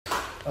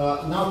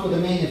Now to the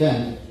main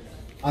event.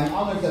 I'm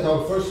honored that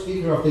our first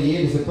speaker of the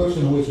year is a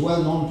person who is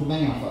well known to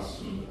many of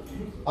us.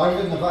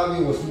 Armin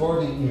was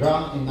born in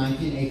Iran in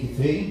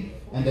 1983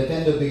 and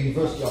attended the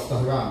University of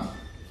Tehran.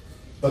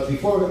 But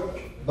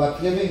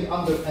living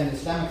under an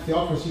Islamic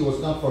theocracy was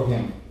not for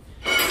him.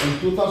 In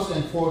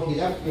 2004, he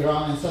left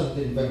Iran and settled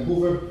in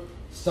Vancouver,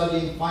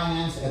 studying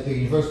finance at the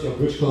University of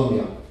British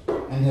Columbia,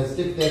 and has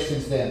lived there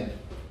since then.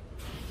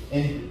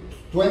 In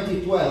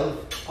 2012,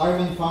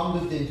 Armin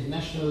founded the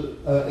international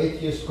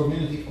atheist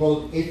community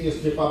called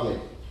Atheist Republic,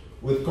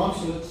 with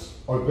consulates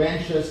or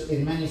branches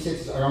in many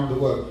cities around the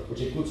world,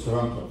 which includes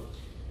Toronto.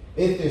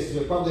 Atheist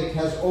Republic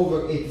has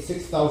over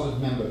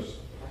 86,000 members.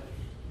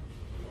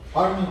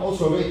 Armin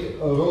also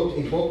wrote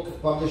a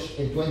book published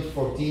in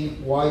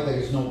 2014, Why There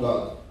Is No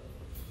God.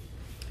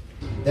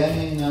 Then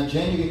in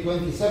January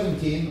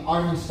 2017,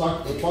 Armin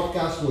started a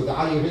podcast with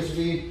Ali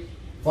Rizvi,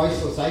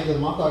 Faisal Saeed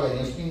al-Matar, and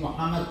Yasmin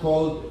Mohammed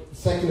called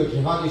Secular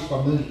Jihadists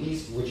from the Middle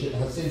East, which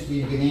has since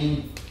been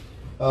renamed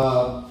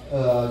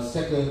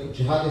Secular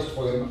Jihadists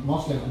for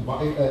Muslim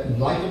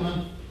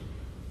Enlightenment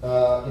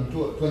in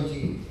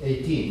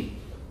 2018,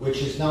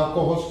 which is now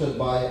co-hosted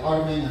by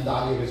Armin and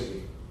Ali Rizvi.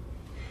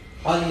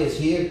 Ali is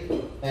here,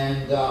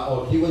 and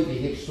or he will be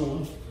here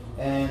soon,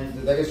 and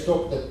there is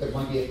talk that there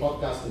might be a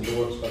podcast in the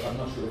works, but I'm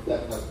not sure if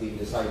that has been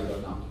decided or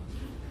not.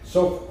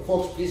 So,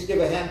 folks, please give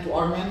a hand to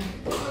Armin.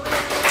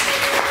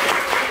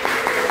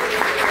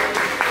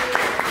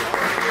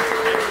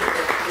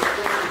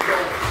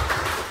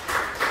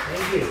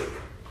 Thank you.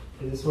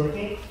 Is this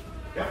working?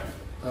 Yeah.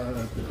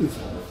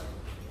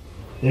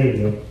 There we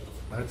go.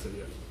 That's it,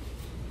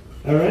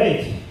 yeah. All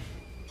right.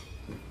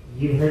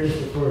 You've heard this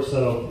before,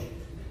 so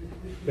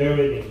bear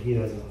with me. He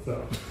doesn't.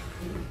 So,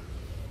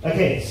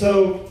 okay.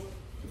 So,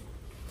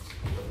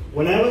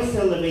 when I was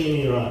still living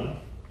in Iran,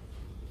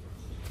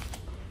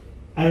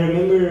 I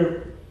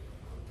remember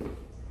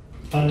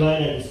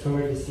online I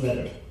discovered this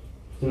letter.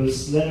 There was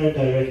this letter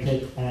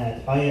directed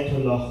at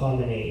Ayatollah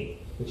Khamenei,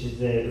 which is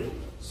the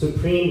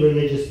supreme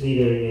religious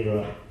leader in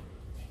Iran.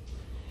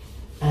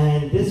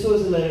 And this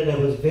was a letter that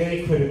was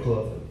very critical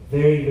of him,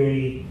 very,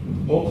 very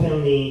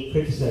openly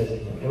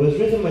criticizing him. It was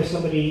written by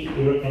somebody,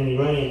 an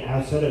Iranian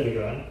outside of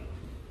Iran,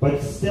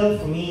 but still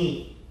for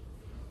me,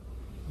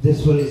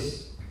 this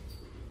was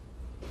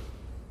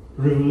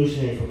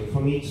revolutionary for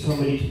me,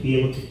 somebody to be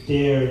able to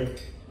dare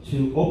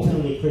to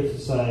openly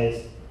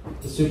criticize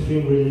the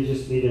supreme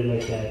religious leader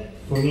like that.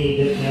 For me,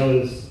 that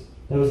was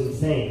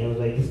insane. I was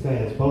like, this guy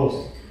has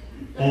balls.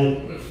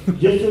 And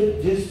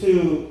just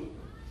to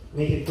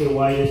make it clear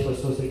why this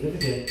was so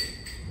significant,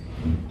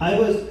 I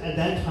was at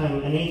that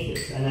time an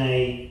atheist, and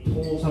I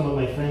told some of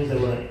my friends that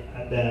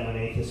I'm an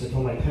atheist. I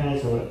told my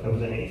parents I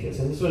was an atheist,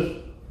 and this was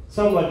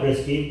somewhat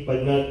risky,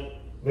 but not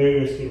very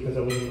risky because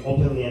I wasn't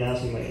openly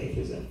announcing my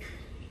atheism.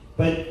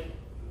 But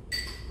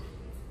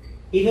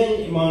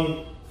even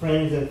among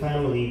friends and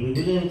family, we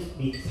wouldn't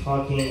be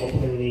talking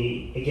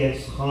openly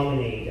against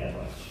Khamenei that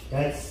much.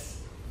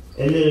 That's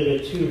a little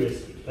bit too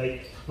risky.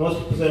 Like, most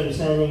people's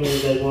understanding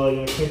is that, well, in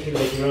a country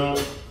like Iran,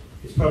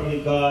 it's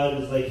probably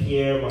God is like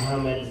here,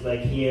 Muhammad is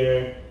like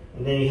here,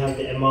 and then you have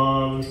the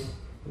Imams,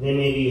 and then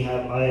maybe you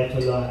have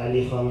Ayatollah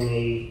Ali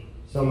Khamenei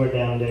somewhere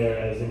down there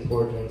as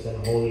important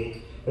and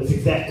holy. But it's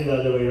exactly the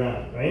other way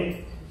around,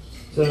 right?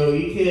 So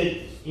you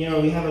could,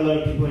 we have a lot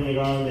of people in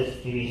Iran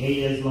that maybe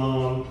hate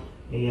Islam,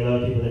 maybe a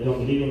lot of people that don't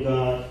believe in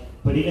God,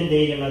 but even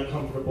they're not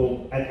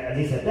comfortable, at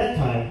least at that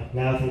time,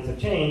 now things have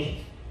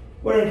changed,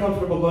 we're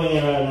uncomfortable going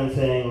around and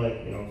saying,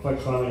 like, fuck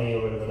Khamenei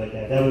or whatever like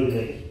that. That would be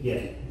like, yeah,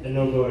 a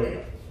no-go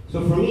area.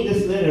 So for me,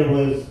 this letter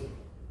was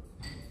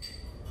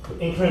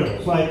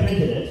incredible. So I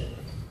printed it,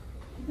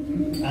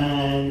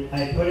 and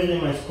I put it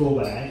in my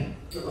school bag.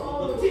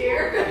 Oh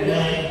dear.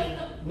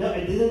 No,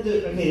 I didn't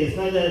do, okay, it's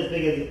not that as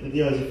big a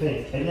deal as you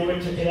think. I never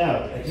took it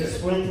out. I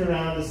just went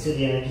around the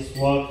city and I just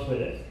walked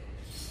with it.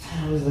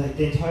 And I was like,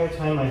 the entire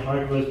time my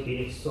heart was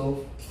beating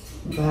so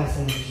fast,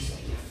 and I was just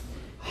like,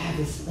 I have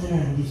this letter,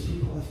 and these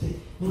people,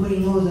 nobody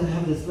knows that I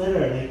have this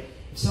letter. Like,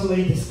 if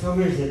somebody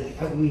discovers it,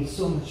 like, I would be in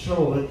so much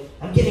trouble, but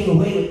I'm getting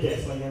away with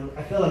this. Like,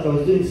 I felt like I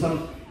was doing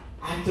some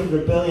act of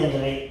rebellion,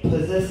 that I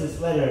possess this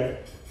letter,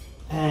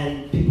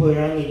 and people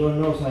around me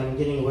don't know, so I'm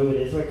getting away with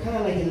it. So it's kind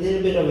of like a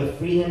little bit of a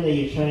freedom that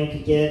you're trying to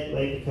get,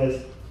 like,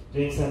 because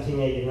doing something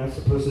that you're not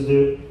supposed to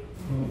do.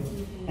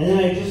 And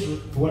then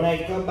when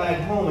I got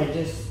back home, I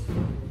just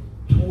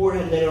tore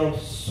it there on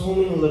so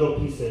many little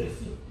pieces.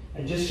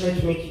 I just tried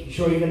to make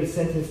sure even the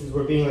sentences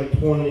were being like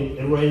torn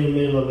right in the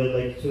middle of it,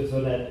 like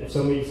so that if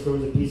somebody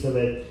discovers a piece of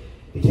it,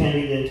 they can't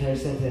read the entire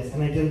sentence.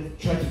 And I just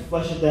tried to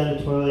flush it down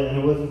the toilet, and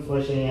it wasn't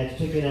flushing. I had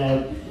to take it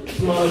out,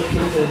 smaller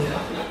pieces,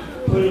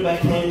 put it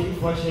back in, keep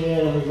flushing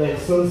it. I was like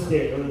so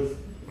scared.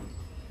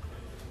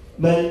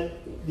 But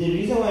the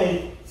reason why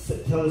I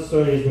tell the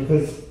story is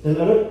because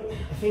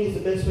I think it's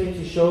the best way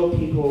to show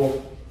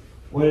people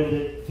what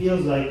it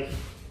feels like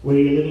where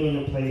you're living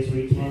in a place where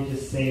you can't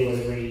just say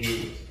whatever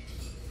you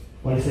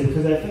want to say.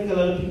 Because I think a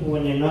lot of people,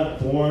 when they're not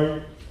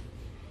born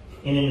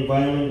in an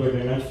environment where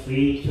they're not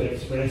free to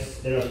express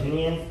their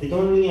opinions, they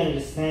don't really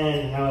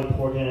understand how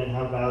important and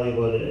how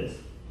valuable it is.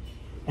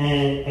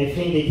 And I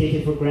think they take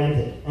it for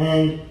granted.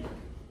 And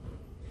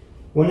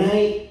when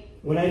I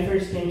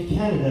first came to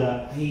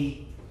Canada, I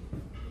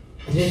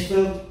just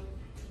felt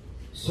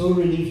so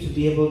relieved to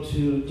be able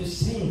to just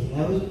say anything.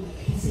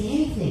 I can say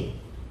anything.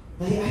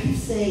 Like, I can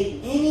say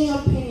any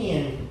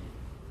opinion.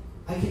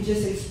 I could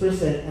just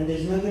express it, and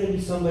there's not going to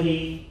be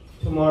somebody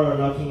tomorrow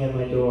knocking at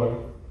my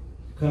door,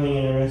 coming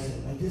and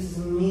arresting. Like, this is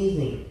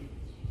amazing.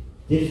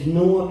 There's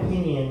no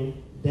opinion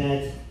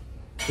that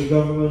the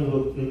government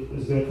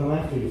is going to come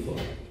after you for.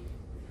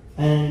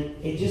 And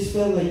it just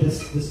felt like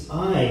this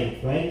eye,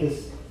 right?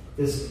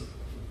 This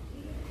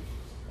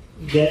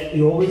that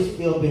you always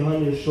feel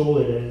behind your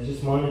shoulder that is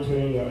just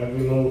monitoring your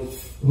every move.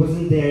 It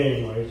wasn't there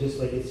anymore. It just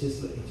felt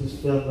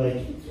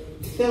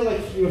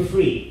like you were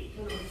free.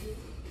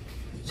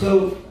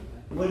 So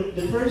when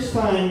the first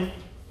time,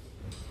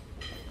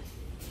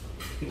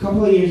 a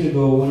couple of years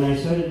ago, when I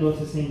started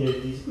noticing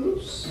there's these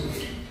groups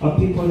of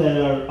people that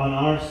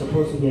are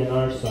supposed to be on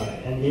our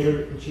side, and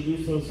they're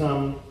introducing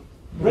some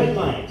red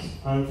lines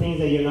on things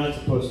that you're not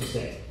supposed to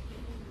say,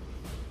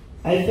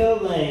 I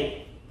felt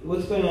like,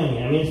 what's going on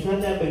here? I mean, it's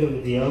not that big of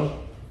a deal.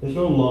 There's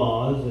no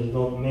laws, there's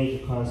no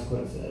major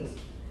consequences.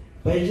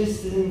 But it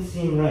just didn't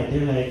seem right.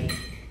 They're like,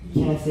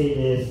 you can't say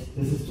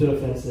this is too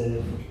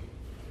offensive,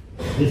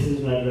 this is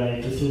not right,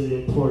 this is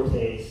in poor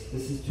taste,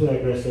 this is too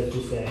aggressive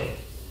to say.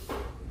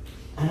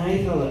 And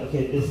I felt like,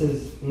 okay, this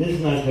is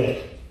not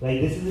good.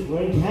 Like,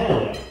 we're in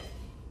Canada.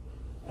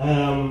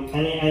 And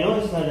I know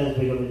it's not as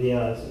big of a deal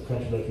as a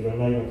country like Iran,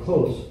 not even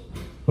close.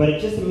 But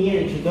it's just a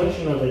mere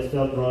introduction of it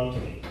felt wrong to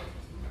me.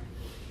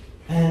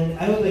 And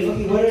I was like,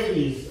 okay,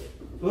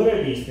 what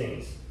are these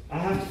things? I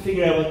have to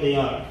figure out what they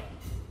are,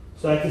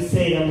 so I can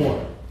say them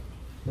more.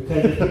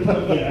 Because if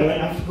people, I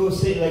have to go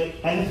say, like,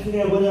 I have to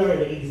figure out what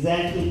are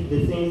exactly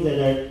the things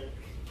that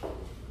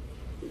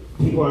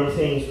people are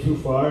saying is too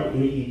far.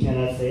 You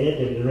cannot say it.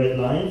 They're the red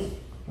lines.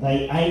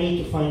 Like, I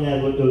need to find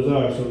out what those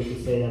are so we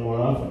can say them more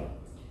often.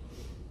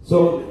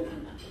 So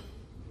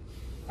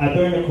I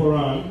burned the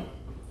Quran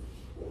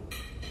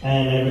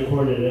and I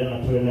recorded it and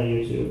I put it on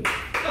YouTube.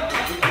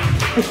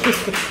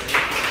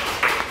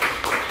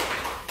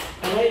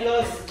 And I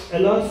lost a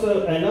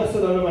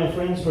lot of my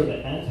friends for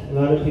that. A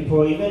lot of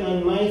people, even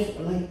on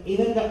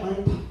even the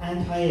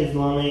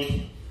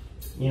anti-Islamic,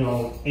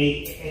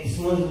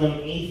 ex-Muslim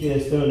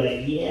atheists, they're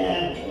like,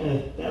 yeah,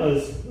 that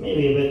was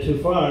maybe a bit too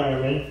far,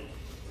 Armin.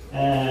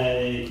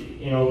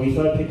 We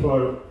thought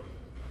people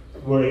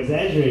were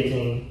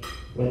exaggerating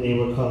when they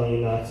were calling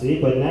you Nazi,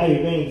 but now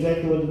you're doing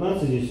exactly what the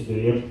Nazis used to do.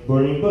 You're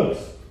burning books.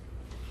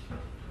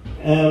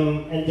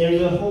 And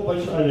there's a whole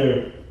bunch of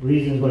other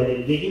reasons why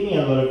they give me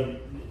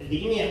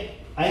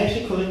I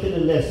actually collected a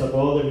list of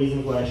all the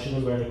reasons why I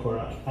shouldn't burn the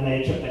Quran, and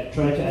I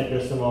tried to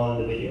address them all in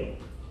the video.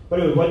 By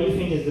the way, what do you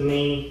think is the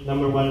main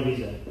number one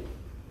reason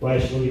why I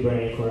shouldn't be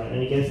burning the Quran?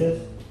 Any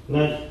guesses?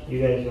 Not you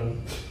guys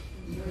don't.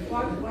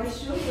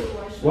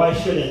 Why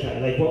shouldn't I?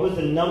 Like, what was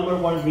the number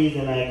one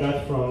reason I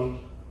got from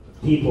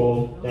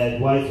people that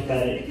why it's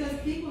bad? Because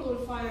people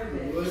will fire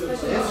me.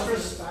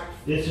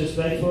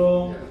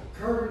 Disrespectful. Yeah.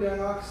 Carbon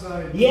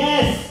dioxide.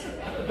 Yes!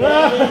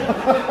 Yes!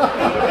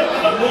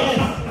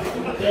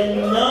 The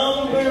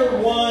number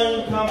one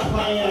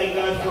complaint I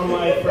got from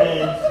my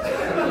friends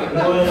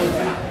was,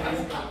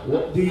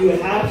 do you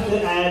have to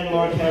add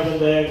more carbon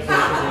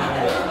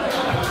dioxide?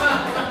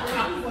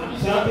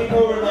 Some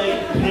people were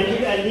like, can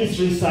you at least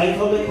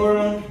recycle the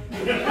Quran?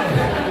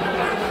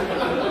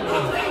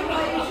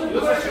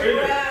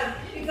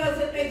 Because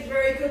it makes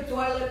very good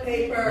toilet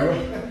paper.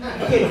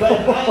 Okay, but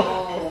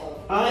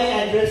I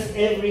addressed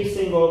every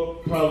single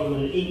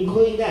problem,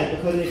 including that,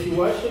 because if you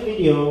watch the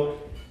video,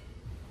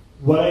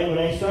 when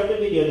I start the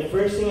video, the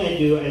first thing I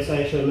do is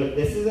I show, look,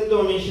 this is a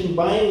donation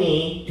by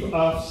me to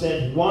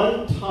offset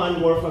 1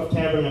 ton worth of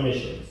carbon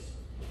emissions,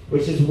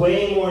 which is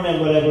way more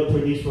than whatever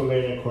produced from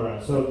burning the Quran.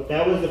 So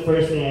that was the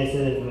first thing I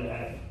said,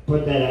 and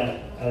put that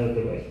out of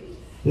the way.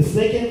 The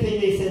second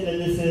thing they said that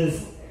this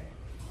is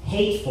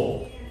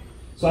hateful.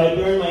 So I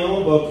burned my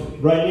own book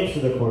right next to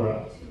the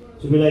Quran.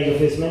 To be like, if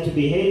it's meant to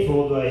be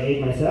hateful, do I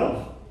hate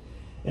myself?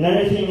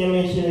 Another thing they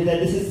mentioned is that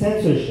this is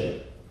censorship.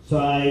 So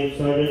I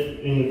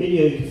started, in the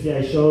video, you can see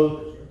I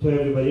showed to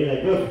everybody,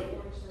 like, look,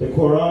 the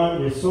Quran,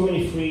 there's so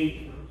many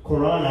free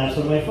Quran apps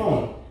on my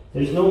phone.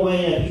 There's no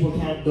way that people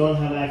don't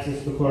have access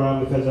to the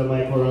Quran because of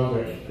my Quran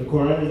burning. The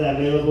Quran is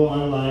available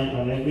online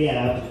on every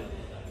app.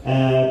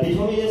 They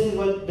told me this is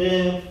what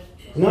the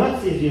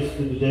Nazis used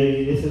to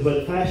do. This is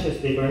what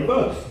fascists, they burn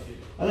books.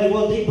 I'm like,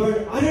 well, they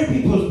burn other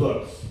people's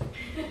books.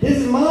 This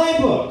is my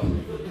book.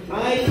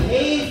 I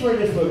paid for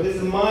this book. This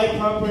is my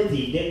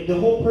property. The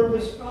whole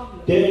purpose,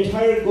 the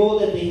entire goal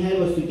that they had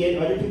was to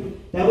get other people.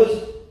 That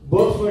was,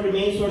 books were the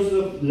main sources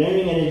of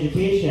learning and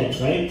education,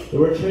 right? They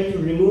were trying to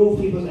remove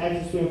people's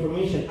access to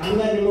information. I'm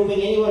not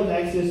removing anyone's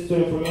access to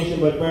information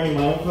by burning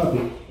my own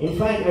copy. In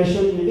fact, I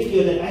showed in the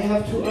video that I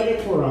have 2 other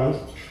Qurans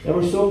that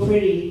were so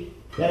pretty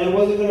that I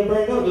wasn't going to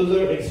burn. No, those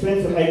are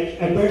expensive.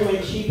 I burned my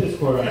cheapest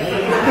Quran.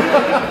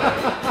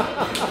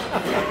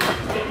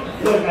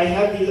 Look, I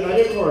have these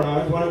other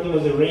Qurans. One of them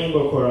was a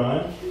rainbow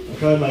Quran. I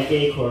call it my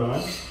gay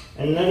Quran.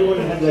 And another one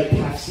had like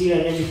tafsir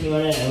and everything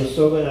on it. And it was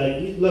so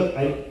good. Look,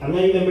 I'm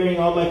not even burning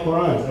all my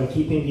Qurans. I'm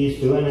keeping these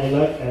two, and I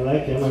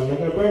like them. I'm not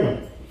going to burn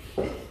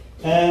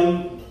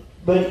them.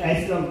 But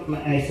I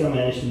still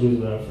managed to lose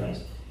a lot of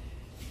friends.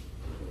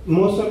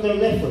 Most of them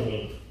left for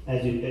me,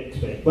 as you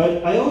expect.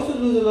 But I also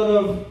lose a lot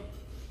of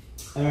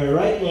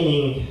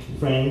right-leaning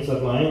friends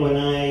of mine when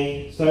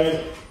I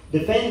started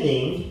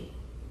defending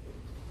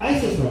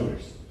ISIS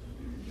members.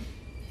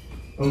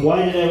 And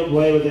why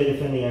was I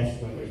defending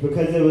ISIS members?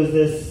 Because there was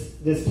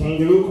this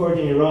kangaroo court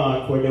in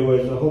Iraq where there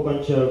was a whole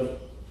bunch of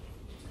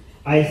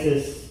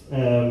ISIS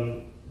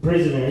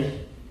prisoners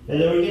that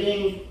they were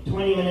getting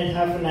 20-minute,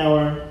 half an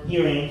hour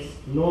hearings,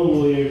 no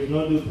lawyers,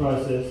 no due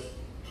process,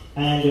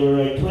 and they were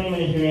like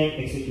 20-minute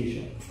hearing,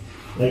 execution,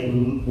 like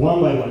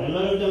one by one. A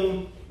lot of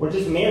them were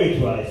just married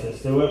to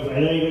ISIS.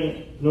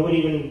 Nobody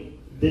even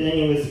did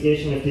any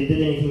investigation if they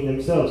did anything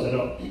themselves at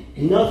all.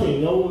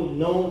 Nothing,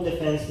 no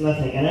defense,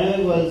 nothing. And I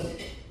was,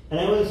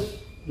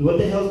 what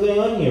the hell's going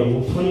on here?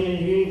 Well, 20-minute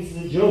hearings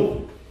is a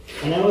joke.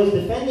 And I was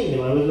defending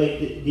them. I was like,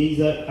 these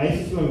are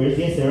ISIS members.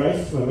 Yes, they're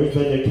ISIS members,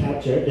 but they're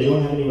captured. They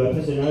don't have any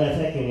weapons. They're not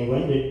attacking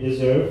anyone. They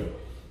deserve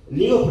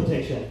legal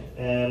protection.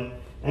 And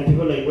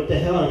people are like, what the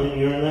hell? I mean,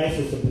 you're an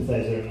ISIS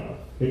sympathizer now.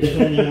 You're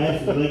defending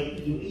ISIS.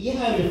 Like,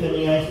 yeah, I'm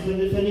defending ISIS. I'm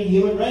defending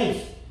human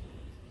rights.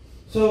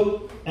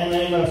 So, and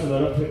I lost a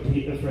lot of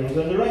friends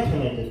on the right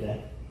when I did that.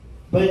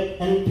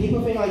 And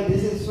people think like,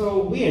 this is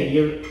so weird.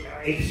 You're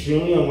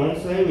extremely on one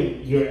side,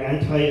 you're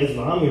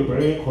anti-Islam, you're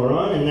burning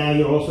Quran, and now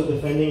you're also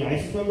defending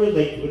ISIS members?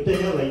 Like, what the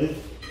hell? Like,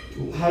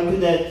 how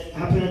could that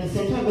happen at the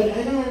same time? But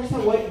I don't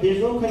understand why, there's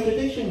no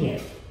contradiction here.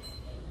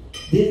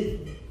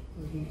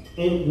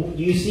 And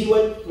do you see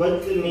what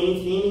the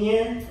main theme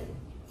here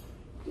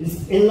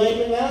is?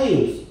 Enlightenment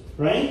values,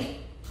 right?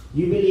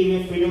 You believe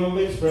in freedom of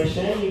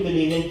expression, you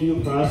believe in due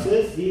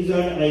process. These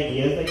are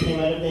ideas that came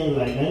out of the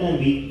Enlightenment, and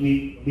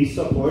we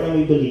support and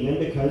we believe in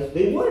because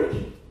they work.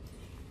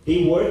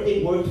 They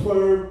worked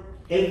for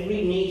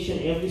every nation,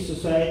 every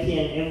society,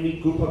 and every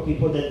group of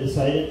people that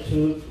decided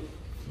to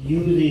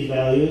use these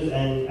values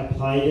and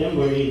apply them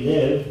where they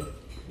live.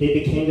 They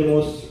became the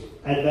most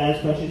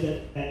advanced countries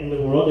in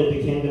the world. They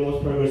became the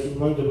most progressive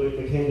ones.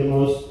 They became the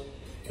most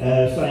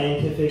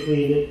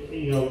scientifically,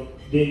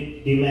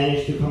 they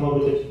managed to come up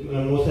with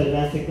the most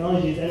advanced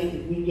technologies.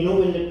 And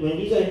when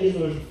these ideas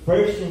were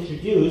first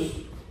introduced,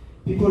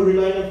 people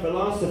relied on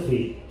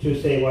philosophy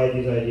to say why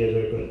these ideas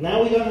are good.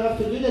 Now we don't have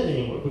to do that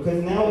anymore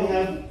because now we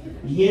have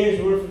years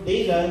worth of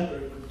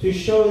data to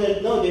show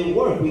that no, they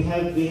work. We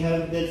have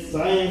the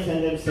science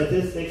and the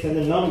statistics and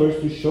the numbers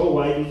to show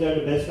why these are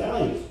the best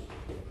values.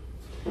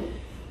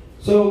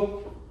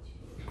 So,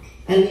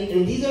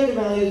 and these are the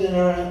values that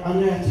are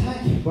under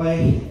attack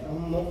by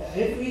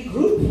every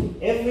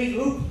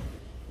group,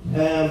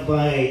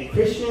 by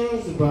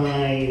Christians,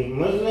 by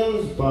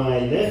Muslims, by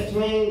left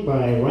wing,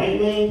 by right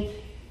wing.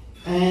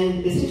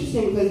 And it's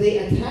interesting because they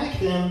attack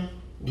them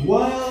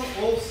while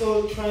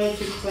also trying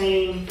to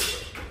claim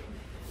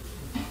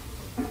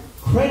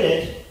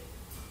credit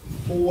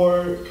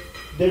for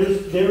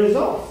their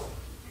results.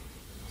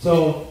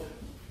 So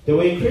the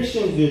way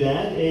Christians do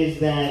that is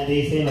that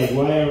they say, like,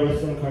 why are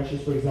Western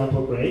countries, for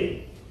example,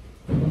 great?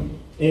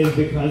 Is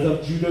because of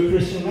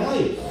Judeo-Christian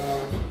values.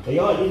 Like,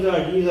 oh, these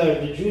are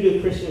the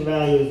Judeo-Christian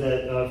values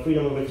that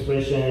freedom of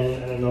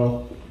expression, I don't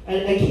know.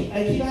 And I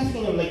keep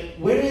asking them, like,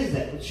 where is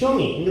that? Show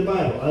me in the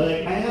Bible.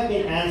 I have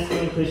been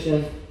asking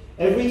Christians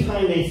every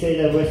time they say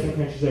that Western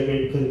countries are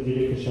great because of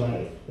Judeo-Christian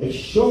values. Like,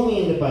 show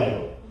me in the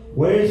Bible.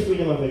 Where is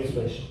freedom of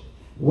expression?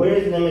 Where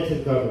is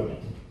limited government?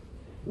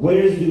 Where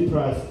is due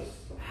process?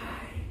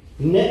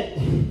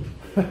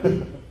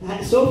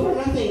 So far,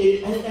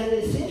 nothing. And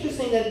it's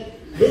interesting that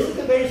this is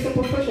a very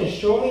simple question.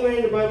 Show me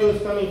where the Bible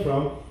is coming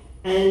from.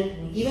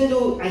 And even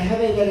though I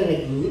haven't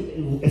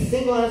gotten a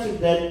single answer to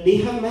that, they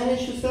have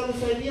managed to sell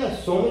this idea.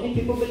 So many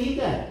people believe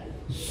that.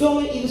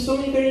 So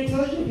many very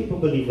intelligent people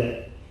believe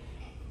that.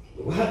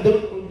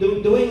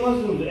 The way the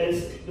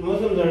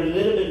Muslims are a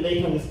little bit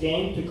late on this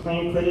game to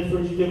claim credit for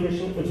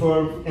Judeo-Christian,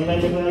 for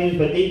Enlightenment values,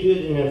 but they do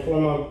it in a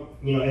form of,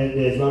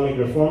 the Islamic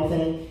reform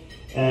thing,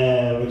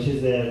 which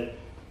is the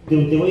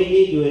way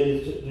they do it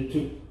is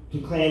to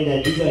claim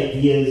that these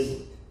ideas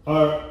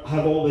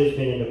have always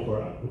been in the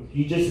Quran.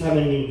 You just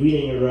haven't been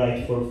reading it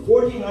right. For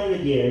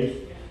 1400 years,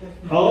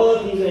 all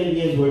of these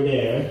ideas were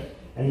there,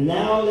 and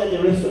now that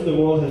the rest of the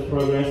world has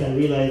progressed and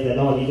realized that,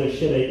 oh, these are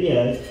shit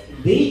ideas,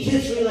 they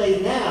just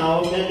realize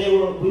now that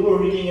we were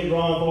reading it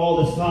wrong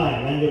all this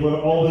time, and they were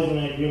always in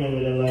agreement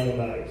with Enlightenment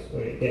values.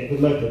 Okay,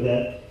 good luck with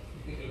that.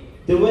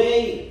 The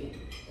way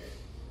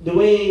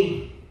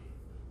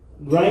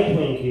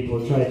right-wing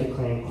people try to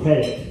claim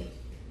credit,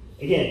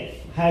 again,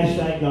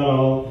 hashtag not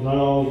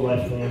all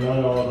left wing,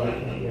 not all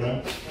right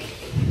wing,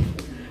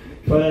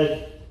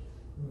 but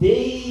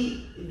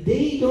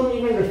they don't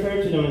even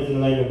refer to them as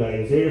Enlightenment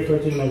values. They refer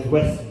to them as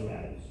Western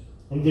values.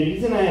 And the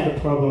reason I have a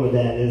problem with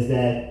that is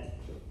that,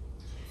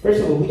 first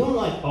of all, we don't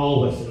like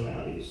all Western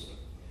values.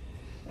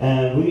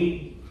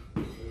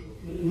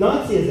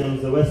 Nazism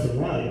is a Western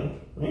value,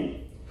 right?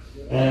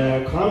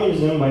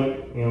 Communism,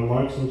 like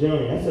Marx and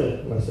Germany, that's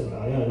a Western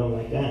value. I don't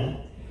like that.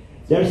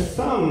 There's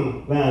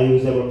some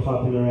values that were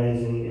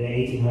popularized in the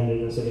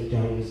 1800s and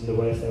 1700s in the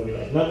West that we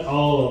like. Not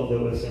all of the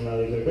Western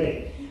values are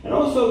great. And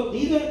also,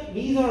 these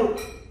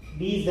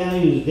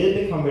values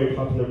did become very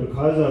popular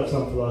because of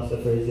some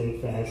philosophers in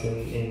France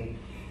and in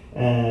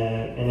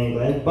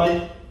England.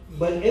 But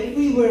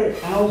everywhere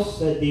else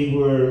that they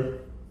were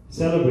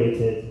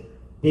celebrated,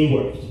 they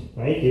worked,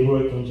 right? They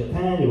worked in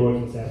Japan, they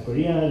worked in South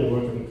Korea, they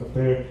worked in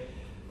compare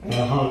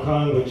Hong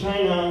Kong with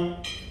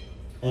China.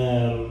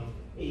 They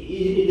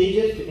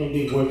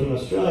work in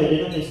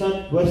Australia. It's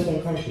not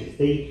Western countries.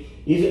 They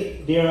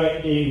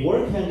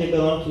work and they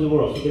belong to the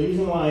world. So the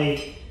reason why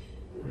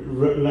I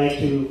like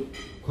to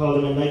call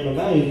them Enlightenment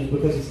values is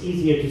because it's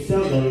easier to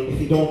sell them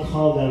if you don't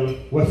call them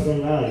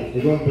Western values.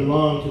 They don't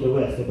belong to the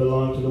West. They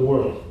belong to the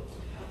world.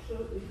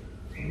 Absolutely.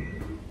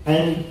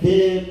 And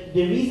the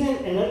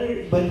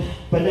reason,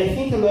 but I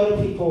think a lot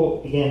of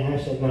people, again,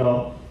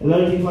 #now, a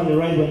lot of people on the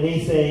right, when they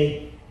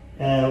say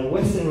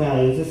Western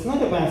values, it's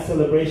not about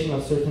celebration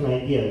of certain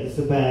ideas. It's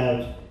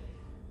about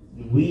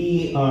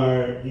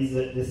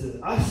this is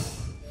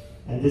us,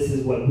 and this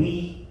is what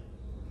we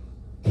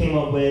came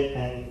up with,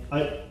 and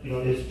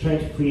is trying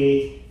to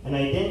create an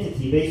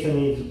identity based on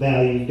these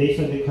values, based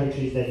on the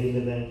countries that we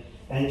live in,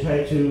 and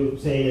try to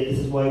say that this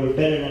is why we're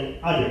better than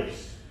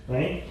others,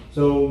 right?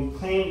 So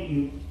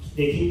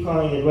they keep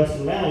calling it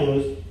Western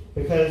values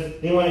because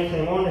they want to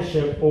claim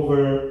ownership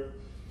over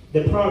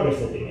the progress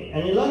that they made.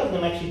 And a lot of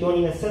them actually don't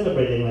even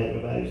celebrate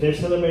Enlightenment values. They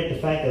celebrate the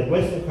fact that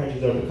Western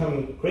countries are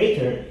becoming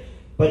greater,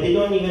 but they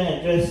don't even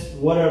address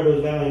what are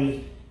those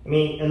values. I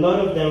mean, a lot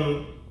of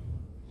them,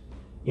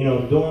 a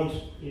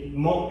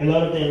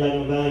lot of the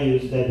Enlightenment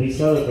values that we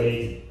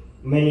celebrate,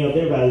 many of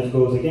their values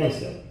goes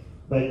against them.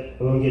 But I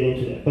won't get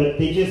into that. But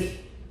they just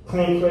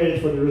claim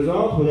credit for the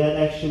result without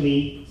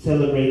actually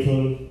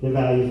celebrating the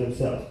values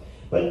themselves.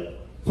 But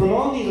from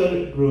all these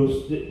other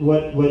groups, the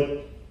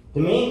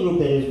main group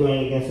that is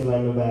going against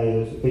Enlightenment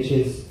values, which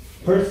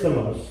hurts the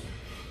most,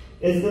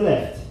 is the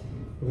left.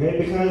 Okay?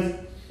 Because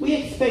we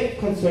expect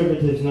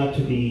conservatives not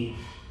to be,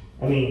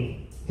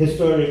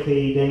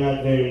 historically, they're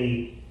not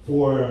very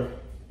for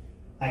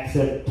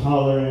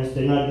tolerance,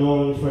 they're not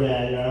known for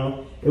that,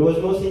 It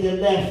was mostly the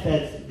left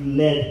that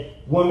led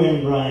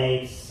women's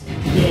rights,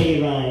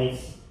 gay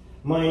rights,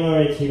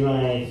 minority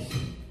rights,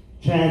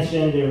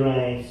 transgender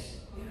rights.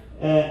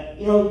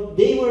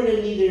 They were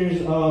the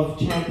leaders of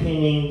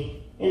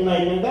championing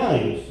Enlightenment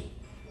values.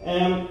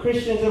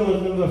 Christians and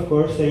Muslims, of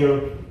course, they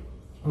are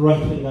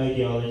right-wing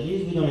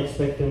ideologies. We don't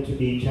expect them to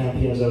be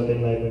champions of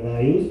Enlightenment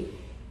values.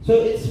 So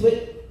it's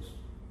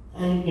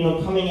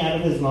coming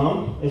out of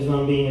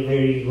Islam being a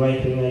very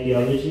right-wing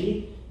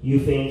ideology, you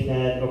think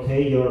that,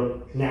 okay, your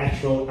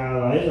natural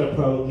allies are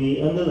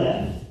probably on the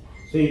left,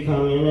 so you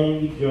come in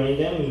and you join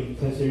them, you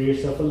consider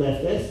yourself a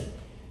leftist.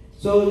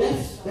 So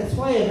that's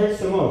why it hurts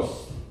the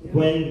most,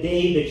 when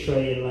they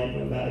betray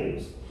Enlightenment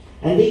values.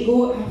 And they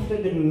go after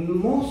the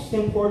most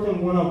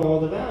important one of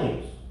all the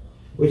values,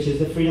 which is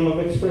the freedom of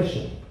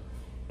expression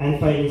and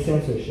fighting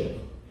censorship.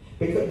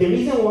 Because the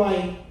reason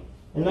why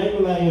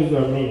Enlightenment values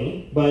are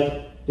many,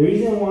 but the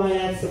reason why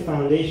that's the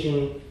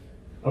foundation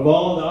of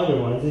all the other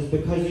ones is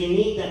because you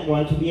need that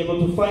one to be able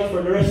to fight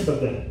for the rest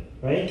of them,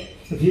 right?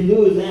 If you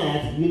lose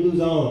that, you lose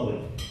all of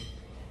them.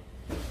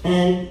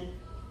 And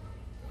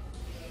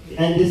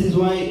this is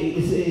why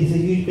it's a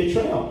huge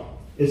betrayal.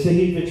 It's a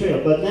huge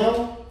betrayal. But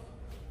now,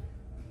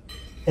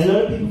 a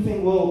lot of people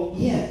think, well,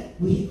 yeah,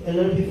 a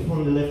lot of people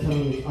from the left tell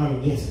me,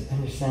 Armin, yes, I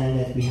understand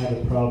that we have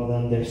a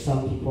problem. There's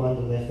some people on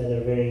the left that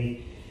are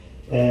very,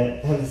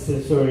 have a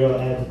censorial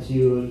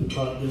attitude,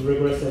 the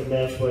regressive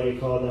left, what do you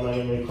call them? I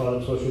don't know, you call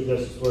them social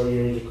justice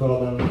warriors, you call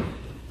them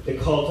the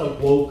cult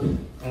of woke.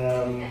 There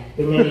are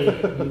many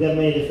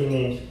different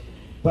names.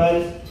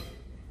 But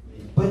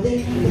they're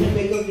not going to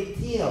make a big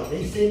deal.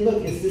 They say,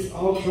 look, is this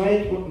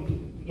alt-right?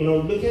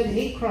 Look at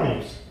hate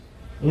crimes.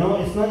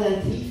 It's not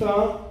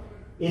Antifa.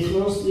 It's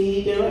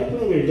mostly the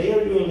right-wingers. They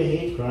are doing the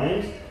hate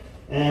crimes.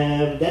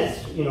 And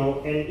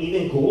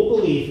even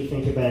globally, if you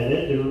think about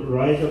it, the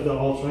rise of the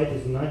alt-right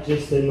is not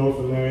just a North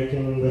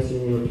American,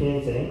 Western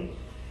European thing.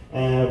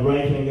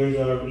 Right-wingers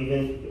are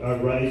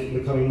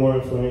becoming more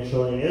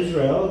influential in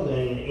Israel than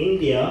in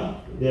India.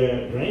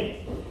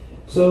 Right?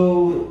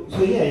 So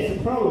yeah, it's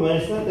a problem, and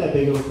it's not that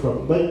big of a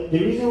problem. But the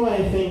reason why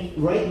I think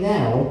right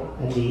now,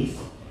 at least,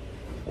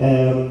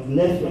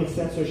 left-wing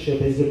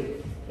censorship is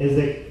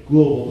a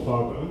global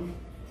problem.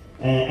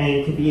 And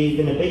it could be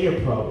even a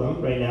bigger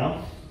problem right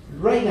now.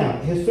 Right now,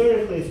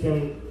 historically, it's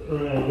been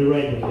the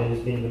right wing that has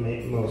been the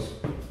most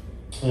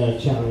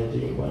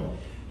challenging one.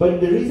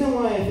 But the reason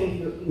why I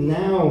think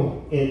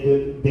now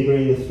the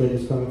greatest threat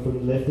is coming from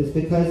the left is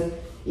because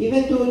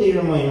even though they're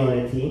a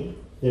minority,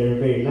 they're a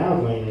very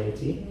loud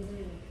minority,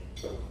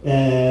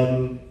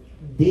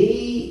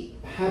 they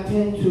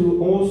happen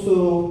to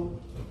also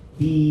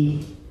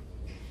be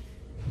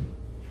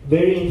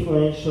very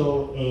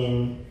influential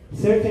in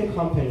certain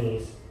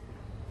companies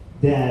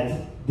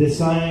that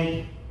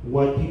decide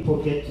what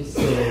people get to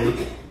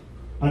say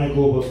on a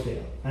global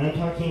scale. And I'm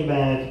talking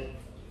about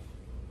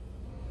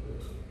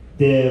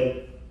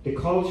the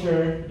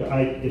culture,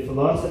 the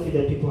philosophy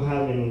that people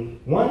have in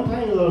one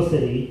tiny little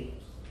city,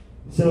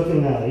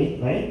 Silicon Valley,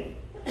 right?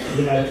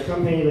 You have a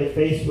company like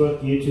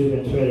Facebook, YouTube,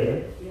 and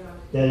Twitter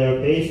that are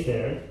based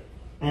there,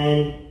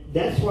 and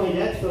that's why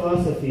that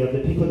philosophy of the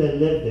people that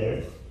live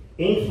there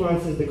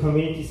influences the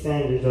community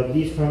standards of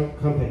these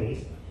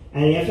companies.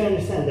 And you have to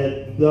understand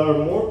that there are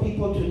more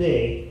people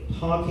today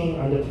talking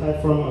on the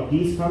platform of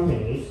these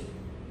companies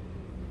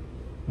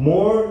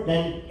more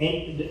than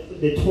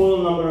the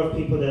total number of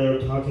people that are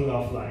talking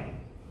offline.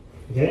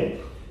 Okay?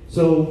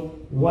 So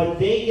what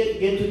they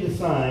get to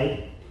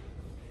decide,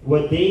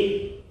 what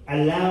they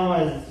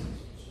allow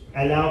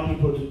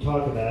people to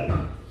talk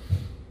about,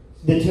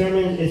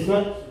 determines it's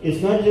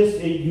not just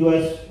a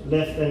U.S.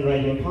 left and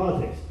right wing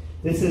politics.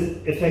 This is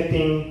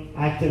affecting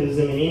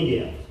activism in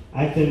India,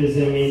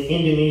 activism in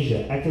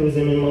Indonesia,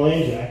 activism in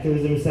Malaysia,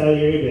 activism in Saudi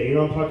Arabia,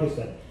 Iran,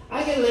 Pakistan.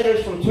 I get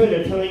letters from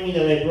Twitter telling me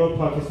that I broke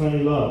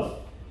Pakistani laws.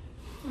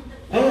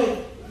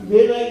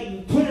 They're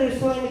like, Twitter is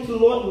telling me to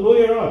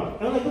lawyer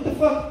up. I'm like, what the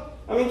fuck?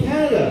 I'm in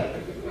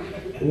Canada.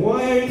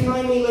 Why are you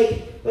telling me,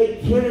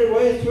 like Twitter, why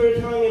is Twitter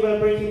telling me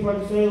about breaking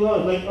Pakistani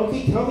laws? Like,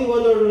 okay, tell me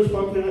what are those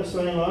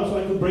Pakistani laws so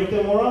I can break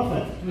them more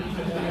often.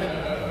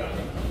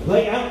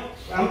 Like,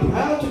 I'm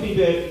proud to be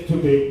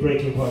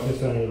breaking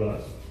Pakistani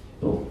laws.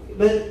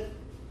 But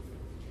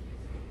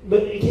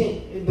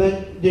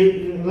there,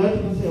 a lot of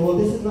people say, well,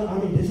 this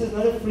is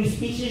not a free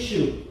speech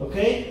issue,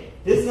 okay?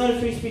 This is not a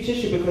free speech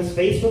issue because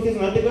Facebook is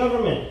not the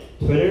government,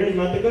 Twitter is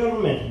not the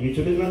government,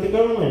 YouTube is not the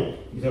government.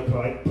 These are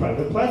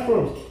private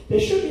platforms. They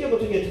should be able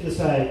to get to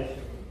decide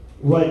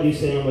what you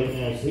say and what you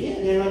don't say. Yeah,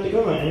 they're not the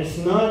government, and it's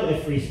not a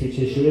free speech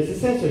issue, it's a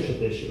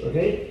censorship issue,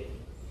 okay?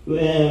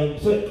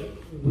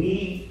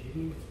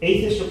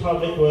 Atheist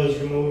Republic was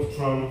removed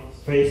from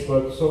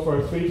Facebook so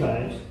far 3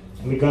 times,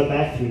 and we got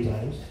back 3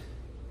 times.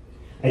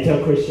 I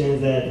tell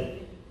Christians that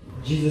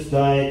Jesus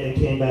died and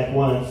came back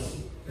once.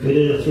 We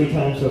did it 3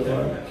 times so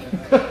far.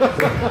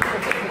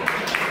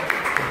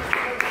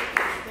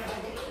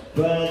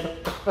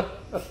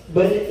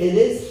 But it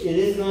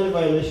is not a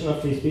violation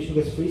of free speech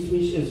because free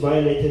speech is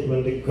violated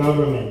when the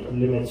government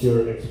limits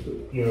your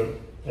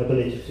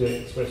ability to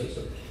express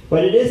yourself.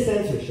 But it is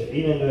censorship,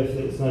 even though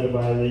it's not a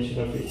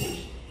violation of free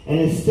speech. And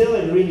it's still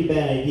a really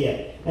bad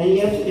idea. And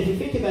you have to, if you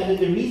think about it,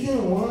 the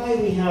reason why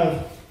we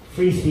have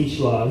free speech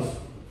laws,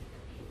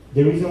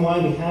 the reason why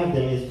we have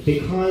them is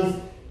because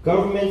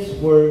governments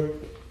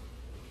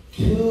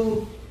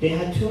they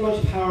had too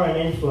much power and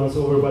influence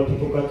over what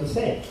people got to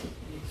say.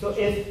 So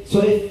if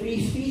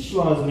free speech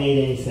laws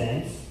made any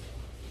sense,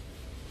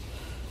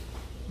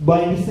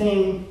 by the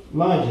same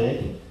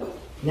logic,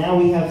 now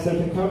we have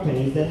certain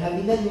companies that have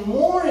even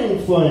more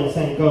influence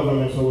than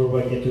governments over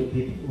what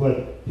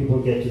people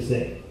get to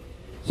say.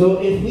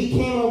 So if we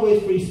came up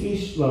with free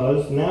speech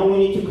laws, now we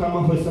need to come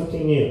up with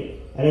something new.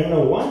 I don't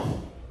know what,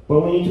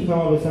 but we need to come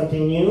up with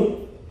something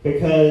new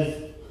because,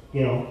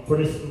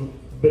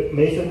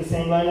 based on the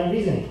same line of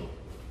reasoning.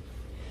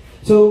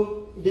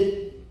 So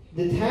the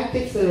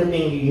tactics that are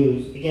being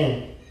used,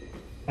 again,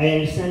 I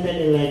understand that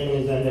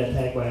Enlightenment is under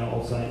attack by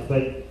all sides,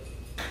 but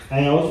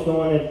I also don't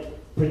want to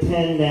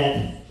pretend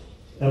that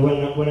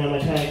when I'm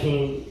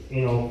attacking,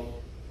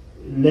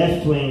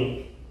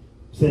 left-wing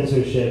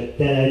censorship,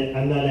 that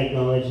I'm not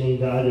acknowledging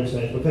the other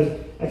side. Because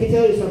I can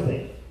tell you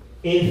something.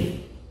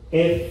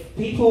 If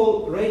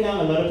people, right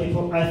now,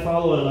 I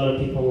follow a lot of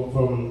people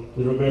from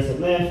the regressive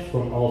left,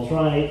 from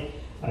alt-right.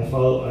 I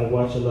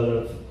watch a lot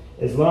of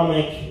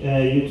Islamic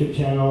YouTube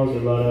channels, a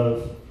lot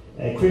of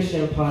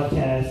Christian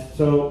podcasts.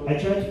 So I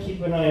try to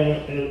keep an eye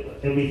on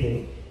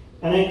everything.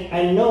 And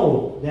I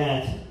know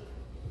that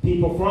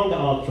people from the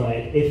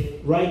alt-right,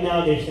 if right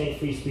now they're saying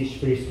free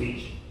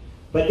speech,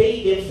 but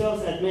they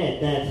themselves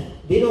admit that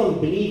they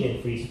don't believe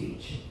in free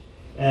speech.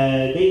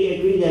 They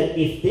agree that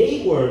if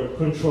they were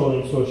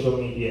controlling social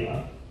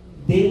media,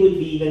 they would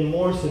be even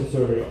more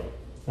censorial.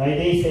 Right?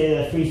 They say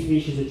that free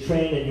speech is a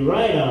train that you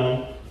ride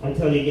on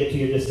until you get to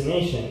your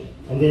destination,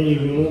 and then you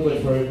remove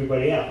it for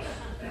everybody else.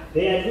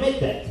 They admit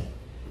that.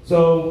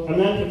 So I'm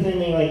not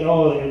pretending like,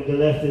 oh, the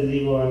left is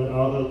evil and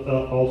all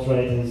the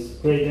alt-right is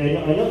great.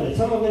 I know that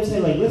some of them say,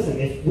 like, listen,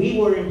 if we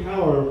were in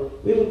power,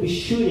 we would be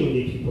shooting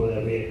the people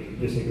that we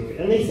disagree with.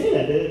 And they say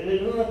that. They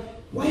don't know,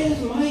 why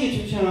does my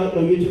YouTube channel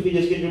or YouTube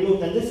videos get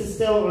removed and this is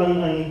still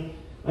on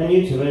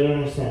YouTube? I don't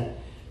understand.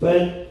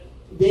 But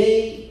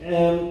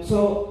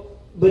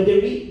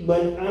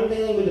but I'm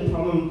dealing with the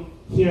problem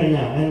here and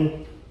now.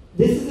 And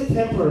this is a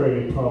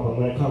temporary problem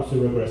when it comes to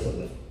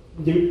regressive.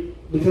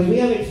 Because we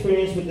have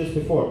experience with this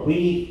before.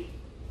 We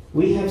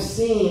have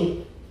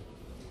seen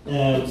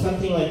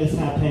something like this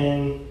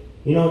happen.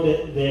 You know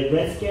the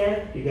Red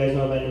Scare? You guys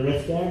know about the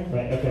Red Scare?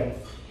 Right, okay.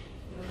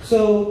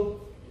 So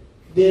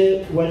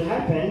what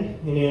happened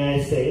in the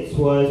United States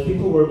was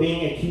people were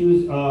being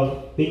accused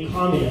of being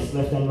communists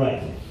left and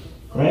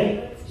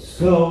right?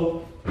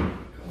 So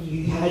if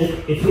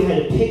you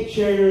had a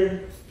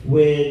picture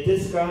with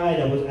this guy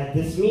that was at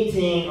this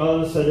meeting,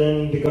 all of a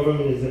sudden the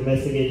government is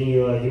investigating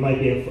you, you might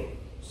be a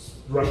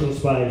Russian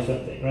spy or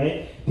something,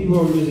 right? People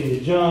were losing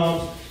their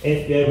jobs,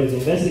 FBI was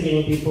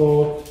investigating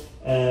people.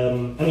 I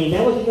mean,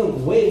 that was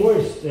even way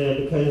worse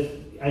because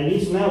at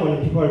least now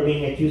when people are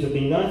being accused of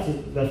being Nazis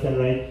left and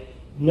right,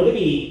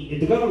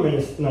 the government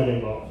is not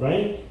involved,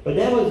 right? But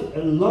that was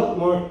a lot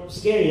more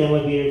scary than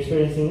what we are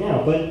experiencing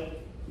now.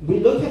 But we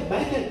look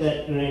back at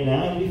that right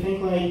now and we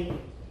think like,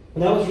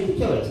 that was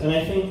ridiculous. And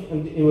I think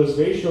it was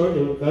very short,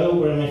 it got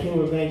over, and I think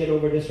we're going to get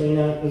over this right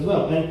now as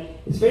well. And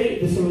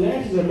the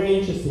similarities are very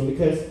interesting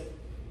because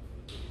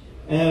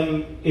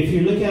if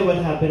you look at what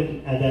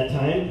happened at that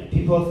time,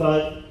 people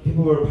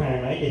were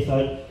paranoid. They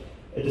thought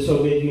the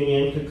Soviet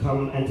Union could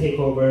come and take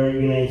over the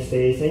United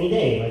States any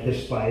day. Like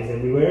there's spies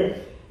everywhere,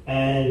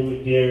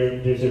 and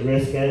there's a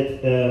risk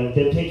at them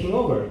taking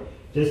over.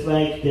 Just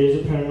like there's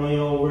a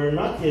paranoia over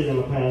Nazism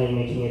apparently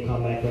making a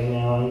comeback right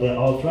now, and the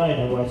alt-right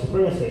and white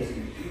supremacists.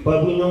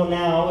 But we know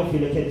now, if you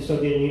look at the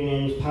Soviet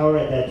Union's power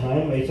at that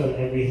time, based on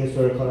every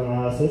historical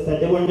analysis, that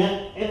they were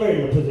not ever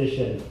in a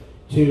position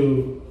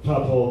to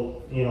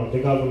topple, the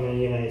government in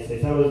the United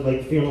States. That was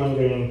like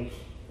fear-mongering.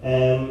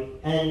 And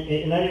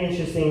another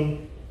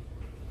interesting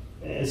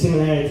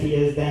similarity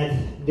is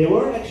that there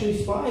were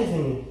actually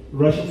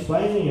Russian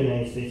spies in the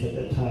United States at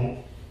that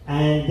time,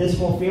 and this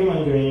whole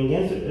fear-mongering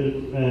against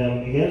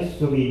the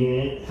Soviet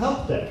Union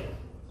helped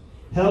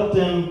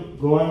them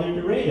go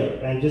under the radar.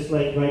 And just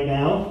like right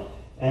now,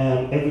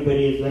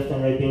 everybody is left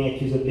and right being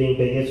accused of being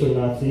bigots or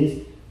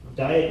Nazis,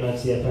 diet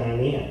Nazi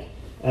apparently,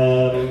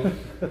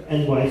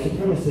 and white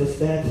supremacists,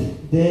 that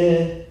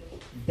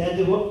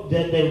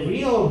the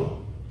real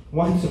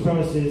white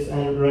supremacists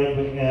and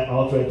right-wing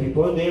alt-right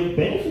people, they're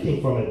benefiting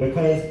from it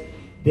because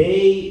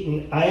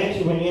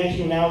when you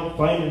actually now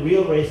find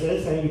real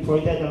racists and you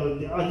point out, oh,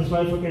 this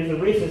motherfucker is a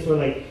racist, we're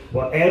like,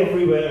 well,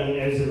 everywhere and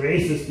there's a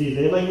racist these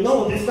days. Like,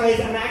 no, this guy is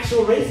an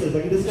actual racist.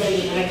 Like, this guy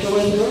is an actual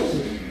white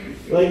supremacist.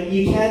 Like,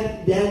 you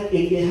can't,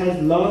 it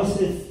has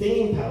lost its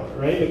staying power,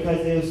 right?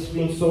 Because it's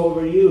been so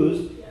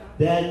overused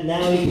that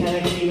now you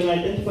can't actually even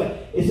identify.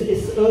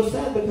 It's so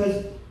sad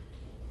because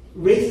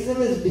racism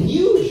is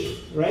huge,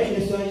 right?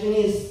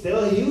 Misogyny is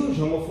still huge,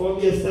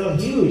 homophobia is still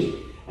huge.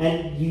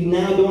 And you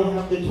now don't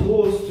have the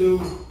tools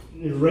to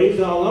raise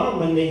the alarm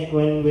when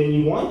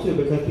you want to,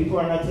 because people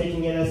are not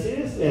taking it as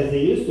seriously as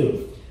they used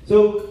to.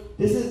 So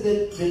this is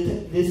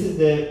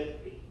the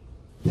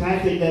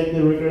tactic that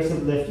the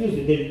regressive left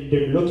uses.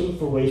 They're looking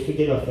for ways to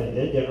get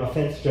offended. They're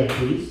offense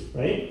junkies,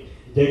 right?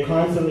 They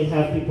constantly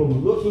have people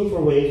looking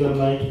for ways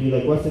online to be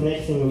like, what's the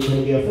next thing we're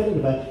going to be offended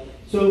about?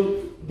 So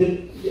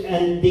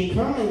and they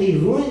come and they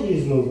ruin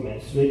these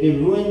movements. Right? They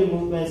ruin the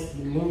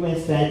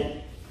movements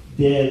that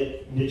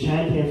the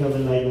champions of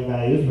Enlightenment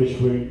values, which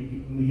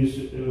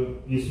used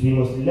to be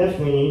mostly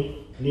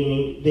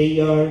left-leaning,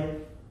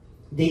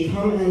 they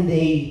come and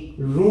they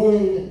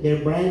ruin their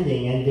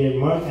branding and their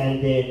mark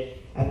and their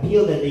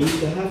appeal that they used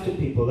to have to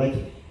people. Like,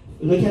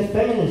 look at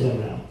feminism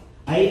now.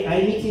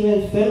 I meet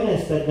even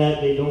feminists that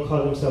they don't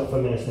call themselves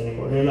feminists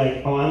anymore. They're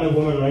like, oh, I'm a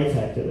woman rights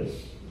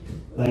activist.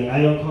 Like,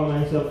 I don't call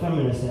myself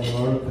feminist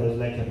anymore because,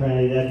 like,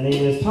 apparently that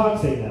name is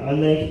toxic now.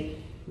 And like,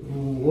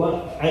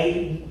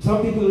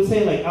 some people would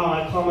say like, oh,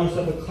 I call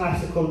myself a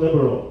classical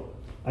liberal.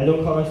 I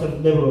don't call myself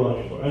liberal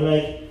anymore. And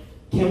like,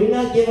 can we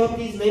not give up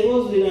these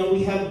labels?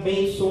 We have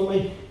made so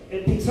much.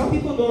 Some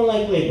people don't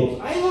like labels.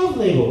 I love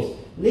labels.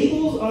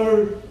 Labels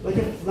are like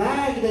a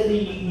flag that you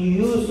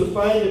use to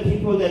find the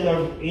people that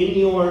are in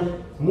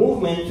your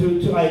movement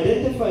to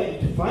identify,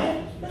 to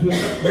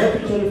help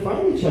each other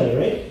find each other,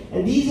 right?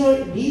 And these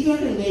are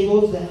the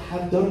labels that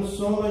have done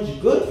so much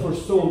good for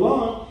so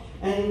long.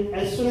 And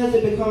as soon as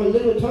they become a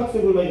little bit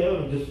toxic, we're like,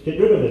 oh, just get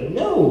rid of it.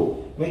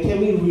 No! Like, can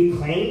we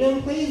reclaim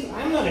them, please?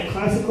 I'm not a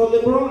classical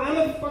liberal, I'm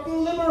a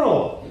fucking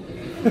liberal!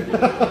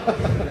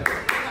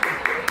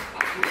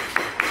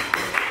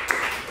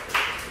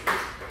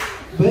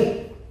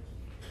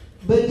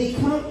 But they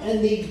come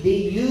and they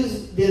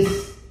use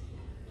this,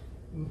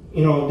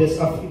 this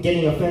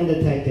getting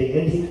offended tactic,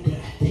 and they're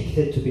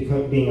addicted to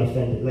being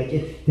offended. Like,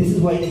 this is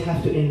why they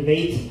have to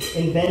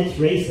invent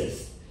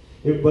racists.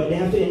 But they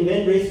have to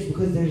invent racists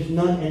because there's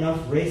not enough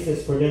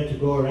racists for them to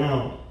go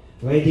around,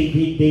 right?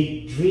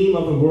 They dream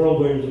of a world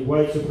where the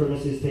white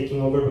supremacy is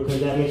taking over because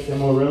that makes them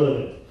more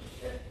relevant.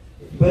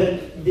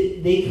 But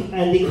they come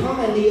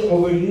and they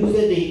overuse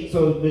it.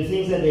 So the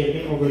things that they've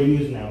been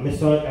overused now,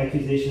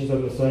 accusations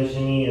of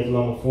misogyny,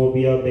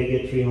 Islamophobia,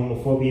 bigotry,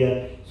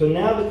 homophobia. So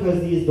now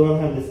because these don't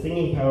have the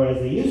stinging power as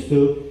they used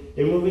to,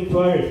 they're moving to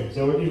other things.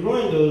 So we're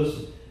destroying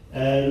those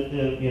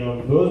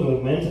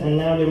movements, and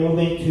now they're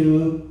moving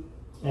to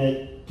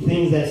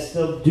things that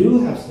still do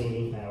have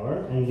stinging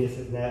power, and this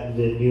is that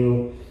the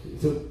new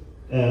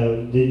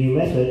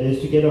method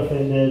is to get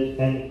offended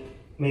and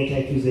make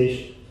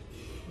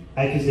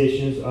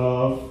accusations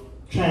of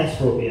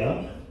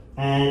transphobia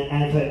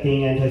and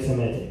being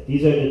anti-Semitic.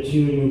 These are the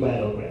two new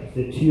battlegrounds,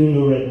 the two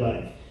new red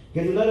lines.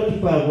 Because a lot of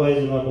people have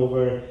wisen up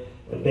over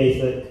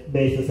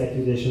baseless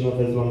accusation of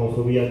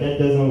Islamophobia. That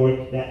doesn't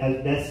work.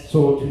 That's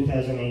so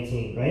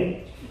 2018,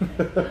 right?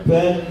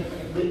 But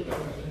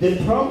the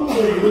problem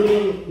with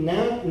moving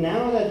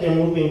now that they're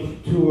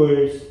moving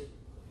towards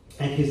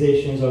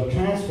accusations of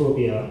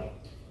transphobia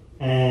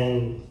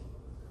and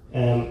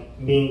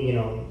being,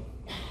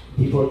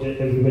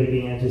 everybody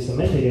being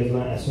anti-Semitic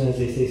as soon as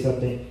they say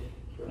something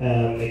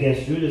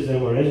against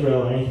Judaism or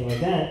Israel or anything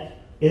like that,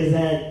 is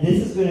that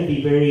this is going to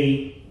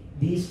be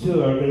these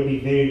two are going to be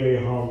very,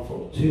 very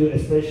harmful to,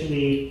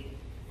 especially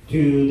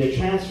to the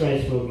trans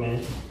rights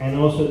movement and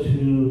also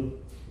to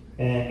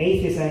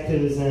atheist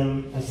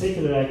activism and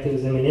secular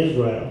activism in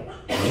Israel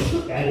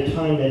at a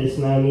time that is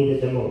now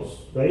needed the most,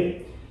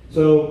 right?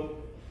 So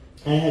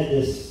I had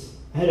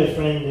a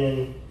friend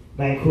in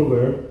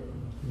Vancouver,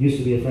 used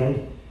to be a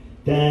friend,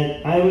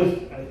 that I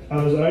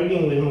was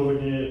arguing with him over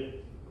the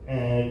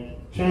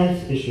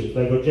trans issues,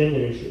 like or gender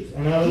issues,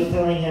 and I was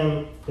telling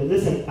him that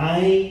listen,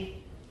 I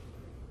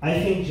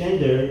think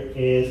gender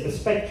is a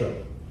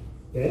spectrum.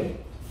 Okay,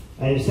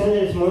 I understand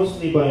that it's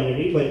mostly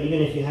binary, but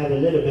even if you have a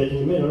little bit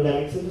in the middle,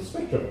 that makes it a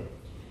spectrum.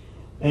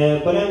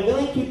 But I'm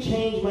willing to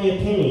change my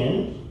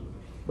opinion.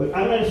 But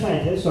I'm not a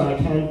scientist, so I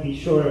can't be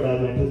sure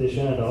about my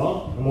position at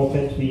all. I'm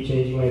open to be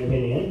changing my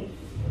opinion.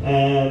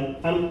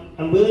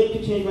 I'm willing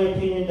to change my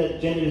opinion that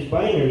gender is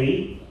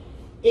binary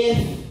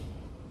if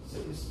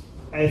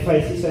I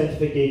see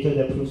scientific data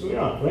that proves me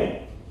wrong,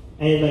 right?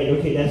 And you're like,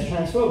 okay, that's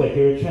transphobic.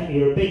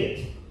 You're a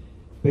bigot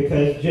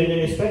because gender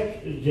is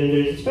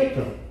a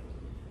spectrum.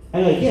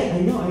 I'm like, yeah, I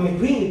know. I'm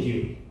agreeing with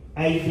you.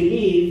 I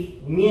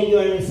believe me and you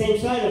are on the same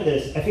side of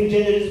this. I think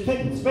gender is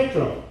a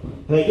spectrum.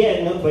 I'm like,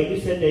 yeah, no, but you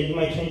said that you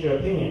might change your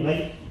opinion.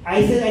 Like,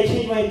 I said I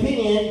changed my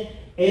opinion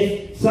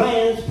if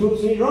science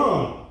proves me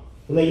wrong.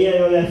 I'm like, yeah,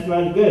 no, that's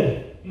not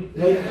good.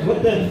 Like,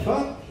 what the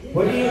fuck?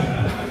 What do you...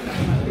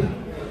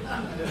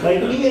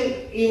 Like,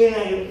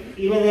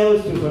 even that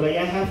was too far. Like,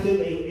 I have to...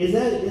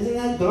 Isn't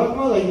that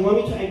dogma? Like, you want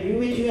me to agree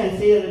with you and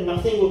say that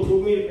nothing will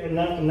prove me, and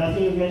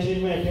nothing is going to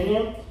change my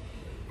opinion?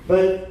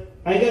 But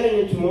I got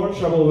into more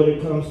trouble when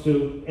it comes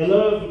to a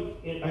lot of,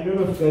 I don't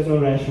know if you guys know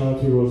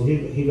rationality rules.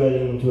 He got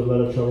into a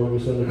lot of trouble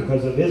recently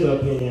because of his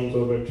opinions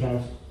over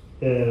trans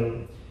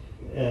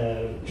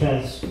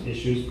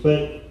issues.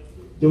 But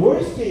the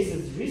worst case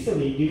is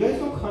recently, do you guys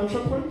know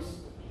ContraPoints?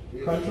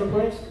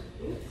 ContraPoints?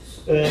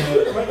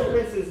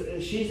 ContraPoints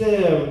is, she's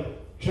a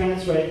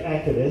trans rights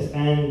activist,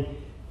 and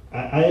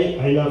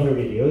I love her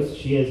videos.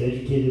 She has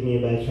educated me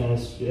about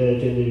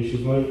transgender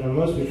issues more than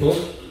most people.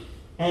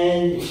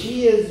 And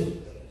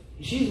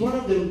she's one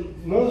of the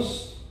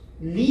most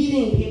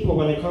leading people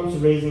when it comes to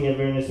raising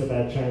awareness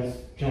about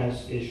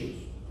trans issues,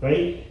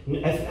 right?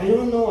 I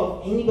don't know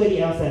of anybody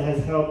else that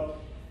has helped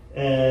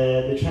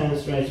the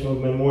trans rights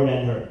movement more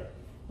than her.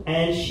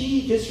 And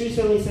she just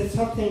recently said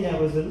something that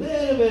was a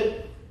little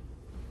bit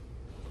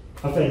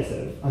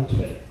offensive on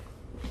Twitter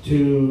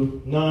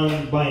to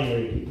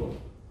non-binary people.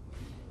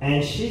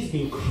 And she's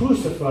been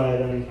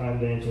crucified on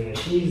the internet.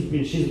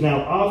 She's now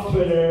off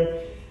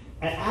Twitter.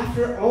 And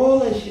after all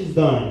that she's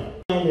done,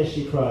 that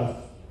she crossed,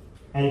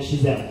 and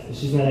she's out.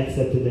 She's not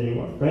accepted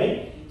anymore,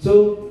 right?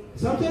 So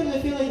sometimes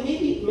I feel like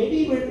maybe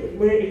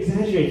we're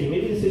exaggerating.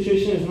 Maybe the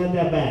situation is not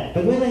that bad.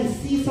 But when I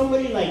see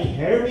somebody like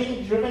her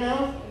being driven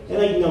out, they're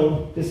like,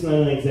 no, this is not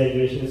an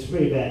exaggeration. It's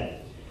pretty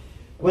bad.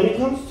 When it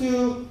comes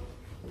to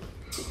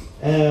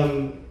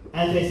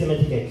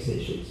anti-Semitic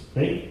accusations,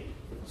 right?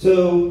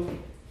 So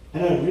I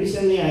don't know.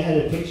 Recently, I had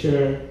a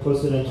picture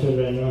posted on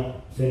Twitter. I don't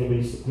know if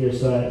anybody here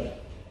saw it.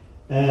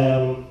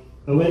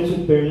 I went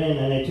to Berlin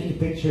and I took a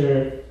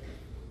picture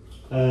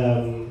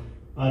on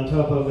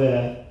top of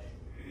a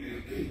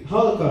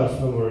Holocaust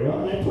memorial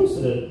and I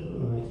posted it.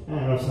 I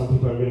don't know if some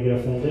people are going to get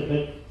offended,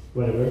 but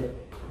whatever.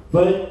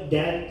 But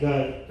that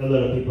got a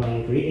lot of people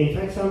angry. In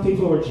fact, some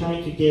people were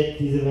trying to get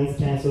these events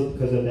canceled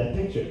because of that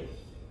picture.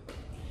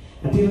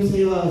 And people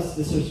say, oh, it's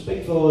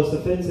disrespectful, it's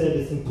offensive,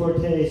 it's in poor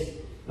taste.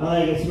 I'm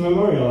like, it's a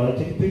memorial. I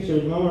took a picture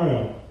of the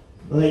memorial.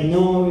 I'm like,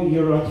 no,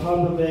 you're on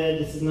top of it,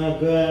 this is not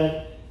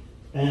good.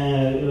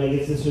 Like,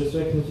 it's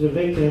disrespectful to the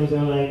victims.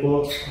 I'm like,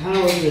 well,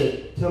 how is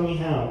it? Tell me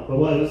how.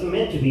 Well, it wasn't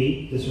meant to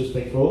be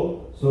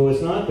disrespectful, so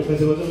it's not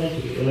because it wasn't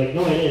meant to be. They're like,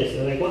 no, it is.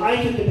 They're like, well,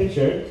 I took the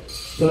picture,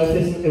 so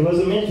if it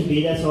wasn't meant to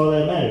be, that's all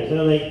that matters.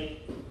 They're like,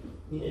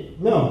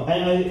 no.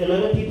 A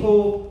lot of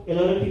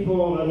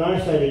people on our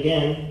side,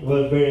 again,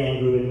 were very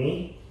angry with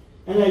me.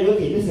 And like,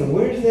 okay, listen,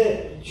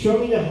 show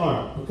me the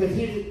harm. Because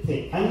here's the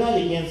thing, I'm not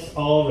against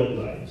all red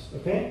lines,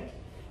 okay?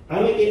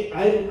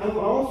 I'm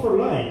all for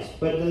lines,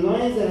 but the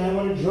lines that I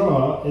want to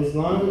draw is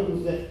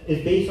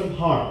based on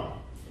harm.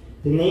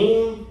 The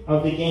name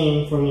of the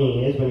game for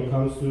me is, when it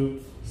comes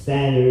to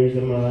standards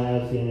and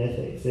morality and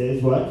ethics,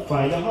 is what?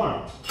 Find the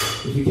harm.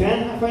 If you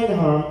can't find the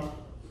harm,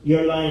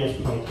 your line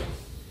is pointless.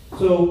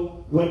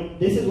 So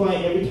this is why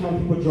every time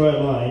people draw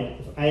a line,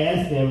 I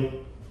ask them,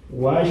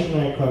 why shouldn't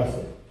I cross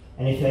it?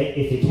 And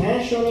if you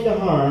can't show me the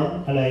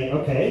harm, I'm like,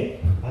 okay,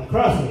 I'm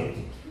crossing it.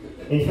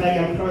 In fact,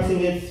 I'm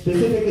crossing it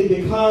specifically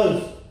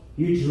because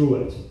you drew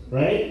it,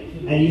 right?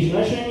 And you should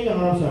not show me the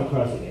harm, so I'm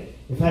crossing it.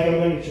 In fact, I'm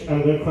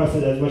going to cross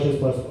it as much as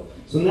possible.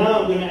 So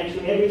now I'm going to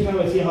actually, every time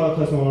I see a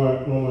Holocaust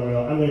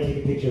memorial, I'm going to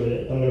take a picture with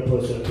it. I'm going to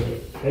post it up here,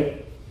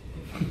 okay?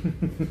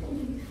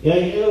 Yeah,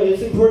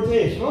 it's in poor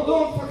taste. Well,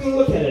 don't fucking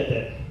look at it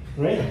then,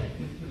 right?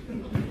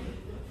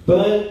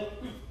 But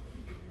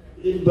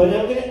I'm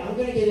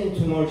gonna get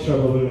into more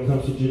trouble when it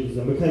comes to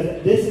Judaism,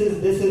 because this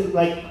is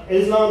like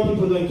Islam.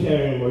 People don't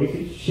care anymore. You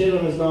could shit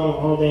on Islam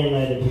all day and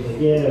night, and people are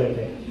like, yeah,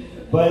 okay.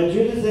 But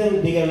Judaism,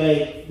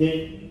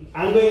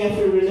 I'm going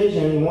after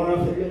religion more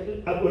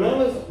often.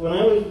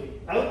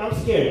 I'm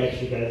scared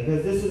actually, guys,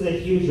 because this is a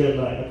huge red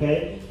line.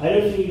 Okay, I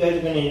don't think you guys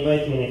are going to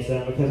invite me next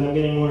time because I'm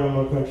getting more and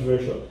more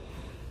controversial.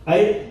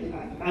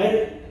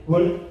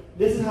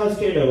 This is how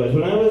scared I was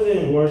when I was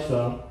in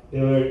Warsaw.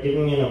 They were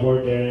giving me an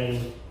award there, and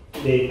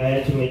I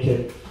had to make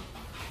a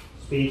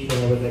speech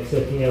when I was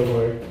accepting the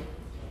award.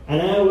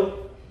 And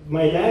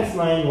my last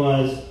line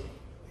was,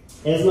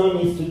 Islam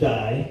needs to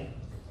die,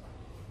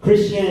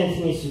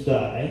 Christianity needs to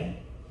die.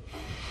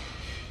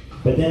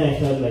 But then I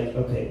felt like,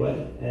 okay, what?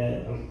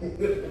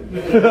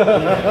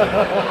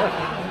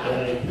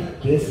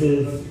 This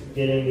is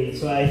getting me.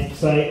 So I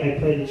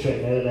played the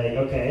trick. I was like,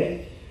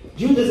 okay,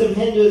 Judaism,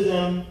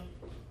 Hinduism,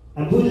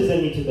 and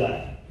Buddhism need to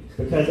die.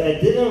 Because I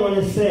didn't want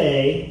to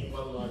say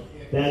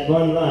that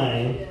one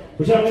line,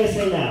 which I'm going to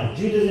say now.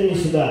 Judaism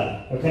needs to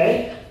die,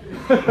 okay?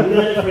 I'm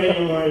not afraid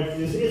anymore.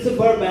 It's a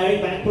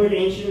barbaric, backward,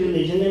 ancient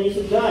religion that needs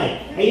to die.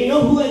 And you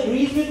know who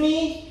agrees with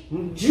me?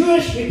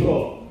 Jewish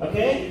people,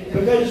 okay?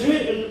 Because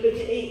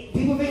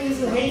people think this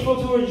is hateful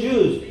toward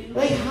Jews.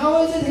 Like,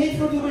 how is it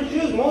hateful toward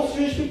Jews? Most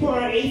Jewish people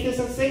are atheists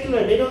and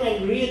secular. They don't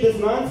agree with this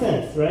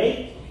nonsense,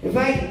 right? In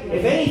fact,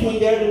 if anything,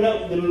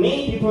 they're the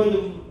main people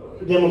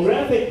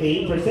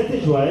demographically,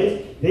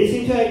 percentage-wise, they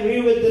seem to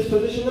agree with this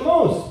position the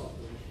most.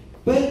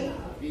 But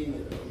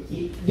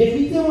the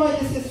reason why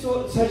this is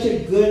such a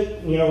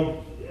good,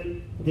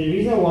 the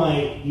reason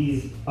why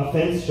these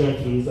offense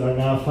junkies are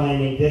now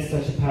finding this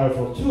such a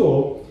powerful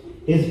tool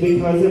is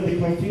because of the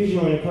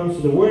confusion when it comes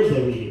to the words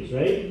that we use,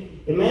 right?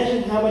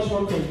 Imagine how much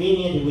more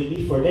convenient it would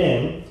be for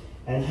them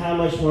and how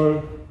much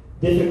more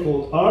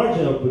difficult our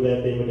job would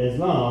have been with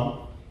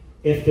Islam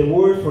if the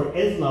word for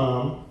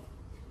Islam,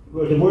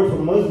 or the word for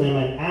Muslim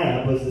and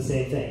Arab was the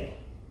same thing,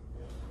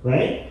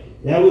 right?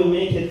 That would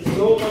make it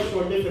so much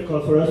more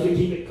difficult for us to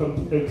keep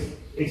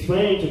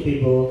explaining to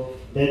people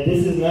that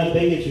this is not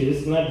bigotry,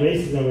 this is not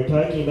racism, we're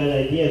talking about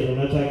ideas, we're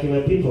not talking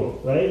about people,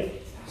 right?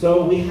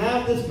 So we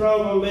have this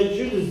problem with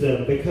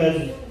Judaism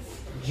because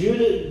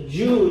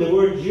the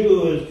word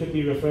Jew could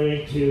be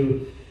referring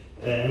to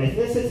an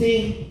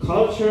ethnicity,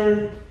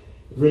 culture,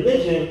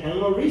 religion, and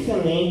more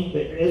recently,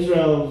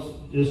 Israel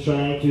is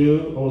trying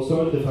to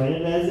also define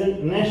it as a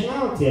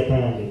nationality,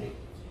 apparently.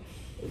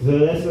 So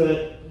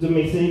that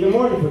makes it even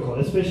more difficult,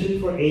 especially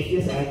for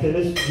atheist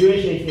activists,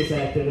 Jewish atheist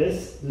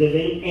activists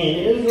living in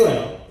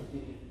Israel.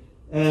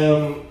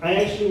 I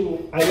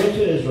went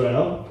to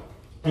Israel,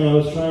 and what I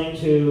was trying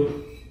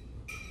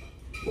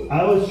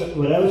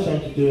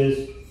to do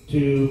is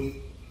to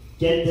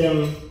get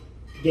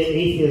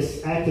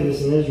atheist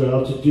activists in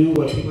Israel to do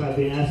what people have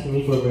been asking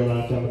me for a very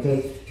long time.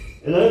 Because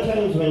a lot of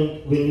times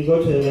when you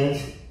go to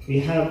events, we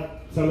have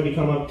somebody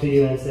come up to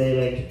you and say,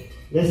 like,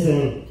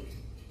 listen,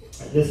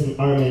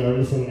 Armin, or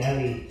listen,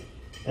 Abby,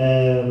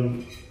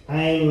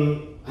 I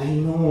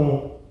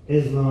know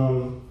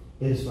Islam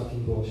is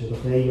fucking bullshit,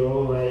 okay? You're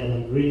all right, and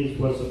I really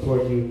want to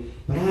support you,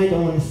 but I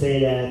don't want to say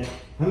that.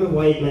 I'm a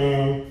white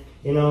man,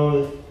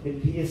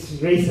 it's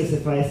racist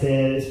if I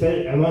say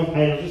it.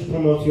 I'll just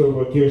promote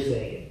what you're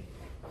saying.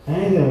 And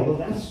I go, well,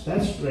 that's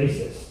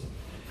racist.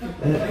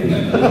 That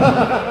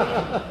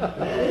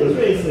is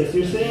racist.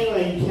 You're saying,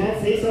 like, you can't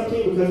say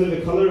something because of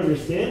the color of your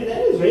skin?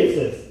 That is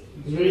racist.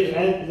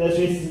 That's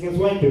racist against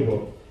white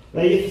people.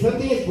 Like, if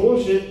something is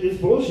bullshit, it's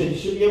bullshit. You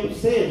should be able to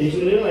say it. You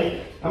should be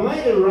like, am I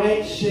the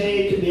right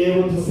shade to be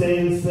able to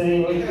say this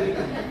thing?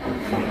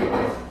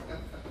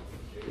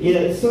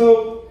 Yeah,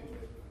 so,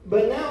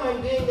 but now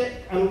I'm doing that.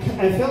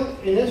 I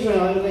felt in Israel,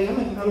 I was like, I'm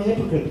a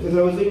hypocrite because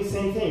I was doing the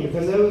same thing.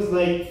 Because I was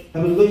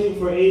looking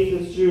for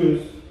atheist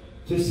Jews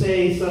to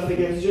say stuff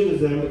against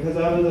Judaism because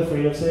I was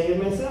afraid of saying it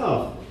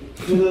myself.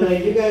 So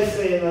like, you guys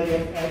say, like,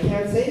 I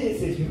can't say these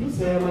things. People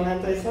say I'm an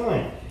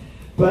anti-Semite.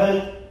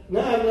 But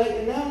now I'm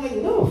like,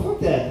 no, fuck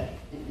that.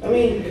 I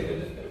mean,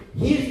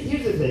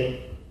 here's the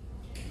thing.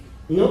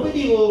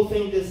 Nobody will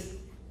think this,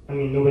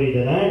 nobody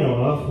that I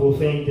know of will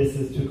think this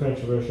is too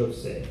controversial to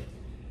say.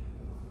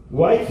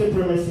 White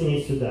supremacy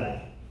needs to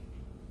die.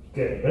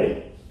 Good,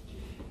 right?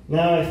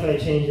 Now if I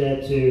change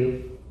that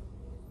to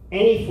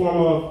any form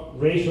of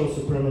racial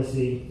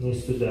supremacy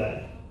needs to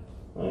die.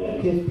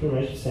 Okay, it's pretty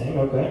much the same,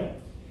 okay.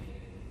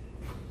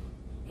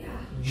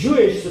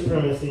 Jewish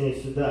supremacy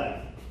needs to die.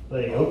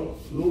 Like,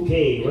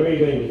 okay, where are you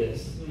going with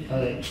this?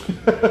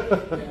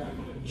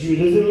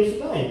 Judaism needs to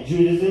die.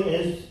 Judaism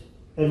is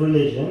a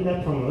religion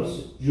that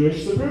promotes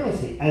Jewish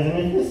supremacy as an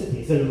ethnicity.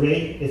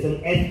 It's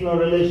an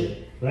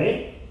ethno-religion,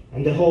 right?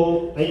 And the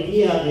whole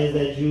idea is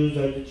that Jews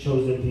are the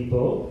chosen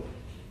people,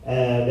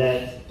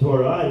 that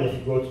Torah, and if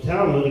you go to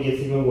Talmud, it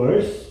gets even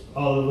worse.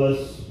 All of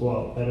us,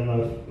 well, I don't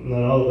know, if,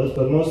 not all of us,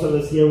 but most of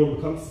us here will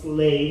become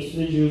slaves to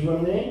the Jews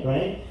one day,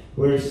 right?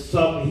 We're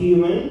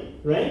subhuman,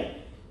 right?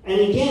 And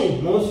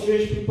again, most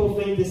Jewish people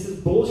think this is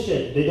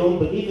bullshit. They don't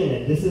believe in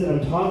it. I'm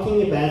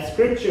talking about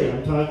scripture.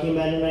 I'm talking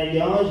about an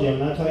ideology. I'm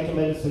not talking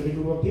about a specific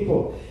group of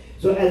people.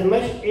 So as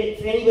much,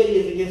 if anybody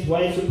is against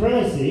white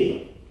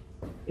supremacy,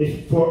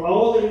 if for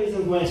all the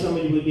reasons why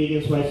somebody would be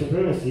against white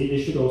supremacy, they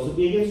should also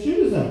be against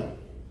Judaism.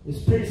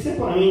 It's pretty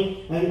simple. I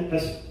mean,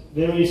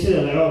 then when you say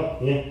that, like, oh,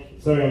 yeah,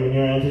 sorry, I mean,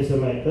 you're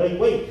anti-Semite. They're like,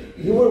 wait,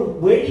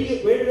 where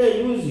did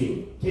I lose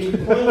you? Can you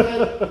point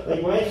out,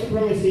 like, white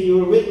supremacy, you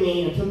were with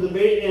me until the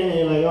very end, and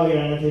you're like, oh,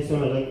 you're an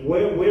anti-Semite. Like,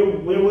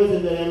 where was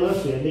it that I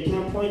lost you? And they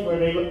can't point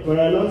where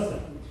I lost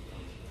them.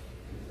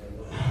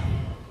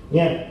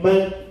 Yeah,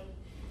 but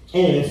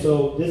anyway,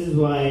 so this is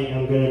why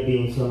I'm going to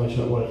be in so much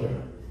hot water.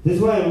 This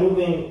is why I'm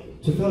moving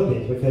to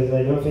Philippines, because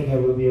I don't think I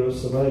will be able to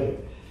survive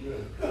it.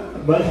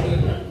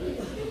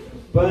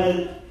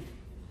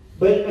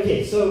 But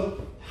okay, so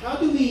how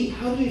do we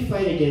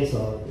fight against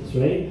all of this,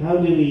 right?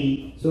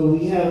 So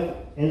we have,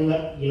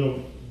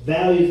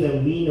 values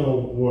that we know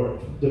work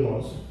the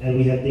most, and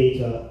we have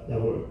data that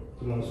work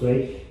the most,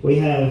 right? We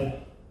have,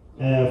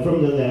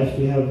 from the left,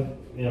 we have,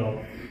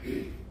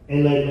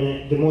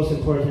 Enlightenment, the most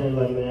important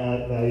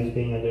Enlightenment values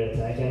being under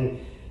attack, and,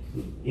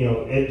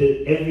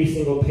 every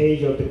single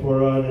page of the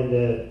Quran and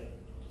the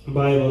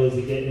Bible is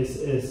against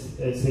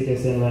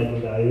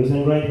Enlightenment values,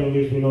 and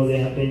right-wingers, we know they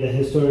have been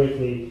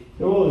historically,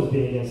 they've always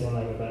been against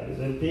Enlightenment values,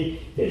 and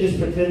they're just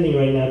pretending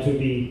right now to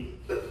be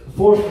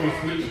for free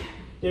speech.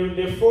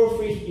 You're for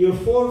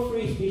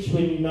free speech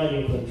when you're not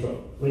in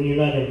control, when you're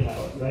not in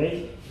power,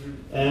 right?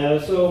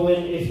 So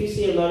if you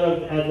see a lot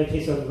of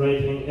advocates of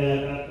right-wing,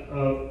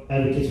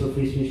 advocates for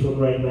free speech from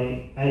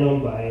right-wing, I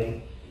don't buy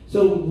it.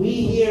 So we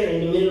here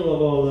in the middle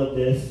of all of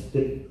this,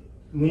 we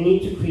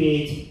need to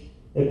create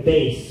a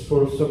base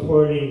for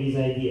supporting these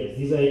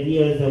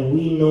ideas that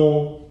we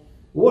know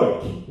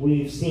work.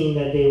 We've seen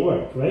that they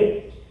work,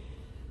 right?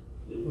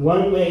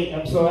 One way,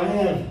 so I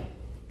have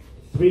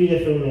 3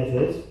 different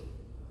methods.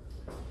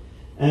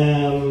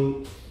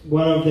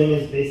 One of them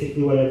is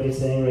basically what I've been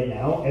saying right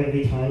now.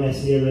 Every time I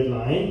see a red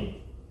line,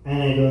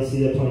 and I don't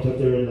see the point of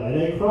the red line,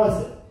 I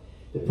cross it.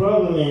 The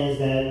problem is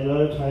that a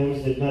lot of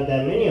times there's not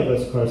that many of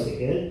us crossing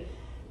it,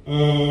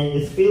 and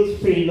it feels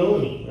pretty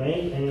lonely,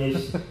 right? And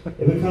it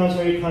becomes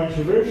very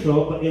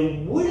controversial, but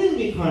it wouldn't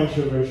be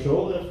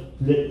controversial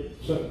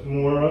if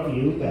more of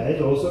you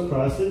guys also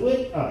crossed it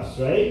with us,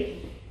 right?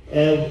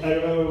 I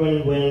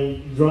remember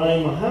when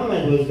drawing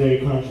Muhammad was very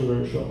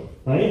controversial,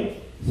 right?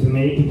 So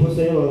many people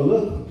say, well,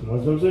 look,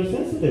 Muslims are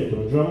sensitive,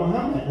 don't draw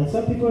Muhammad. And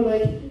some people are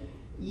like,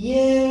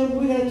 yeah,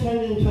 we're going to turn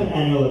it into an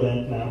annual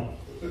event now.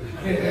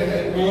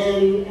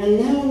 and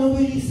now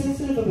nobody's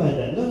sensitive about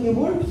that. Look, it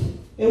worked.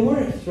 It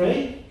works,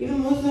 right?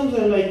 Even Muslims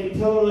are like, we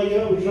tell them like,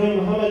 oh, we're drawing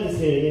Muhammad this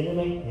year again.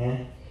 They're like, yeah.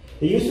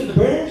 They used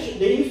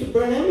to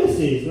burn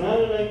embassies. Now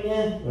they're like,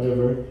 yeah,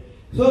 whatever.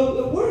 So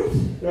it worked,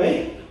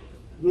 right?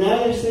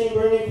 Now they're saying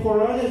burning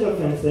Quran is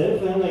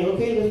offensive. And I'm like,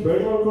 okay, let's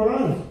burn more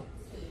Qurans.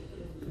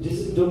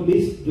 Just do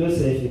it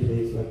safely,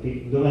 please. Like,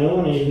 I don't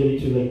want anybody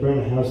to like burn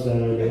a house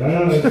down or like,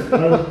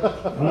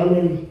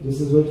 Armin,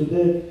 this is what you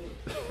did.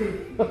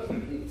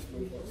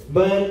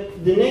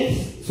 But the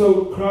next,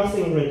 so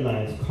crossing red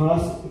lines,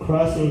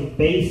 crossing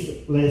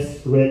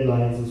baseless red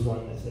lines is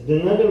one method.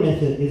 Another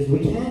method is we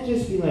can't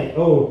just be like,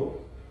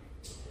 oh,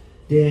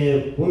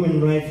 the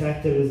women's rights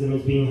activism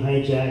is being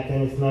hijacked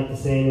and it's not the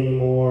same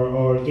anymore,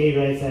 or gay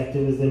rights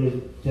activism is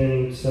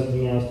turning into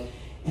something else.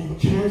 And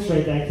trans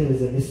rights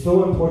activism is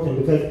so important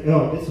because,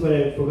 this is what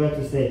I forgot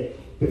to say,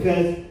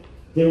 because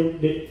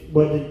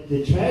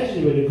the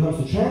tragedy when it comes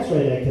to trans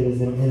rights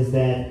activism is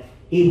that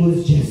it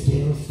was just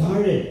getting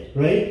started,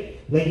 right?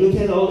 Like, look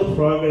at all the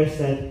progress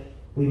that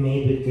we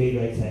made with gay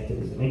rights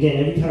activism.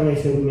 Again, every time I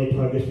say we made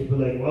progress, people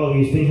are like, well,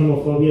 you think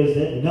homophobia is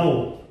dead?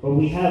 No, but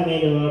we have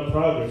made a lot of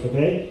progress,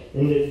 okay?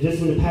 And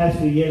just in the past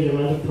few years, the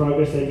amount of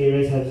progress that gay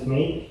rights has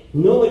made,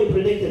 nobody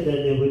predicted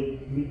that they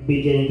would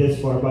be getting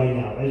this far by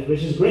now,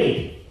 which is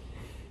great.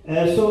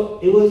 So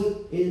it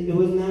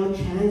was now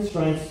trans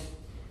rights'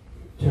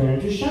 turn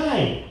to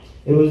shine.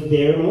 It was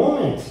their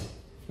moment,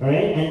 all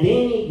right? And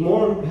they need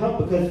more help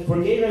because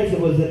for gay rights it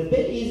was a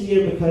bit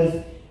easier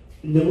because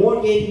the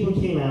more gay people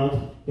came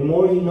out, the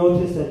more you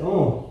noticed that,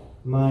 oh,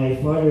 my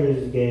father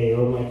is gay,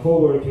 or my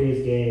coworker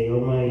is gay,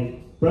 or my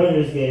brother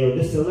is gay, or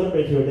this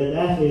celebrity or that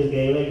athlete is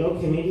gay. Like,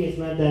 okay, maybe it's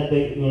not that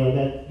big,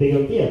 that big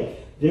of a deal.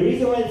 The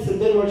reason why it's a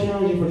bit more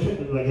challenging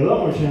a lot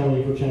more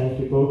challenging for trans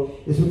people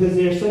is because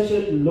they're such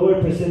a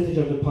lower percentage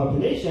of the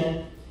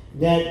population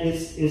that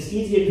it's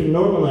easier to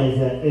normalize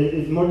that.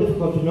 It's more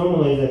difficult to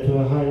normalize that to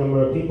a higher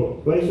number of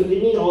people, right? So they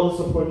need all the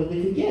support that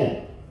they could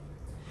get.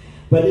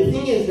 But the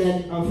thing is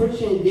that,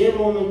 unfortunately, their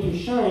moment to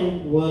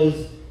shine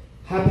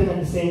happened at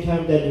the same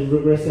time that the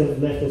regressive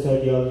leftist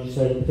ideology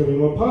started becoming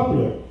more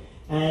popular.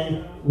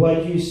 And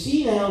what you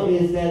see now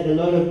is that a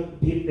lot of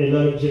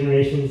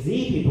Generation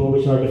Z people,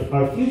 which are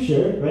our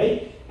future,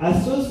 right,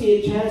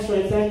 associate trans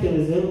rights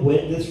activism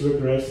with this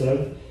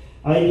regressive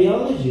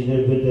ideology,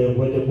 with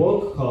what the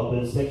woke call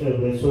the secular,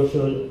 the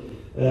social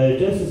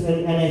justice.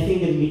 And I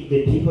think that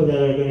the people that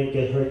are going to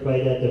get hurt by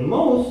that the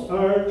most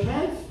are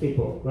trans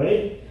people,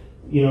 right?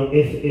 You know,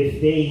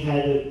 if they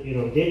had,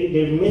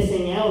 they're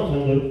missing out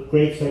on the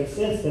great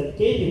success that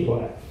gay people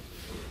have.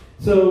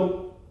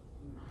 So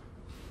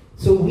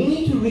we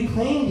need to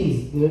reclaim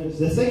these.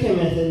 The second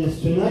method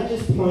is to not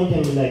just point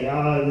them like,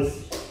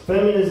 this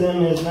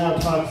feminism is now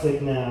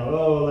toxic now.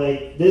 Oh,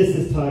 like this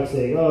is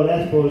toxic. Oh,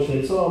 that's bullshit.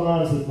 It's all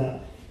nonsense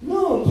now.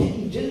 No,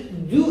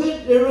 just do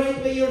it the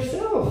right way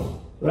yourself,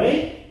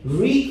 right?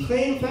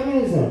 Reclaim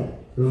feminism.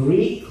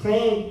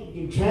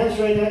 Reclaim trans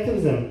rights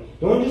activism.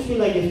 Don't just be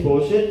like it's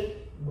bullshit.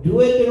 Do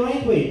it the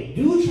right way.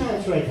 Do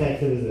trans rights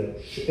activism.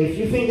 If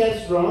you think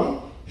that's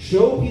wrong,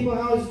 show people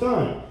how it's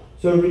done.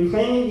 So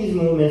reclaiming these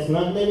movements,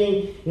 not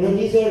letting,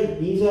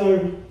 these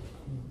are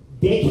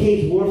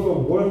decades worth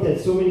of work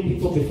that so many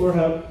people before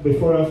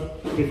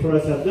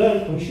us have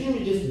done. We shouldn't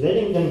be just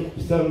letting them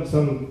some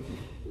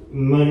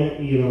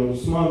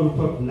small group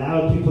of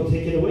loud people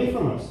take it away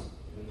from us.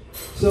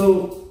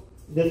 So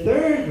the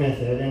third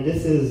method, and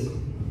this is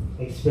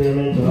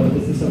experimental,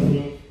 this is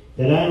something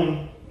that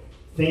I'm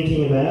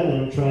thinking about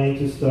and I'm trying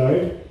to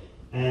start,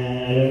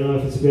 and I don't know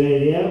if it's a good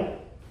idea.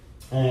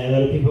 A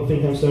lot of people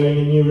think I'm starting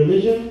a new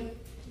religion.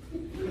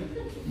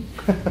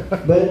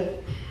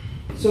 But,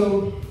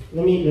 so,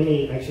 let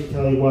me actually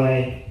tell you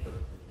why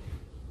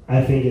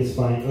I think it's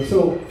fine.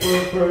 So,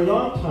 for a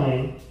long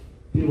time,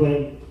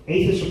 when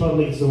Atheist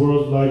Republic is the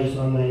world's largest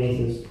online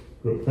atheist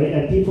group, right?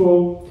 And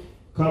people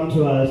come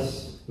to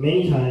us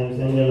many times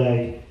and they're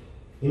like,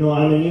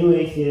 I'm a new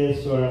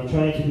atheist, or I'm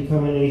trying to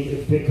become an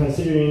atheist,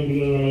 considering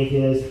being an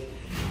atheist,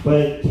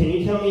 but can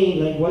you tell me,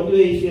 like, what do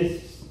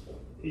atheists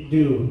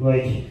do?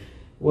 Like,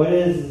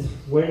 what's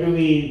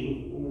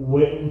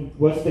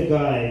the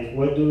guide?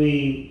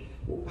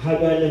 How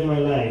do I live my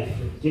life?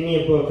 Give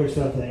me a book or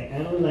something.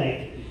 And I'm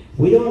like,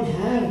 we don't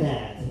have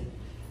that.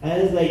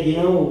 As like,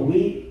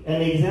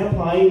 an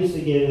example I used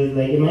to give is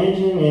like,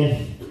 imagine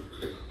if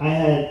I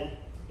had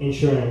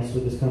insurance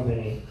with this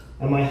company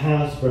and my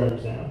house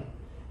burns down.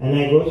 And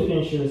I go to the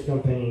insurance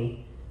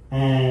company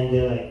and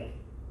they're like,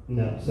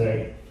 no,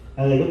 sorry.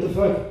 I'm like, what the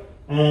fuck?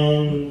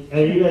 And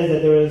I realized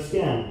that there was a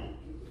scam.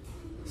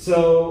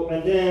 So,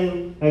 and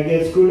then I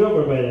get screwed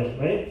over by them,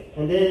 right?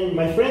 And then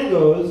my friend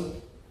goes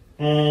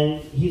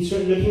and he's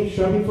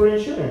shopping for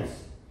insurance.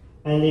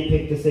 And they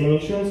pick the same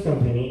insurance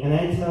company. And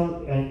I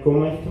go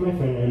to my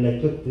friend and I'm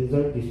like, look,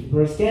 these people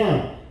are a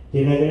scam.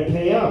 They're not going to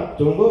pay up.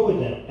 Don't go with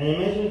them. And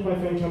imagine if my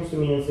friend comes to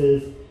me and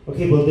says,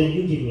 okay, well then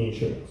you give me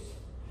insurance.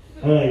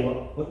 I'm like,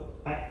 well,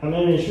 I'm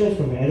not an insurance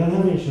company. I don't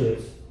have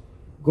insurance.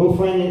 Go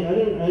find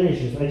other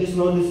insurance. I just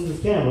know this is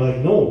a scam. I'm like,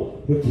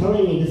 no, you're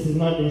telling me this is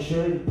not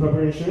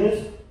proper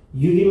insurance?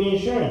 You give me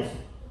insurance.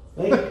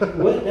 Like,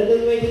 what? That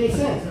doesn't make any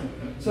sense.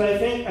 So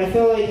I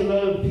felt like a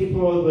lot of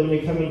people, when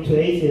they're coming to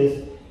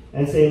atheists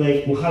and say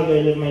like, well, how do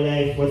I live my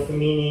life? What's the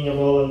meaning of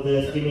all of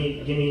this? Give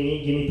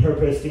me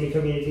purpose. Give me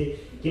community.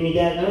 Give me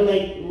that. And I'm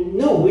like,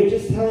 no, we're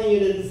just telling you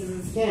that this is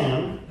a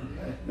scam.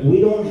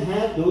 We don't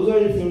have, those are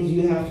the things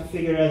you have to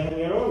figure out on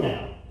your own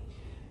now.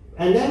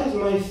 And that was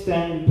my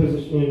standard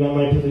position,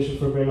 my position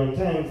for a very long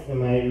time, and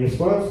my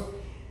response.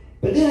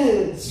 But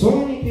then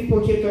so many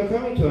people kept on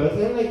coming to us,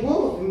 and I'm like,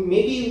 well,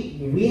 maybe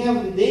we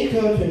have the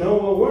data to know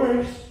what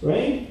works,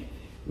 right?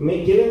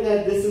 Given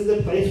that this is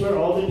the place where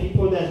all the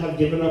people that have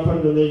given up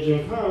on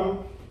religion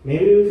come,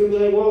 maybe we could be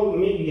like, well,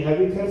 maybe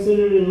have you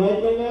considered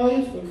Enlightenment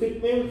values?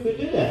 Maybe we could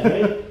do that,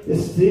 right?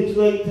 This seems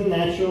like the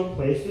natural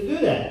place to do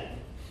that.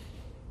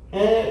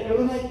 And I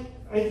was like,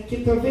 I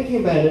kept on thinking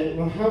about it,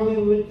 how we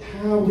would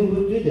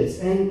do this.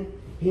 And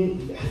I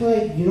feel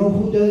like,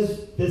 who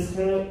does this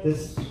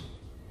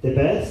the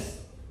best?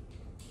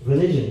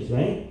 Religions,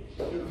 right?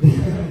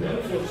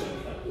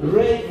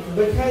 Right,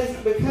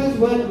 because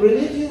what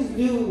religions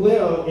do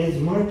well is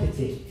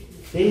marketing.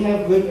 They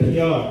have good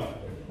PR.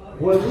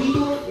 What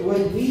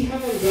we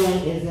haven't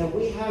done is that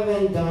we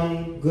haven't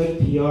done good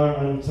PR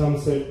on some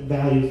certain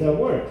values that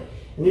work.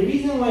 And the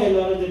reason why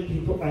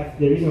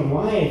the reason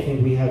why I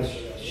think we have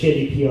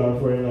shitty PR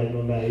for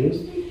Enlightenment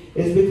values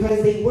is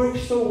because they work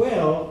so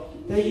well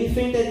that you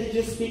think that they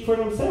just speak for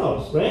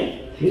themselves,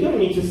 right? You don't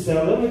need to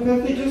sell them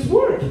because they just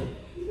work.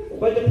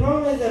 But the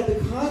problem is that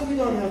because we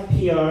don't have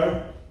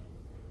PR,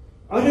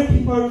 other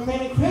people are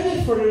claiming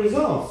credit for the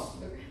results,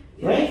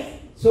 right?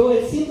 So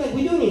it seems like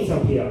we do need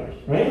some PR,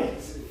 right?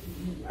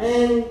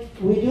 And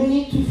we do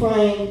need to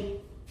find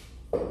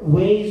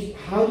ways,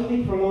 how do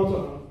we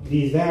promote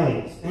these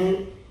values?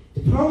 And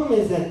the problem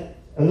is that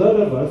a lot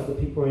of us, the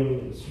people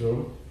in this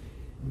room,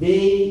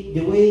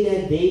 the way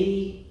that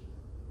they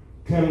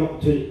came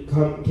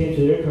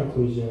to their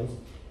conclusions,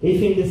 they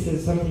think this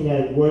is something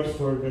that works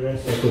for the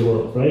rest of the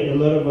world, right? A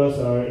lot of us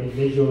are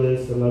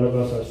individualists, a lot of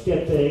us are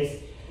skeptics,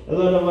 a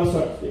lot of us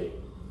are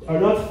are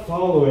not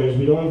followers.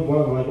 We don't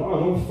want to like, oh,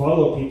 don't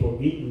follow people.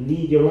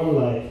 Lead your own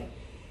life.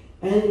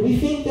 And we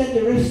think that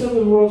the rest of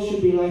the world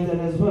should be like that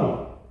as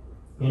well.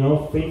 You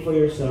know, think for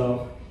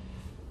yourself.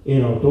 You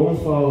know, don't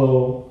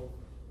follow.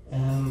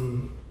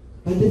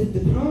 But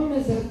the problem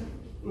is that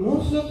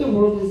most of the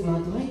world is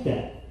not like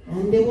that.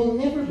 And they will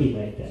never be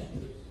like that.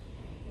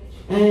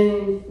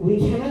 And we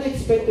cannot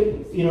expect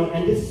to, you know,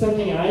 and this is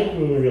something I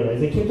didn't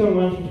realize. I kept on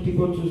wanting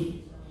people to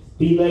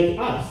be like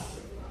us.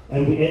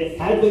 And we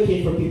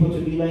advocate for people to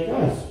be like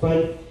us.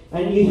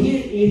 And you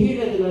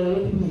hear that a lot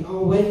of people like,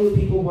 oh, when will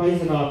people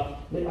wisen up?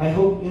 I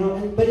hope, you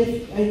know, but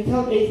if I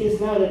tell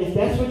atheists now that if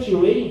that's what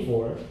you're waiting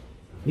for,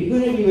 you're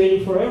going to be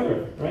waiting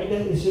forever, right?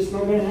 It's just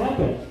not going to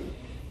happen.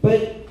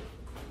 But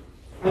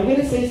I'm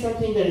going to say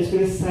something that is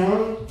going to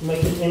sound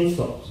like an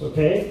insult,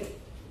 okay?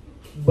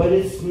 But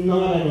it's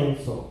not an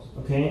insult,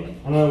 okay?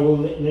 And I will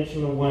let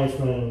you know why it's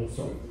not an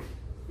insult.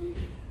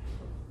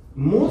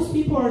 Most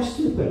people are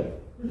stupid.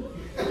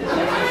 Yay,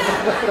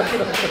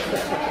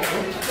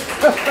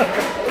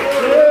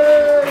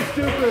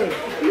 stupid!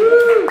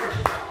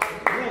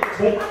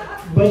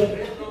 But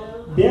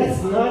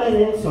that's not an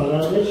insult.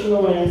 I'll let you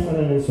know why that's not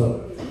an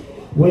insult.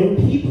 When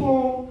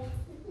people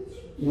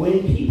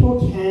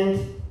can't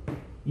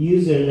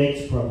use their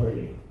legs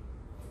properly,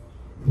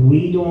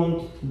 we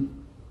don't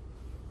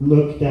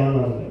look down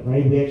on them,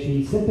 right? We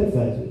actually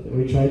sympathize with them.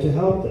 We try to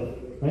help them,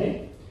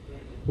 right?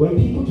 When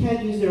people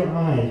can't use their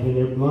eyes, when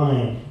they're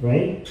blind,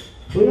 right?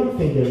 We don't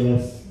think they're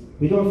less.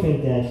 We don't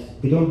think that.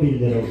 We don't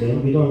belittle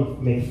them. We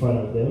don't make fun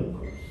of them.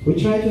 We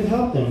try to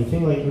help them. We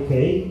think like,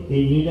 okay,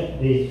 they need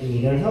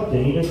our help.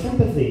 They need our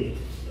sympathy.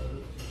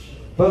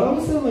 But all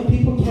of a sudden, when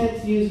people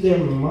can't use their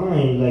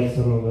mind, like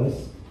some of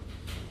us,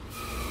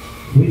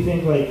 we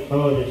think like,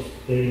 oh,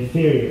 they're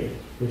inferior.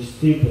 They're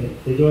stupid.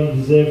 They don't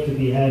deserve to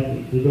be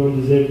happy. They don't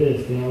deserve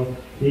this. You know,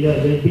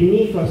 they're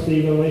beneath us to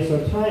even waste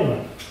our time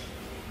on.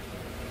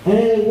 And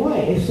then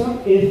why? When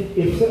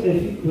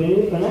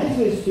I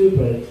say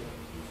stupid,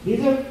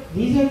 these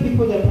are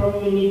people that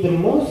probably need the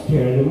most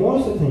care, the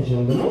most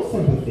attention, the most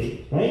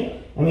sympathy,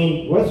 right? I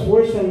mean, what's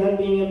worse than not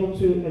being able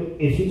to,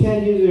 if you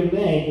can't use your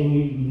leg and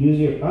you use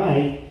your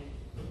eye,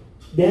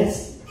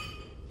 that's,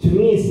 to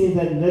me, it seems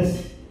that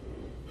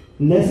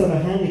less of a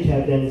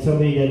handicap than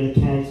somebody that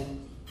can't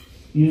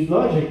use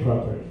logic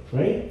properly,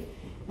 right?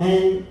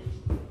 And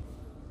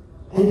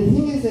the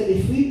thing is that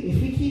if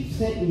we keep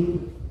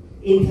saying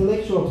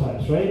intellectual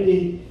types, right?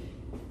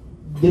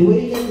 The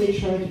way that they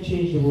try to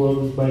change the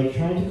world is by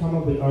trying to come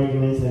up with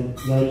arguments and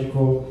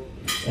logical,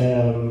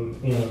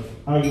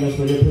 arguments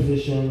for their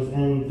positions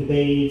and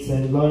debates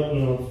and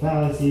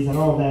fallacies and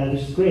all that,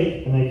 which is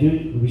great,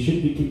 and we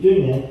should keep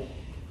doing that.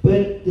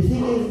 But the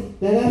thing is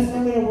that that's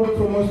not going to work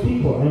for most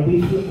people, and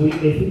if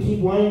we keep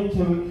wanting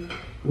to,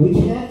 we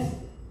can't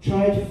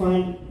try to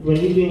find, when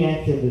we're doing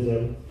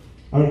activism,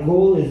 our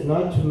goal is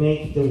not to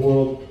make the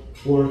world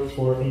work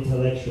for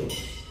intellectuals.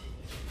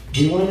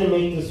 We want to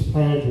make this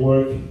planet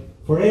work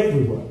for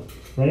everyone,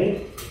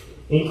 right?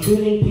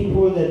 Including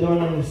people that don't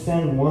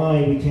understand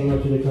why we came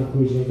up to the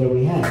conclusions that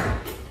we have.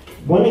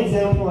 One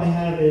example I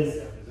have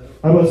is,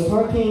 I was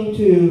talking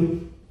to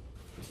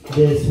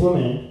this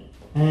woman,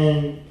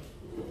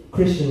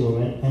 Christian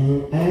woman,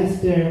 and I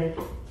asked her,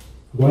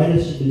 why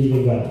does she believe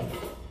in God?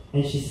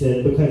 And she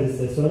said, because it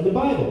says so in the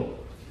Bible.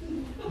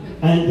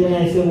 And then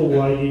I said, well,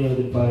 why do you know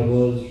the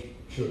Bible is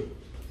true?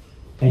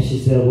 And she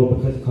said, well,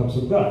 because it comes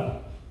from God.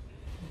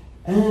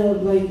 And I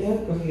was like, yeah,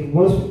 okay,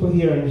 most people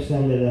here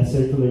understand that that's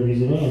circular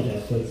reasoning, and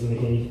that doesn't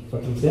make any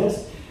fucking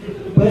sense.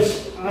 But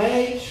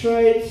I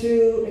tried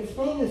to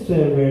explain this to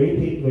her very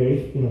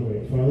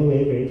friendly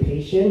way, very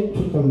patient.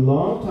 Took a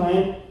long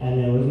time,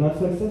 and I was not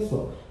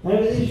successful. And I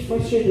was really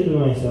frustrated with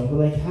myself. But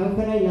like, how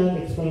can I not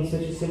explain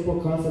such a simple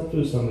concept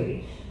to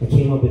somebody? I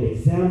came up with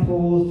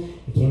examples.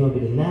 I came up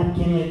with a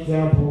napkin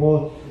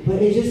example,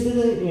 but it just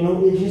didn't,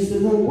 it just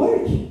didn't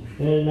work.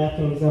 In a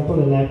napkin example,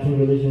 the napkin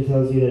religion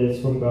tells you that it's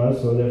from God,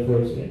 so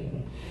therefore it's good.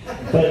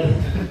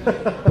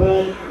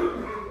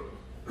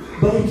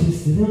 But it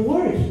just didn't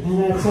work.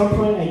 And at some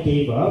point I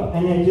gave up,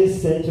 and I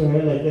just said to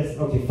her like this,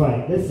 okay,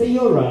 fine, let's say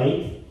you're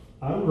right,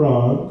 I'm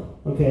wrong,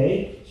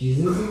 okay,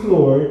 Jesus is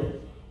Lord,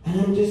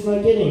 and I'm just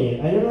not getting it.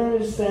 I don't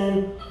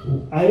understand,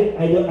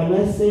 I'm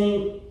not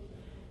saying,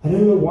 I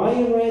don't know why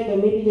you're right, but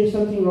maybe there's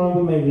something wrong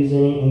with my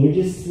reasoning, and you're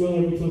just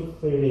seeing everything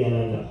clearly, and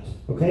I'm not,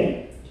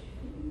 okay?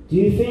 Do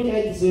you think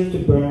I deserve to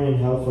burn in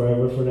hell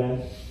forever for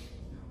that?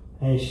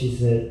 And she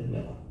said,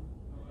 no.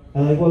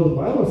 I'm like, well, the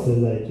Bible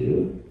says I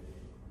do.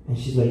 And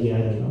she's like, yeah,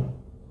 I don't know.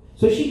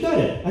 So she got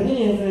it. I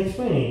didn't have to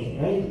explain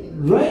anything, right?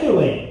 Right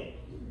away.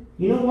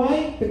 You know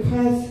why?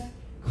 Because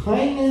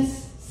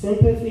kindness,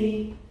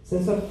 sympathy,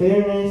 sense of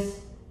fairness,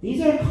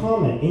 these are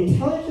common.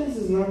 Intelligence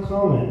is not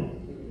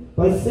common.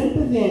 But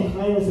sympathy and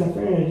kindness and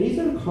fairness, these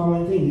are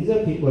common things. These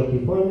are what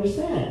people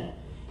understand.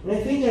 And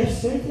I think there are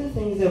certain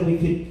things that we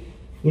could,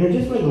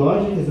 just like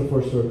logic is a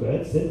force for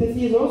good,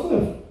 sympathy is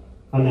also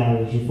an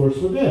analogy force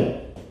for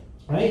good.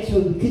 right? So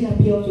we can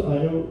appeal to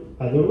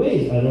other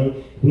ways.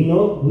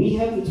 We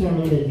have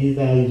determined that these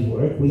values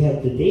work. We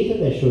have the data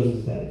that shows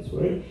these values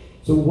work.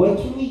 So what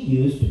can we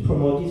use to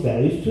promote these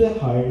values to a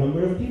higher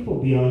number of people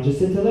beyond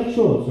just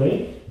intellectuals,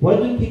 right?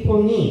 What do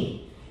people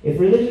need? If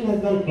religion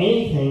has done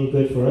anything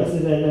good for us,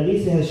 is that at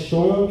least it has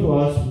shown to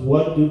us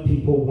what do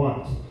people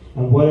want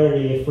and what are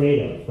they afraid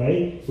of,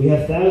 right? We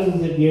have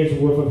thousands of years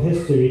worth of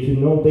history to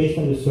know based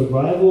on the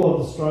survival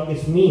of the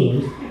strongest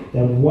memes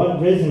that what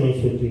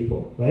resonates with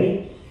people,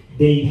 right?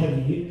 They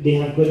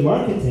have good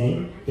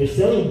marketing. They're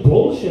selling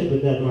bullshit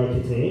with that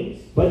marketing,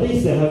 but they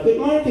still have good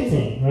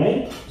marketing,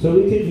 right? So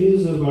we could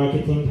use those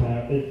marketing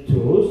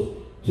tools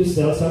to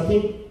sell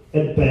something,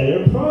 a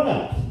better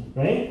product,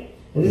 right?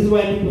 And this is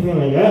why people feel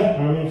like,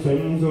 Armin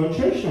starting his own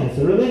church now. It's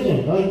a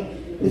religion.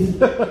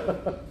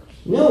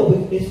 No,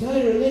 but it's not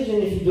a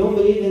religion if you don't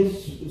believe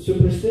in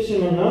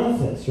superstition and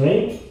nonsense,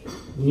 right?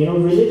 You know,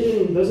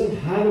 religion doesn't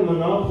have a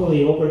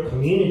monopoly over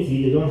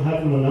community. They don't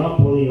have a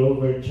monopoly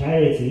over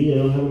charity. They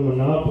don't have a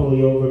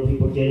monopoly over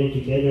people getting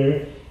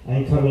together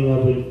and coming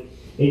up with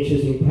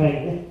interesting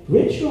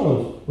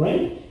rituals,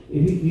 right?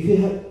 You could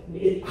have.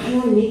 I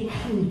don't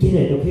get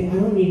it. Okay, I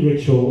don't need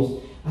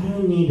rituals. I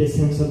don't need a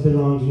sense of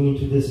belonging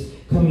into this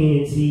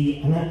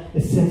community and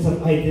a sense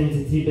of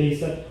identity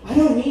based on. I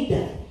don't need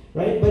that,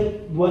 right?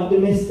 But what the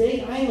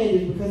mistake I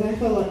made is because I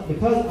felt like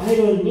because I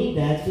don't need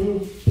that,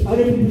 then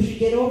other people should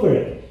get over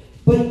it.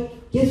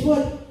 But guess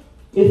what?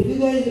 If you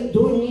guys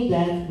don't need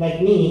that,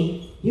 like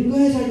me, you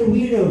guys are the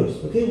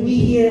weirdos. Okay, we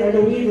here are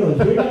the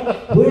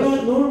weirdos. We're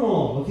not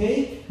normal.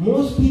 Okay,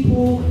 most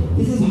people,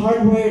 this is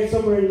hardwired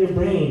somewhere in their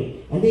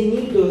brain, and they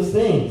need those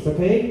things.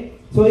 Okay.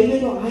 So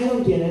even though I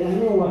don't get it, I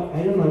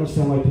don't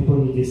understand why people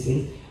need these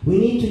things. We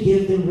need to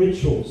give them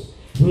rituals.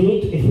 We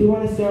need to, if we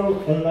want to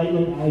sell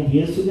Enlightenment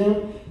ideas to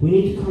them, we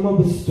need to come up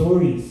with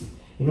stories.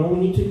 You know, we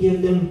need to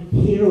give them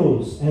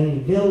heroes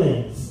and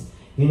villains.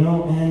 You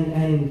know,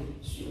 and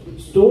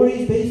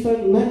stories based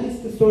on not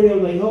just the story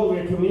of like, oh,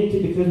 we're a community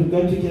because we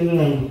got together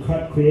and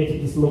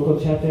created this local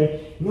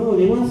chapter. No,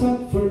 they want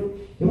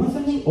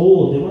something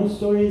old. They want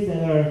stories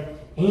that are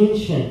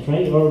ancient,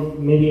 right? Or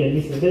maybe at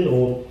least a bit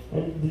old.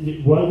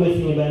 And one good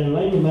thing about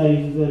Enlightenment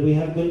values is that we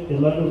have a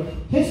lot of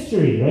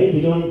history, right?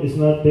 It's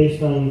not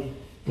based on,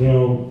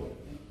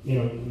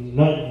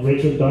 not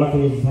Richard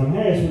Dawkins and Sam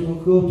Harris. We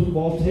could go to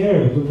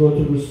Voltaire, we could go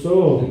to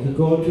Rousseau, we could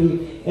go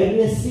to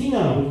Ibn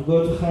Sina, we could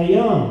go to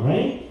Khayyam,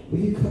 right?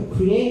 We could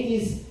create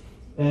these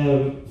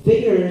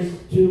figures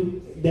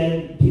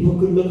that people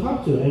could look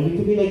up to, and we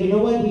could be like, you know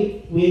what,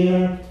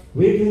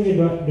 we're doing it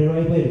the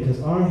right way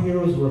because our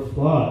heroes were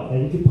flawed,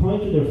 and we could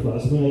point to their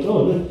flaws and be like,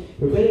 oh, look,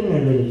 we're better than our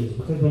religions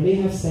because when they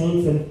have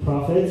saints and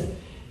prophets,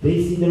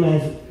 they see them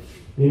as,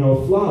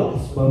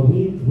 flawless. But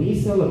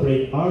we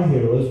celebrate our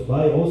heroes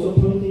by also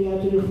pointing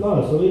out to their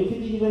flaws. So it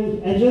could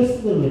even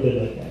adjust a little bit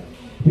like that.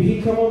 We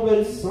could come up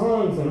with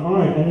songs and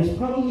art, and it's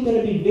probably going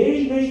to be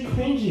very, very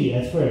cringy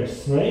at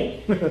first,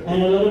 right?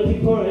 And a lot of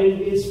people,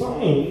 it's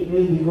fine.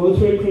 We go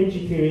through a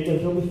cringy period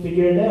until we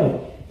figure it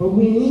out. But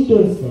we need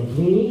those things.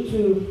 We need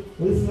to,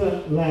 this is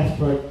the last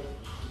part.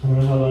 I don't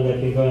know how long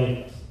I've been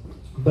going.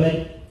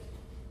 But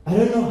I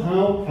don't know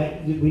how,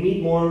 we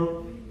need more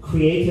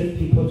creative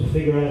people to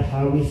figure out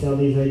how we sell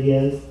these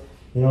ideas.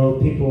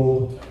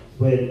 People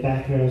with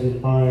backgrounds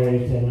in art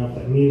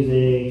and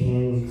music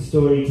and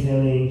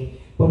storytelling.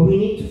 But we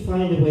need to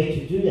find a way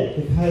to do that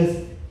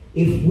because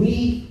if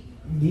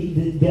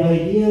the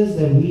ideas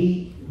that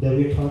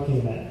we're talking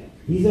about,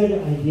 these are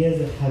the ideas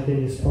that have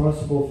been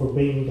responsible for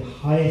bringing the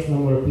highest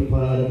number of people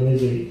out of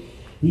misery.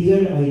 These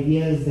are the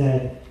ideas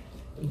that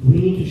we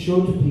need to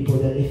show to people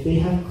that if they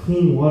have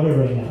clean water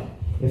right now,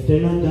 if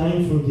they're not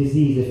dying from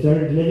disease, if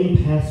they're living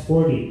past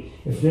 40,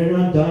 if they're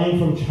not dying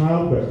from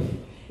childbirth,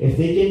 if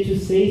they get to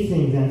say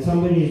things and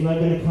somebody is not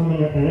going to come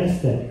and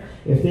arrest them,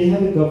 if they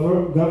have a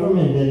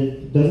government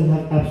that doesn't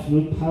have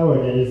absolute power,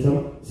 that is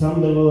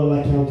some level of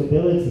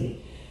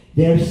accountability,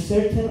 there are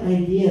certain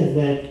ideas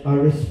that are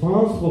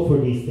responsible for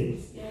these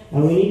things.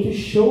 And we need to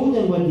show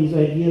them what these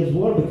ideas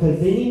were because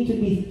they need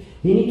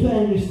to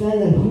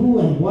understand that who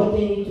and what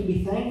they need to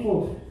be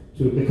thankful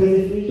to. Because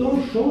if we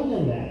don't show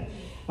them that,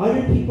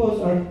 other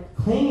people are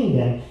claiming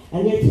them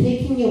and they're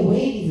taking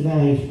away these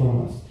values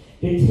from us.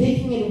 They're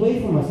taking it away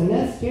from us, and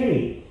that's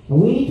scary.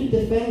 And we need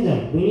to defend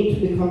them. We need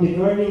to become the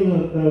guardian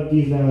of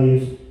these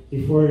values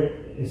before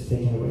it's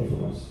taken away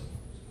from us.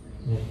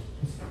 Yeah.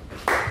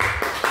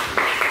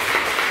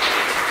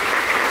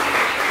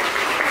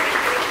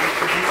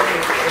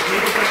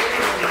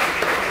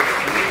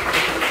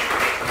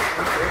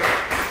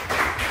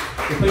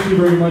 Well, thank you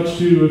very much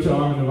to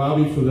Armin and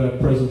Avi for that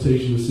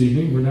presentation this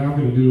evening. We're now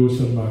going to do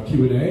some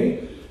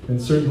Q&A. And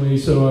certainly,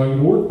 so I'm going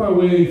to work my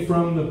way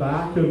from the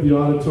back of the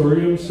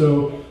auditorium.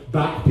 So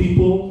back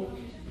people,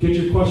 get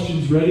your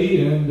questions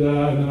ready, and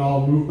then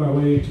I'll move my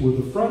way toward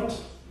the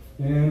front,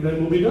 and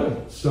then we'll be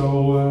done.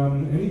 So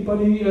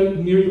anybody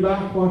near the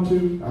back want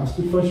to ask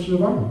a question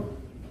of Armin?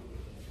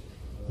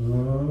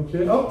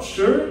 Okay, oh,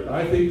 sure.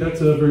 I think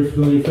that's a very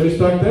familiar face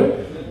back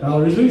there.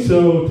 Al Rizvi.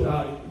 So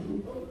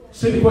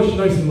Say the question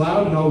nice and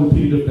loud, and I'll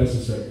repeat it if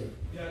necessary.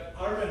 Yeah,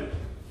 Armin,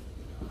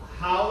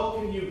 how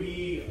do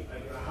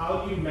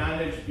you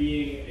manage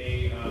being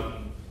a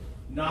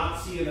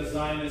Nazi and a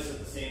Zionist at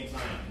the same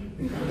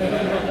time?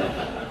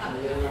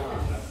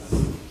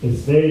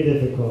 It's very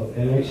difficult.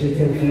 I'm actually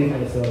confusing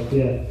myself,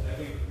 yeah. I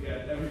think,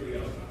 everybody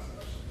else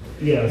knows.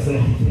 Yeah, so,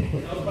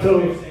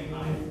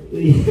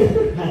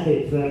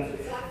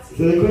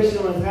 so the question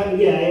was, I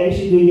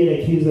actually do get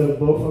accused of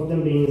both of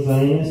them being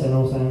Zionists and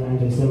also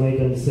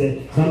anti-Semite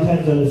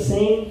sometimes on the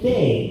same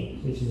day,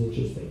 which is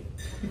interesting.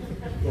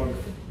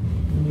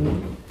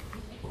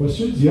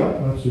 Questions? Yeah,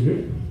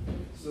 absolutely. Here.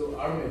 So,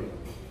 Armin,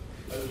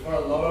 for a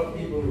lot of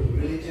people,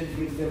 religion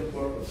gives them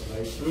purpose,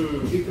 right?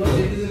 Because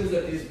Hinduism is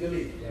a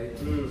disbelief, right?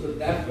 So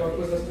that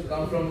purpose has to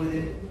come from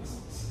within,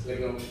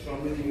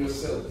 from within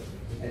yourself.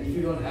 And if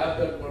you don't have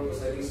that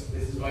purpose, I think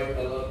this is why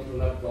a lot of people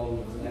have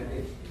problems. And I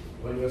think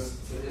when you're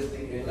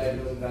suggesting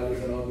enlightenment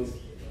values and all this,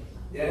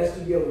 there has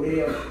to be a way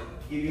of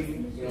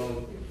giving,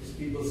 these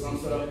people some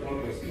sort of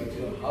purpose.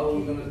 But how are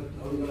we gonna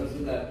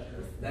do that?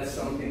 That's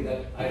something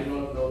that I do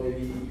not know.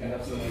 Maybe you can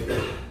have some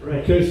idea.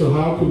 Right. Okay, so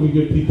how can we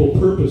give people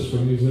purpose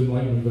from these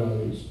enlightenment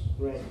values?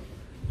 Right.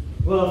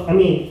 Well, I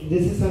mean,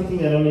 this is something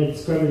that I'm in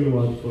discovery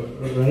mode for,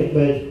 right?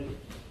 But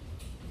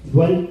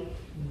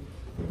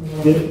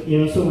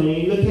so when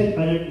you look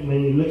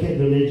at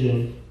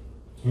religion,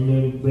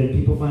 and when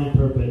people find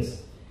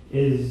purpose,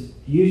 is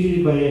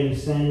usually by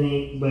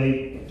understanding,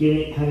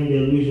 having the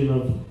illusion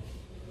of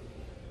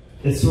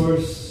a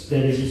source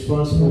that is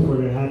responsible for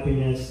their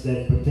happiness,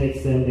 that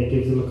protects them, that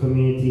gives them a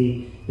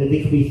community that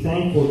they could be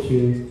thankful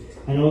to,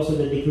 and also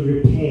that they could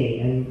repay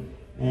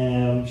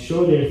and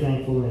show their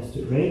thankfulness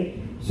to, right?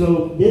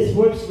 So this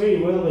works very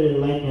well with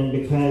enlightenment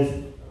because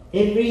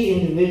every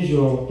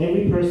individual,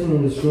 every person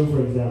in this room,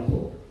 for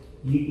example,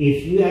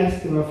 if you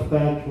ask them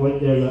about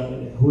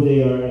who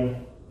they are,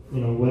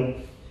 and what,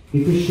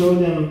 you could show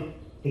them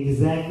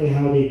exactly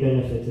how they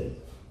benefited.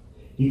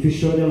 You could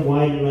show them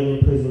why they're not in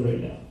prison right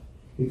now.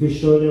 You could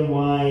show them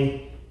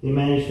why they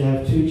managed to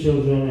have 2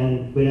 children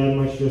and without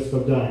much risk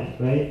of dying,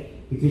 right?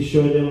 You could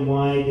show them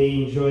why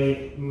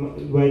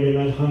why they're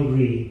not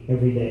hungry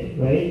every day,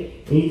 right?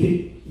 And you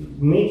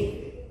could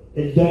make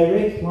a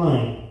direct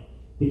line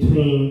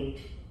between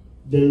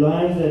the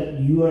lives that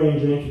you are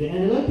enjoying today.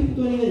 And a lot of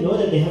people don't even know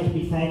that they have to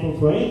be thankful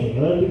for anything.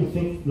 A lot of people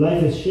think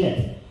life is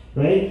shit,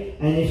 right?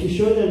 And if you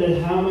show them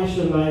that how much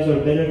their lives are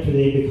better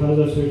today because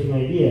of certain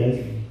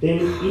ideas, then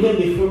even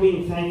before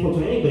being thankful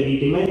to anybody,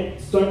 they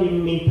might start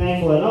even being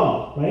thankful at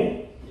all,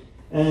 right?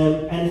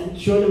 And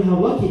show them how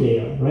lucky they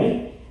are,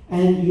 right?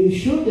 And you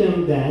show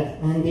them that,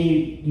 and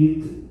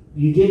you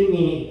give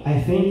meaning. I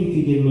think you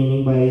could give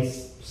meaning by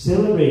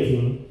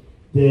celebrating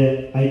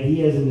the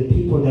ideas and the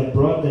people that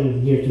brought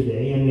them here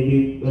today, and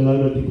maybe a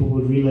lot of people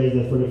would realize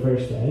that for the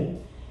first time,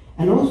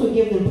 and also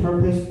give them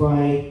purpose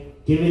by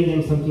giving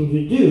them something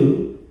to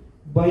do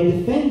by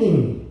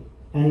defending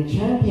and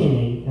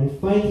championing and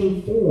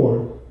fighting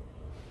for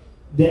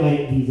these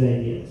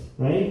ideas,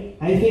 right?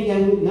 I think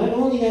that not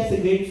only that's a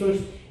great source.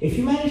 If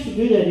you manage to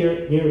do that,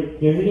 you're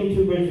hitting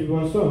 2 birds with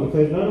 1 stone,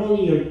 because not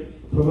only you're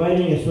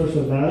providing a source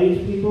of value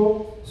to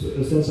people,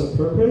 a sense of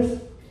purpose,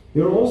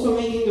 you're also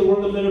making the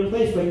world a better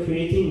place by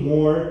creating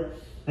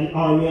an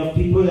army of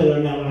people that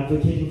are now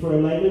advocating for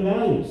enlightenment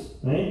values,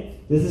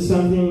 right? This is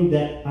something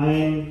that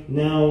I'm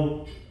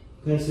now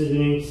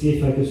considering to see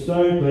if I could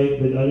start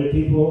with other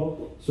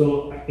people.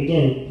 So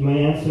again, my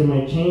answer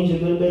might change a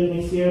little bit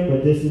next year,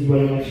 but this is what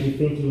I'm actually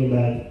thinking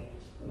about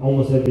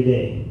almost every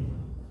day.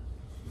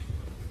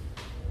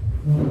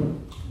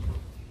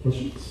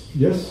 Questions?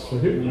 Yes,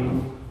 right here.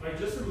 I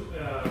just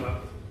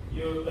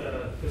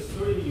the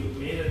story you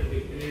made at the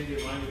beginning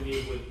reminded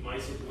me with my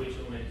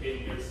situation when I came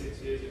here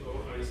 6 years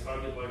ago. I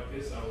started like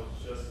this. I was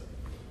just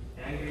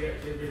angry at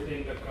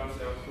everything that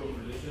comes out from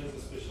religions,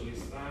 especially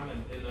Islam,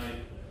 and then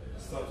I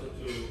started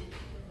to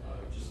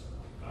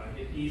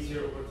get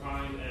easier over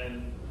time,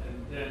 and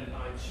then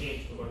I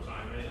changed over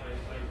time.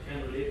 I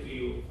can relate to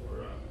you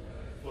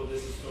for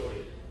this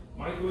story.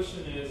 My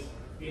question is,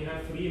 we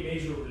have 3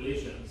 major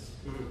religions,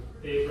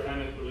 the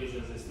Abrahamic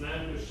religions: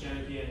 Islam,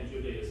 Christianity, and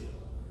Judaism.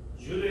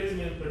 Judaism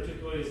in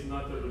particular is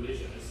not a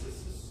religion. It's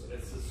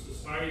a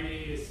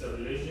society, it's a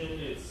religion,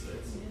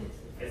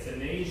 it's a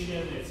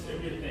nation, it's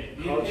everything.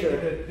 Do you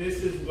think that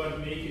this is what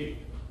makes it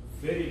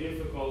very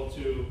difficult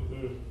to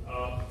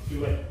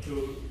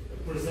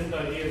present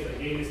ideas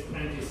against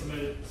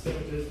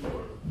anti-Semitism?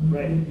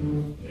 Right.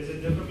 Is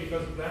it different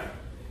because of that?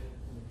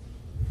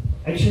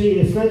 Actually,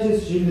 it's not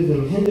just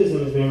Judaism.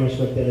 Hinduism is very much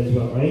like that as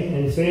well, right?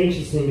 And it's very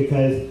interesting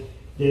because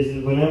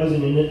when I was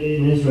in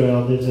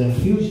Israel, there's a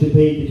huge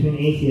debate between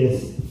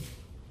atheists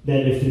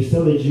that if they're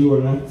still a Jew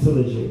or not still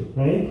a Jew,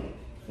 right?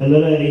 A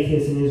lot of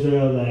atheists in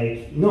Israel are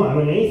like, no, I'm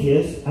an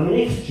atheist, I'm an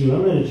ex-Jew,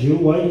 I'm not a Jew.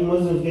 Why do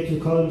Muslims get to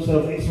call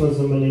themselves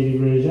ex-Muslim when they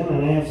leave religion,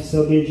 and I have to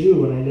still be a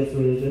Jew when I left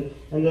religion?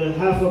 And then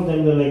half of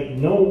them, they're like,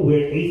 no,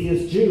 we're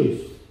atheist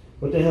Jews.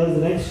 What the hell is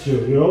an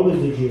ex-Jew? You're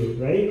always a Jew,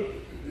 right?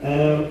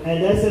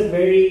 And that's a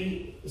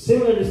very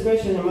similar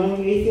discussion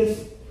among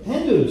atheist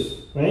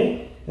Hindus,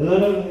 right? A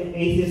lot of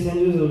atheist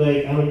Hindus are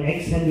like, I'm an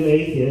ex-Hindu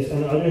atheist,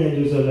 and other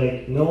Hindus are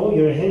like, no,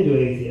 you're a Hindu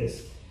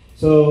atheist.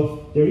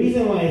 So the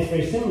reason why it's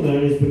very similar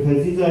is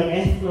because these are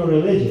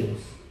ethno-religions,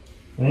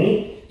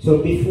 right?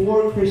 So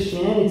before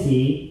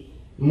Christianity,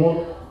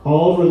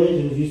 all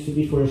religions used to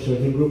be for a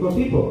certain group of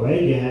people,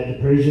 right? You had the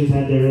Persians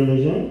had their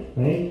religion,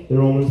 right? The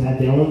Romans had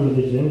their own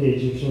religion, the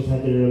Egyptians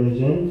had their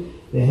religion,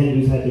 the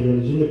Hindus had their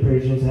religion, the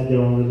Persians had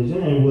their own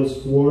religion, and it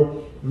was for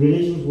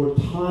religions were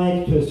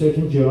tied to a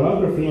certain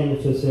geography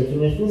and to a certain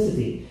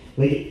ethnicity.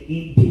 Like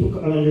people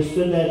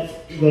understood that,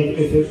 like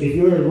if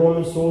you're a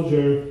Roman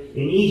soldier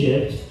in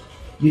Egypt,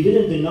 you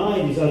didn't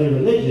deny these other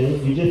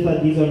religions, you just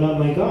thought these are not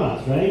my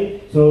gods,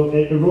 right? So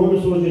a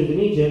Roman soldier in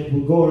Egypt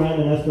would go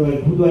around and ask,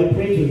 like, who do I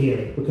pray to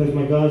here? Because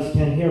my gods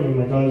can't hear me,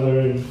 my gods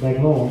are back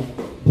home.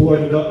 Who are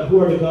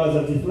the gods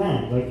of this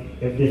land?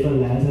 Like, if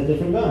different lands have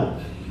different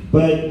gods.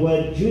 But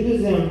what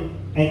Judaism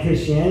and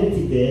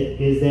Christianity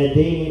did is that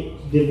they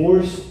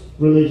divorced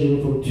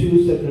religion from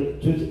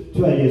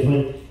two ideas.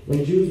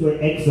 When Jews were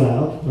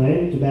exiled,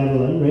 right, to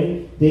Babylon,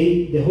 right,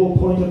 the whole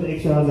point of the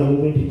exiles and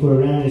moving people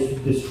around is to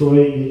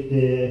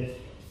destroy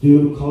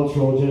do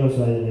cultural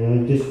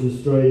genocide, just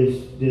destroy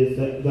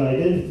the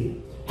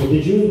identity. But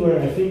the Jews were,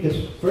 I think, the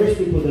first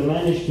people that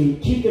managed to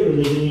keep their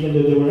religion even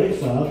though they were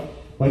exiled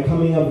by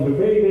coming up with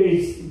very,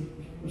 very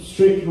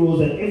strict rules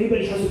that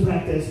everybody has to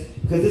practice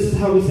because this is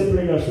how we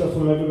separate ourselves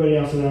from everybody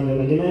else around them.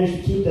 And they managed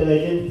to keep that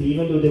identity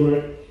even though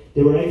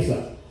they were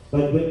exiled.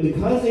 But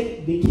because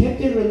they kept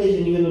their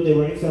religion even though they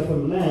were exiled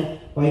from the land,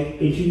 by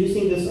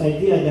introducing this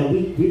idea that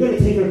we're going to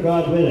take our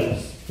God with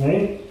us,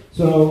 right?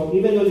 So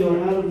even though they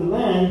were out of the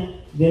land,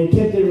 they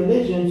kept their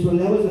religion, so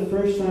that was the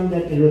first time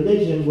that a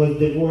religion was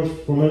divorced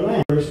from a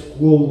land. First,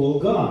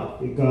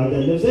 God, a God that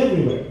lives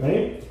everywhere,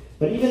 right?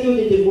 But even though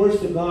they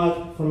divorced the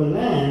God from a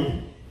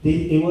land,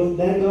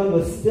 that God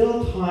was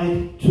still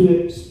tied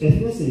to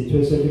ethnicity, to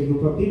a certain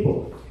group of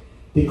people.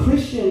 The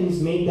Christians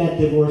made that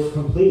divorce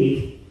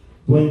complete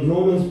when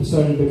Romans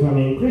started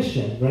becoming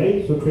Christian,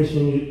 right? So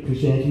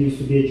Christianity used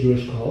to be a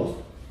Jewish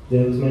cult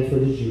that was meant for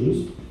the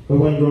Jews. But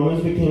when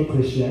Romans became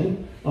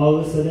Christian, all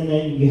of a sudden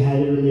then you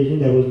had a religion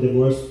that was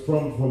divorced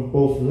from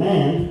both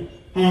land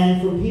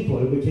and from people.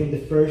 It became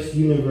the first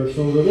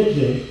universal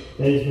religion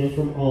that is meant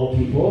from all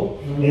people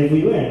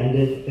everywhere. And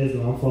then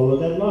Islam followed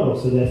that model.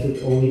 So that's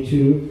its only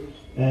two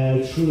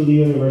truly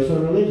universal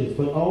religions.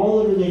 But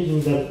all the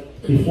religions that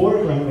before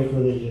Abrahamic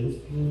religions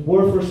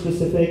were for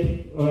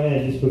specific, or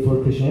at least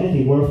before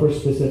Christianity, were for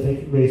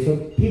specific race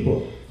of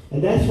people.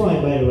 And that's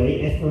why, by the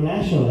way,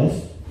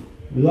 ethno-nationalists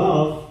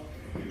love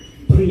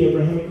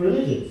pre-Abrahamic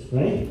religions,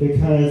 right?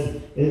 Because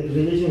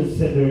religion is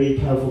a very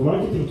powerful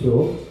marketing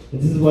tool.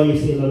 And this is why you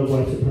see a lot of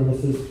white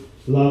supremacists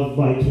love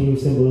Viking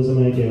symbolism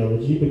and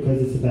ideology, because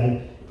it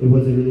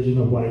was a religion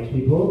of white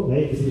people,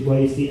 right? This is why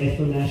you see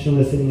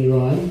ethno-nationalists in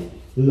Iran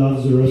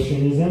love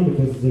Zoroastrianism,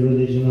 because it's a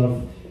religion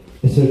of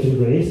a certain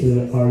race,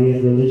 the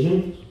Aryan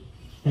religion.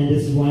 And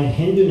this is why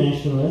Hindu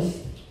nationalists,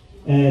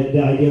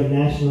 the idea of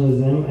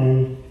nationalism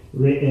and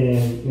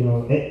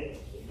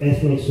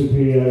ethnic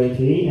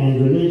superiority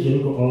and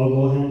religion all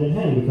go hand in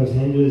hand, because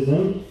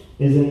Hinduism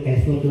is an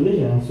ethnic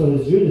religion, and so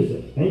is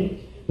Judaism, right?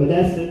 But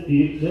that's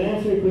to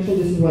answer your question.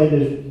 This is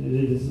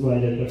why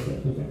they're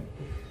different. Okay.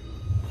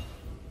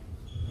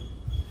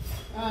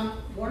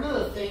 One of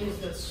the things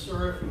that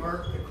sort of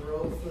marked the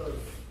growth of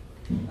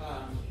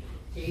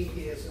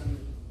atheism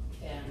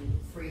and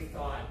free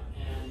thought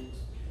and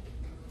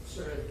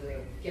sort of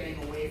the getting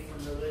away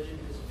from religion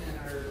has been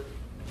our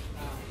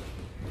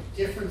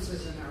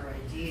differences in our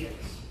ideas.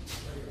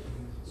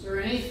 Is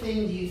there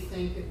anything, do you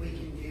think, that we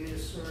can do to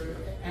sort of,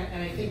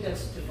 and I think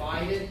that's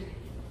divided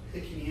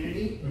the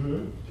community,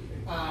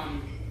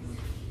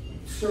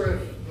 sort of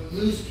the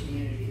loose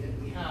community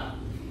that we have.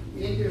 Do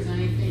you think there's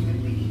anything that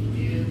we can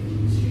do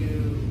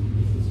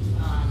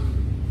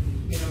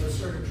to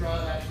sort of draw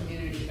that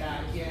community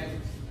back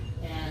in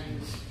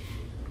and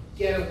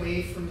get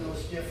away from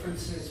those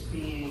differences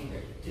being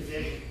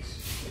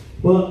divisions?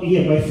 Well,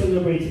 yeah, by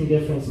celebrating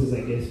differences,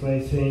 I guess, by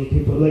saying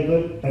people, like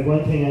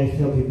one thing I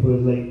tell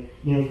people is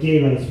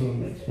gay rights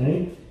movement,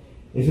 right?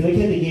 If you look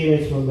at the gay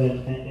rights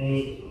movement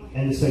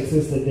and the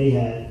success that they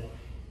had,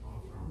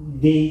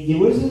 there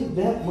wasn't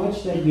that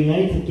much that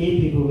united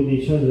gay people with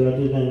each other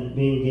other than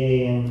being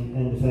gay and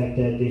the fact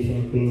that they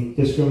think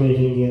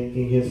discriminating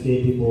against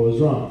gay people was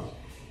wrong.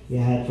 You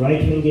had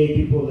right-wing gay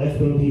people,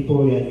 left-wing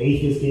people, you had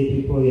atheist gay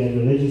people, you had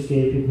religious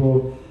gay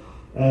people,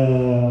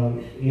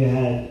 you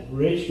had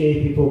rich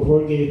gay people,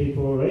 poor gay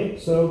people, right?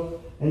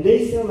 So, and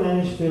they still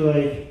managed to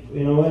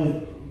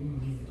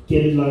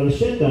get a lot of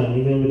shit done,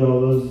 even with all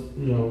those,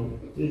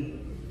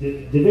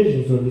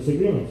 divisions or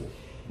disagreements.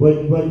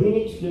 What we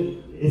need to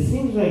do, it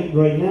seems like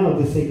right now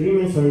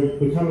disagreements are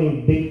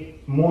becoming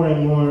more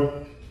and more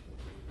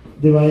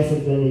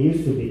divisive than they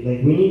used to be.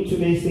 Like, we need to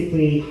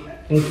basically,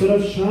 instead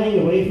of shying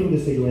away from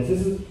disagreements,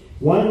 this is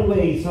one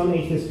way some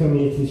atheist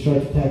communities try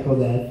to tackle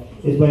that,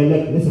 is by,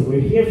 listen, we're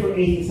here for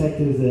atheist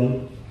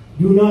activism,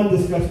 do not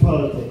discuss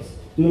politics,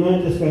 do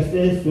not discuss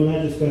this, do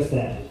not discuss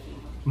that.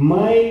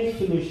 My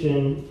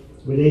solution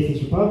with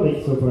Atheist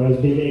Republic so far has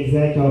been the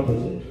exact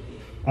opposite.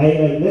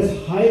 Let's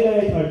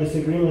highlight our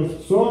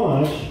disagreements so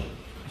much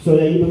so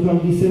that you become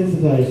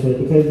desensitized to it,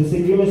 because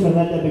disagreements are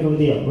not that big of a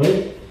deal,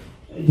 right?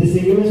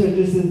 Disagreements are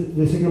just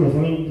disagreements. I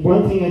mean,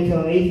 one thing I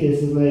tell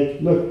atheists is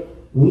like, look,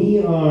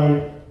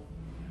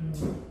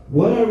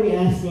 what are we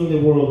asking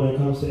the world when it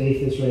comes to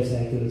atheist rights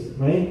activism,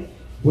 right?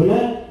 We're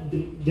not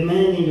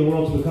demanding the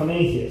world to become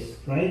atheists,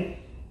 right?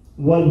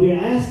 What we're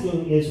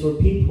asking is for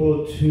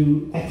people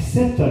to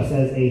accept us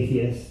as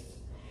atheists,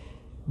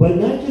 but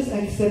not just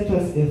accept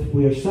us if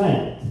we're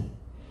silent.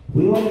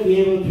 We want to be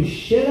able to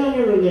shit on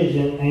your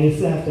religion and you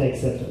still have to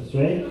accept us,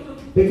 right?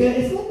 Because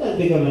it's not that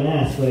big of an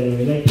ask, by the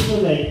way. Like, people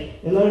like,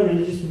 a lot of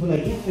religious people are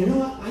like, yeah, you know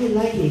what, I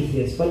like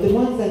atheists, but the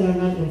ones that are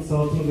not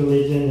insulting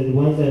religion and the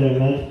ones that are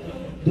not,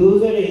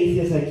 those are the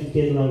atheists I can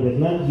get along with,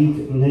 not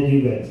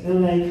you guys.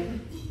 And I'm like,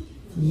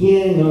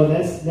 yeah, no,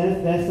 that's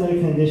not a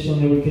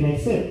condition that we can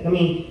accept. I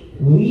mean,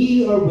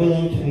 we are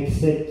willing to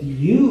accept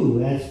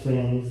you as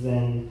friends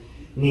and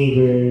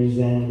neighbors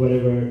and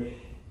whatever,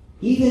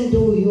 even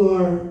though you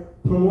are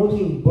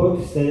promoting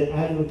books that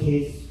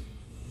advocates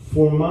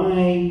for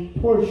my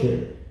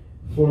torture,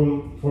 for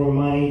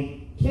my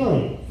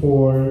killing,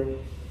 for,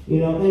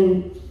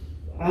 and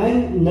I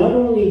not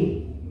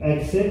only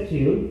accept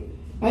you,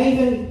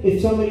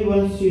 if somebody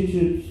wants you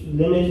to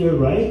limit your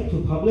right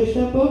to publish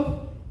that book,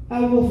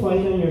 I will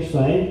fight on your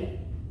side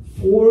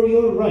for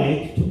your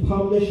right to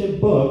publish a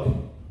book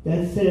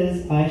that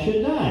says I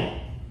should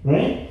die,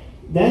 right?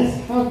 That's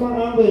how far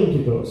I'm willing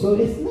to go. So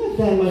it's not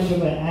that much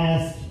of an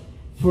ask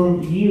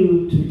for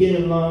you to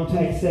get along to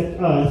accept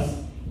us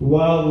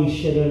while we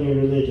shit on your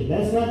religion.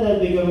 That's not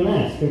that big of an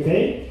ask,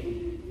 okay?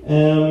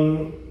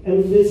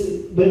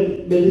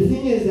 But the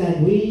thing is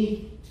that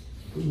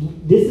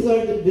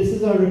this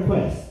is our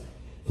request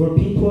for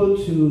people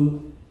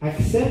to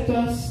accept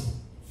us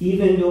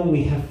even though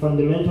we have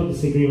fundamental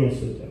disagreements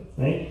with them,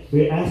 right?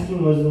 We're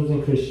asking Muslims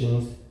and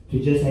Christians to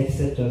just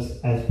accept us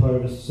as part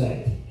of a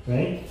society,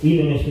 right?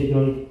 Even if they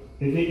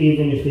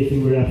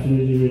think we're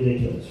absolutely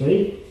ridiculous,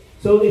 right?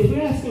 So if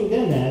we're asking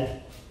them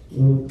that,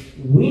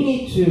 we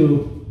need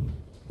to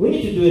do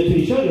it to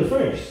each other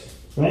first,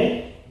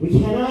 right? We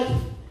cannot.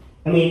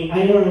 I mean,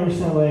 I don't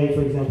understand why,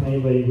 for example,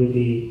 anybody would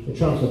be a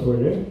Trump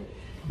supporter,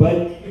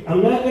 but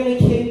I'm not going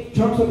to kick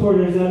Trump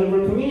supporters out of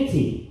our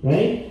community,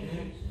 right?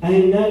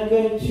 I'm not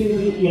going to,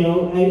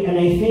 and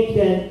I think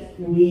that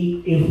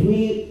if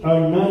we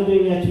are not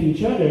doing that to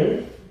each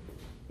other,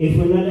 if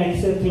we're not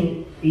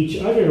accepting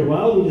each other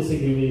while we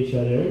disagree with each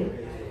other,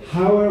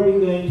 how are we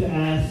going to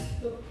ask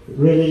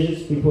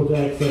religious people to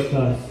accept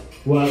us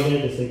while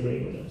they're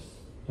disagreeing with us,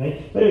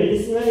 right? By the way,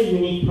 this is not a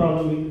unique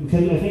problem,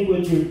 because I think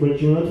what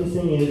you're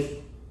noticing is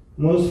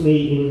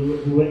mostly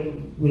in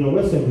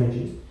Western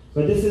countries.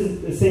 But this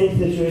is the same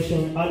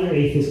situation in other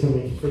atheist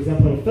communities. For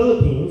example, in the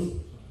Philippines,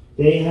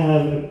 they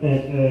have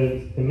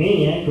a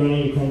maniac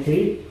running the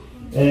country.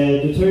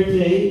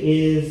 Duterte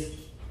is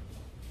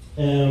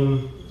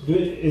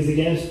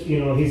against,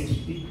 he's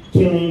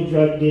killing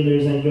drug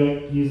dealers and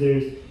drug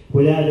users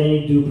without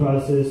any due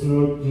process,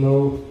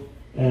 no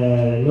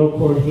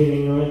court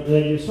hearing,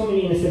 there's so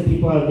many innocent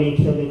people have been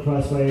killed in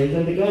crossfires,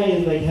 and the guy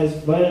has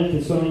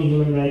violated so many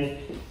human rights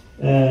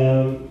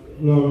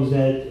norms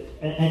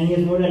and he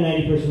has more than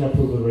 90%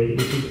 approval rate,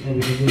 which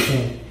is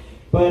insane.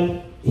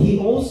 But he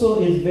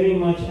also is very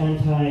much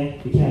anti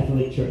the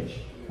Catholic Church,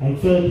 and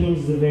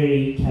Philippines is a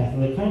very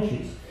Catholic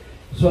country.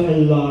 So a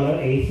lot of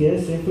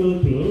atheists in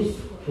Philippines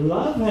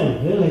love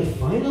him. They're like,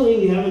 finally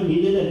we have a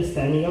leader that is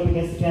standing up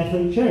against the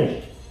Catholic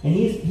Church. And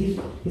he's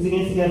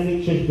against the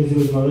Catholic Church because he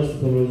was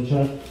molested when he was a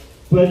child.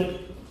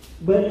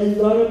 But a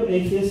lot of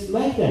atheists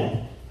like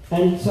that.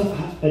 And some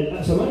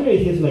other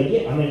atheists are like,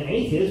 yeah, I'm an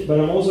atheist, but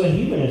I'm also a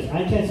humanist.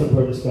 I can't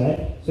support this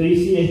guy. So you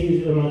see a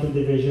huge amount of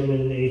division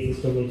within the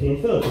atheist community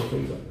in Philippines, for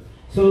example.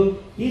 So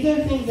these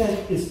are things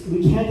that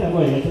we can't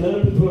avoid. Like, a lot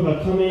of people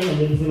are coming and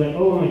they say like,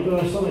 oh my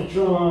gosh, so much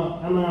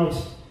drama, I'm out.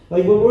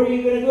 Like, well, where are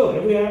you going to go?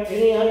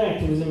 Any other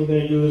activism you're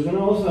going to do is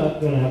also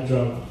going to have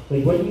drama.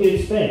 Like, what do you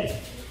expect?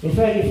 In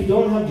fact, if you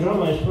don't have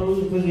drama, it's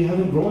probably because you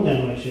haven't grown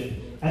that much yet.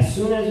 As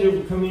soon as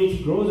your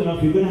community grows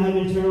enough, you're going to have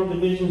internal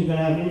divisions, you're going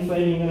to have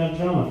infighting, you're going to have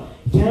drama.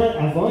 You cannot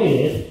avoid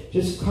it.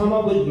 Just come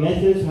up with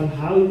methods on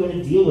how you're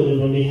going to deal with it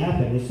when they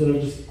happen, instead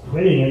of just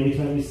quitting every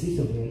time you see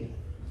something like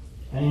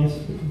that. Any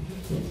answer?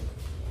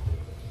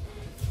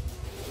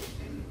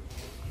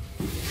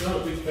 I'm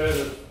not a big fan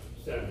of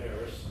Sam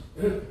Harris.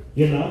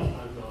 You're not?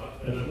 I'm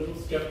not. And I'm a little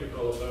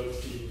skeptical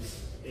about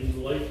these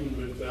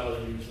Enlightenment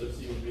values that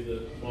seem to be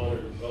the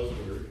modern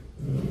buzzword,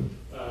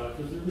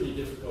 because they're really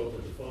difficult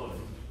to define.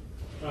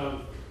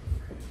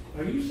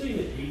 Are you saying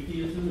that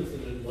atheism is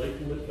an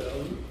Enlightenment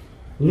value?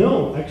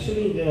 No,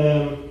 actually,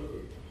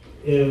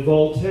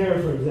 Voltaire,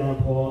 for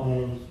example,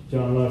 and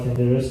John Locke and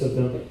the rest of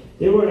them,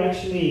 they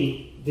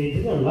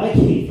didn't like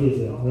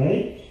atheism,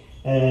 right?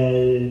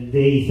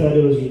 They thought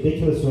it was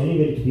ridiculous for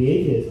anybody to be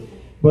atheist.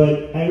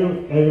 But I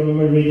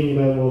remember reading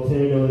about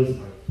Voltaire.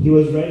 He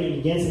was writing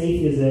against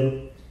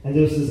atheism And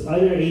there was this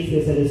other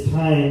atheist at his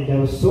time that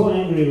was so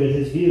angry with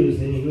his views,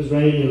 and he was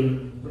writing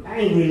an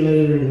angry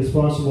letter in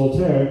response to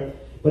Voltaire.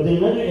 But then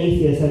another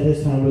atheist at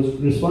his time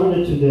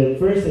responded to the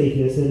first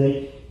atheist and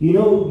like, you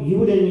know, you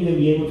wouldn't even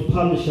be able to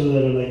publish a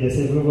letter like this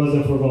if it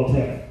wasn't for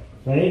Voltaire,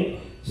 right?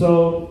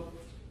 So,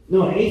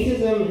 no,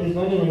 atheism is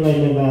not an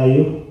Enlightenment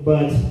value,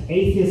 but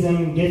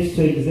atheism gets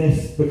to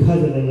exist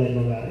because of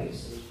Enlightenment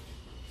values.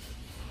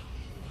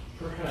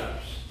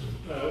 Perhaps.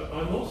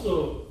 I'm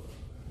also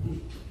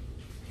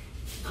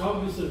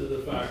cognizant of the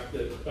fact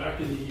that back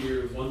in the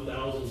year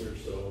 1000 or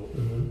so,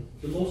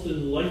 the most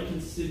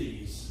enlightened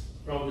cities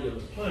probably on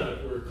the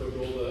planet were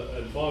Cordoba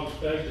and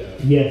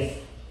Baghdad. Yes.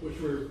 Which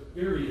were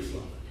very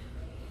Islamic.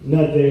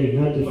 Not Well,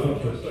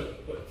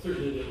 different. but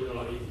certainly they were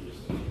not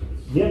atheist.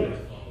 Yep.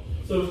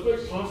 So it's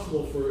quite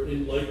possible for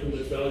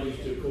Enlightenment values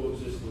to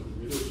coexist with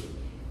religion.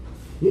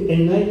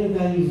 Enlightenment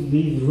values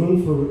leave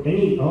room for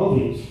all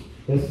views.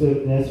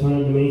 That's one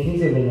of the main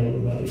things of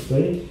Enlightenment values,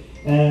 right?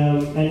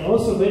 And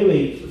also, by the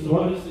way, So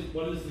what is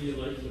the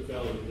Enlightenment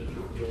value that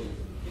you're going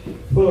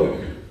well,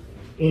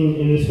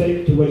 in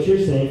respect to what you're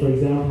saying, for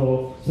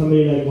example,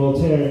 somebody like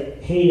Voltaire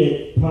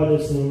hated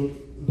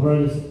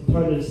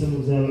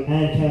Protestantism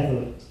and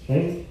Catholics,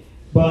 right?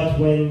 But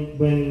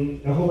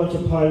when a whole bunch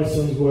of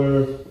Protestants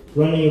were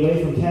running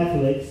away from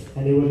Catholics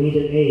and they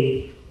needed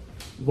aid,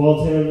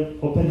 Voltaire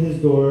opened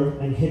his door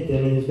and hid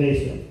them in his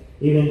basement,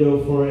 even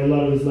though for a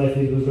lot of his life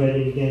he was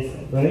writing against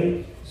them,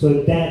 right?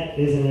 So that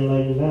is an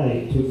enlightened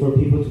value, for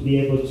people to be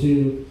able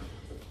to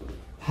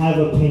have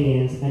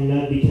opinions and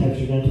not be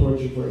captured and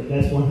tortured for it.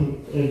 That's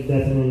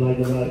an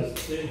enlightened value.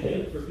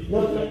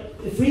 No,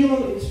 freedom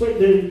of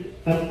expression.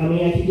 I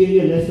mean, I could give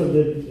you a list of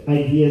the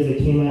ideas that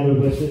came out of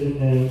Western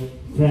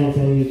France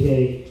and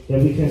UK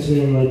that we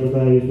consider enlightened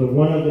values, but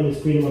one of them is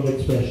freedom of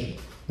expression,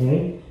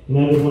 right?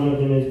 Another one of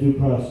them is due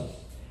process.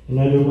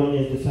 Another one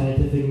is the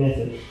scientific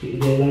method. The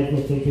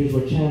Enlightenment thinkers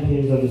were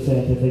champions of the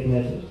scientific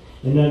method.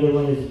 Another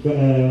one is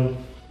having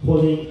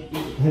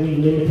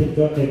limited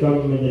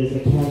government that is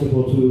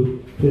accountable to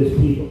his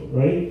people,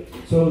 right?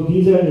 So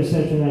these are the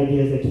central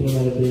ideas that came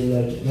out of the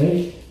Enlightenment,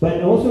 right?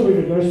 But also with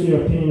regards to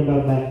your opinion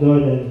about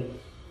Baghdad,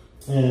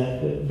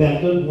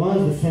 Baghdad was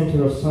the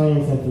center of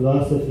science and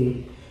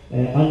philosophy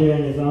under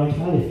an Islamic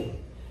caliphate.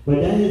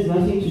 But that has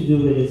nothing to do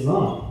with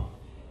Islam.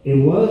 It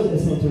was a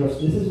center of,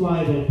 this is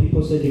why when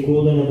people say the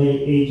golden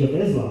age of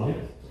Islam,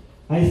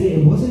 I say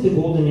it wasn't the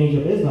golden age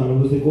of Islam, it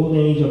was the golden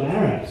age of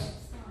Arabs,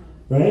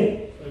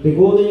 right? The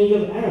golden age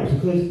of Arabs,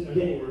 because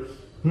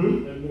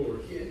And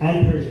Moors.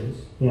 And Persians,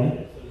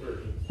 yeah.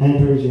 And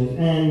Persians.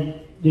 And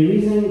the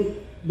reason,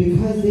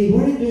 because they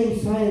weren't doing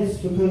science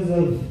because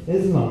of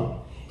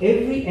Islam.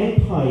 Every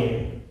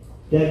empire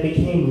that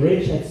became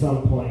rich at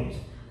some point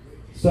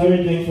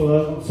started doing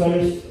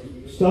philosophy,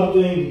 stopped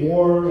doing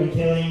war and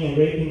killing and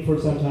raping for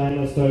some time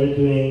and started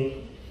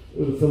doing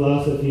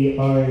philosophy,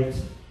 art,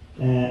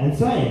 and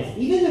science.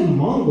 Even the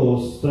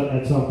Mongols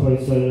at some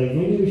point started like,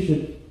 maybe we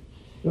should.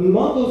 The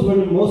Mongols were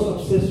the most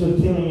obsessed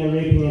with killing and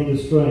raping and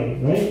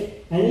destroying, right?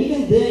 And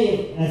even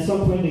they, at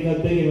some point, they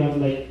got big enough,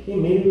 like, hey,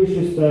 maybe we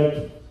should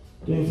start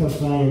doing some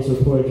science or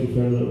poetry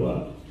for a little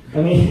while.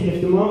 I mean,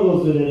 if the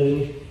Mongols do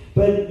that,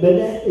 but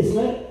that is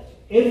not.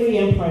 Every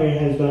empire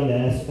has done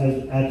that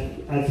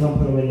at some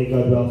point when they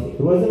got wealthy.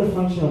 It wasn't a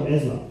function of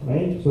Islam,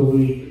 right? So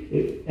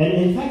and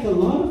in fact, a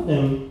lot of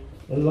them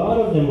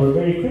were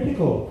very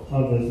critical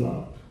of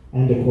Islam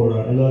and the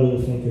Quran. A lot of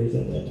the thinkers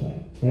at that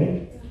time,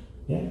 right?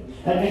 Yeah.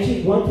 And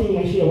actually, one thing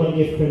I want to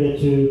give credit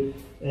to,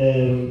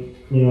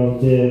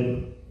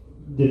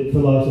 the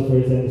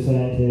philosophers and the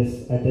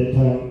scientists at that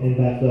time in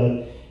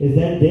Baghdad is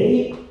that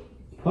they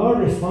are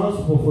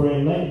responsible for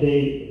the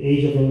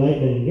age of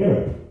enlightenment in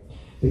Europe,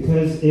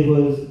 because they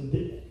were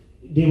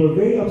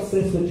very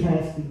obsessed with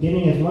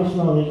getting as much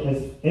knowledge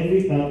as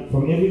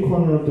from every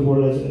corner of the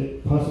world as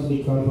it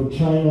possibly can, from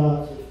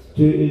China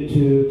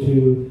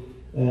to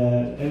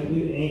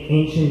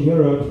ancient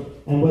Europe.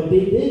 And what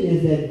they did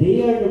is that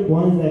they are the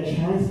ones that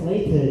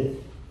translated,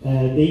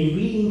 they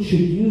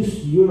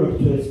reintroduced Europe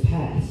to its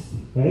past,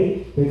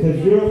 right? Because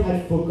Europe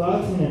had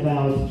forgotten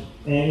about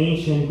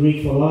ancient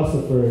Greek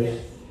philosophers.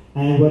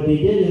 And what they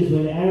did is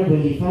when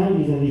they found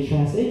these and they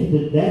translated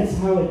it, that's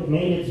how it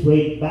made its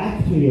way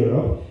back to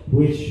Europe,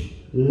 which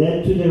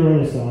led to the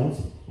Renaissance,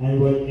 and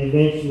what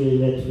eventually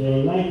led to the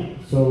Enlightenment.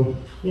 So,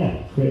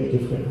 yeah, great.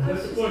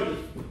 That's the point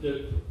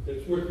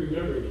that's worth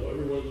remembering, though.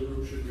 Everyone in the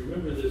room should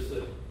remember this,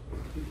 that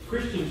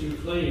Christians who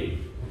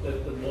claim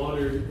that the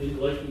modern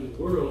enlightened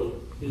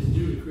world is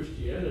due to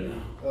Christianity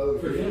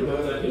forget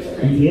about that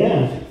history.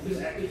 Yeah.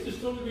 It's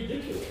just totally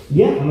ridiculous.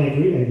 Yeah, I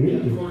agree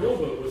with you.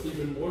 Cordoba was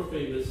even more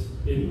famous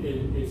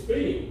in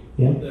Spain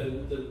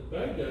than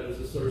Baghdad as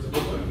a source of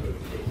enlightenment.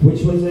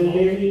 Which was a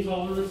very...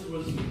 Tolerance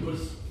was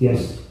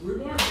yes.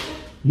 remarkable.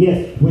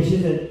 Yes, which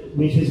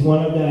is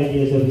one of the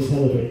ideas that we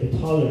celebrate, the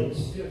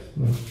tolerance. Yes.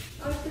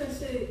 I was going to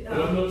say... And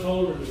I'm not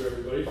tolerant of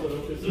everybody, so I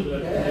don't consider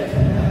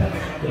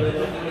that a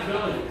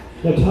value.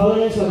 The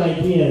tolerance of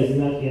ideas is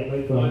not yet,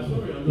 right? I'm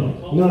sorry, I'm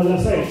not tolerant. No,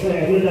 sorry, I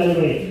put it the other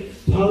way.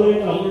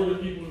 Tolerant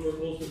with people who are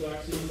opposed to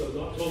vaccines. I'm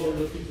not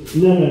tolerant of people.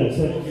 No.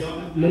 So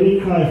let me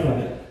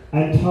clarify.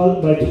 By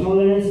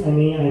tolerance, I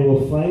mean I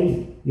will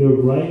fight your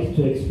right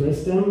to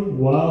express them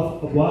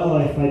while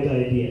I fight the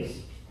ideas.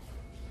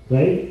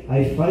 Right?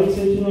 I fight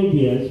certain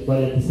ideas,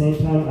 but at the same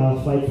time,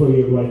 I'll fight for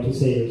your right to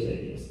say those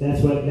ideas.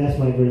 That's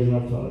my version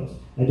of tolerance.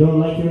 I don't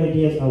like your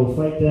ideas, I will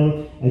fight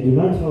them. I do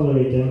not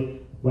tolerate them.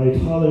 By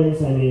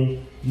tolerance, I mean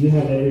you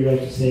have every right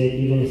to say it,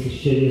 even if it's the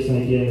shittiest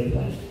idea on the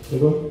planet. So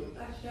go.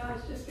 Actually, I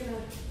was just going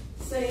to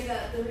say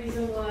that the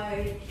reason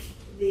why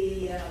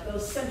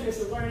those centers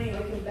of learning,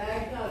 like in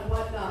Baghdad and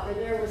whatnot, were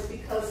there was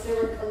because there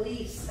were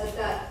caliphs at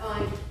that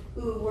time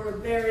who were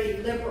very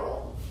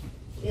liberal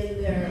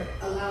in their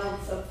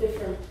allowance of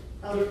different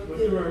But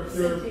there are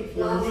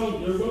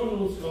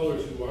well-known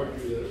scholars who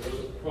argue that it was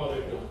a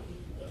product of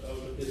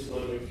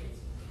Islamic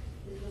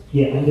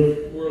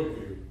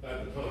worldview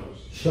at the time.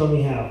 Show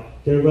me how.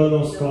 There are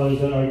well-known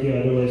scholars that argue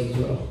otherwise as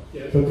well.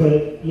 Yes. But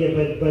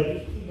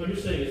I'm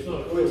just saying it's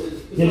not a close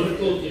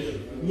given.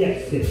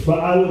 Yes. But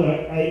I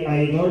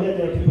know that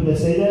there are people that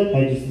say that.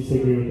 I just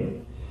disagree with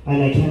them,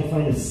 and I can't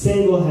find a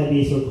single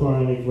hadith or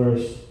Quranic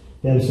verse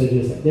that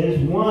suggests that. There's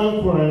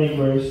one Quranic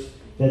verse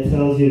that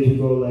tells you to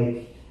go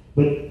like,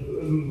 but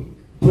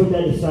put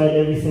that aside.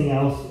 Everything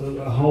else,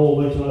 a whole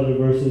bunch of other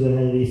verses and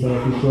hadiths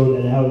that can show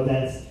that how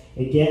that's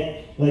again.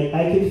 Like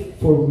I could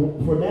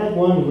for that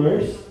one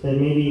verse that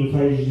maybe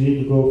encourages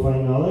you to go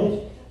find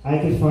knowledge, I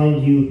could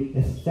find you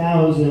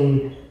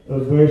 1,000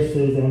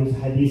 verses and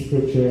hadith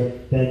scripture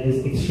that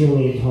is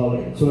extremely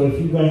intolerant. So if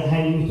you're going to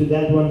hang me to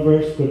that one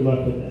verse, good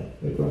luck with that.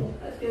 I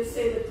was going to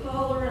say the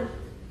tolerant,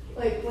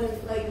 like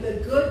the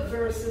good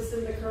verses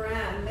in the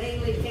Quran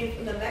mainly came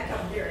from the Mecca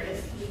period,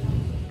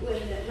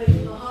 when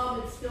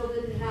Muhammad still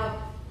didn't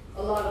have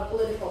a lot of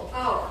political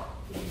power,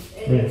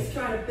 and he was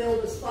trying to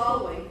build his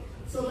following.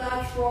 So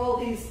that's where all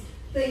these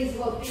things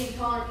about being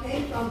tolerant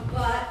came from.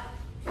 But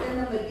in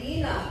the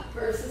Medina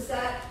verses,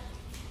 that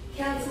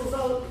cancels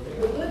out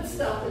the good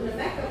stuff in the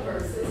Mecca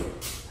verses.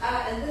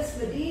 And this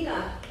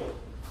Medina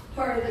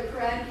part of the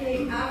Quran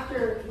came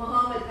after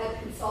Muhammad had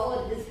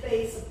consolidated his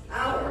base of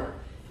power.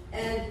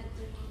 And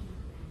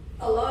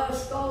a lot of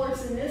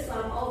scholars in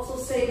Islam also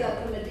say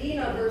that the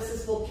Medina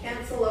verses will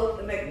cancel out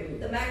the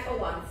Mecca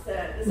ones.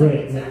 Does that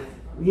make sense?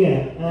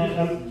 Yeah.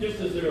 Just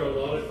as there are a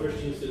lot of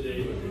Christians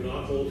today who do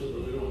not hold to the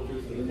literal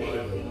truth of the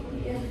Bible,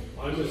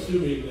 I'm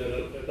assuming that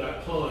at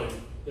that time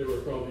there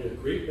were probably a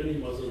great many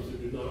Muslims who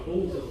did not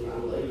hold to the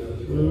literal truth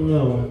of the Bible.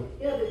 No.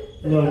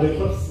 But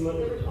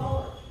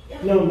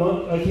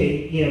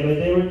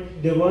they were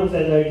the ones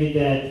that argued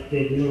that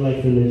they didn't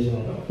like religion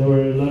at all. There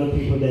were a lot of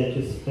people that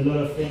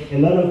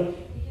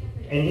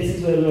and this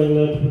is what a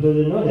lot of people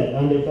didn't know that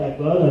under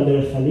Baghdad,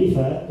 under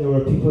Khalifa, there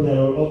were people that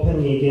were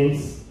openly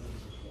against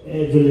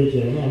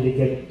religion, and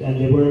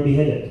they were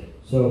beheaded.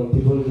 So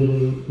people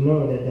didn't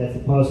know that that's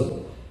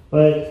possible.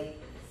 But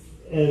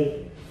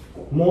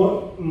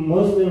more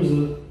Muslims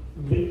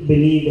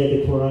believe that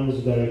the Quran is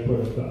the direct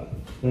word of God,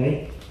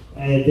 right?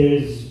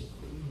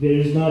 There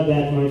is not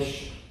that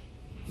much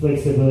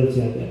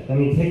flexibility on that. I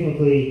mean,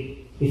 technically,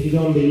 if you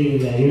don't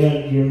believe in that,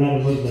 you're not a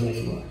Muslim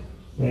anymore,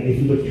 right? If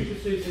you look. You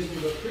could say something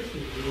about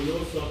Christians, but you know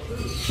it's not true.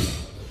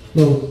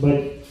 No, but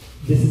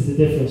this is the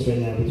difference right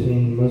now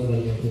between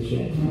Muslims and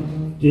Christianity.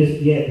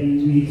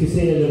 You could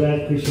say that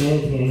about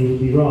Christianity and you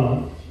would be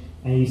wrong,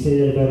 and you say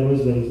that about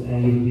Muslims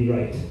and you would be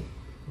right.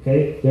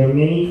 Okay? There are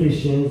many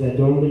Christians that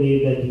don't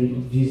believe that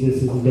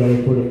Jesus is the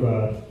direct word of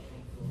God,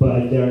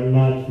 but there are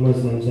not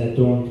Muslims that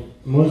don't.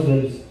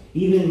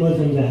 Even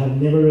Muslims that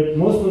have never read,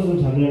 most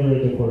Muslims have never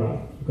read the Quran.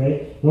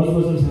 Okay? Most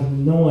Muslims have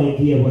no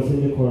idea what's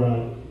in the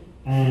Quran,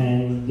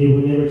 and they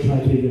would never try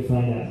to even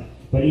find out.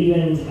 But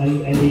even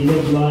and they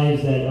live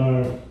lives that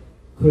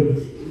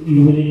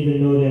you wouldn't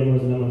even know they're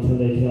Muslim until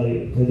they tell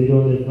you, because they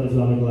don't live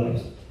Islamic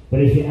lives.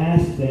 But if you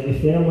ask them,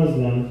 if they're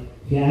Muslim,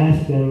 if you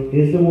ask them,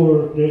 is the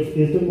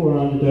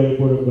Quran the direct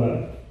word of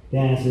God? The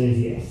answer is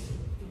yes.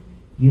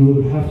 You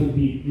would have to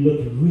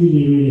look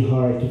really, really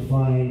hard to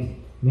find.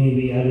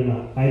 Maybe, I don't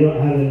know. I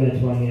haven't met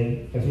one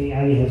yet. I think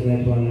Ali has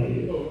met one of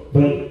you.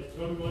 But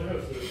come to my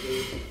house.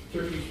 There's a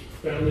Turkish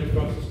family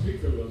across the street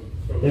from them.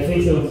 That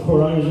thinks that the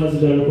Quran is not the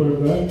direct word of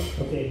God?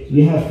 Okay.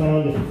 You have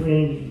found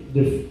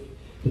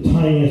the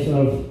tiniest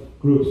of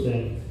groups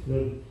then.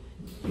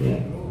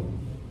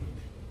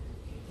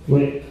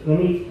 Wait, let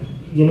me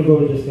go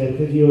with this guy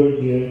because you're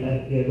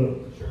go.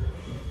 Sure.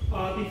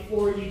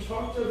 Before you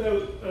talked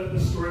about the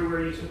story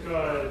where you took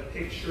a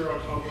picture on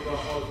top of a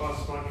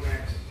Holocaust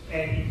monument,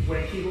 and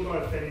when people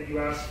got offended, you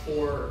asked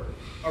for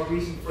a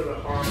reason for the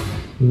harm,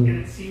 and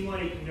it seemed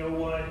like no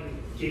one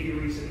gave you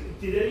a reason.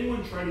 Did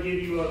anyone try to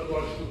give you a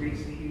logical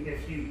reason, even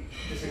if you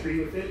disagree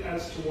with it,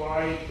 as to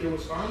why there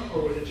was harm,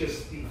 or was it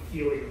just the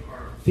feeling of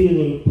harm?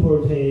 Feeling,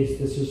 poor taste,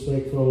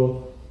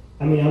 disrespectful.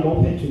 I mean, I'm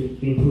open to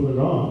being proven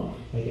wrong.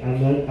 Like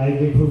I've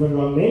been proven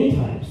wrong many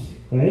times,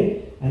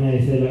 right? And I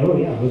said, oh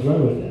yeah, I was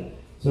wrong with that.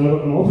 So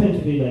I'm open to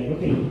be like,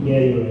 okay, yeah,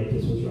 you're right,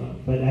 this was wrong.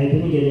 But I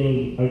didn't get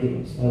any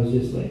arguments. I was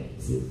just like,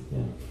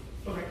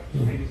 Okay.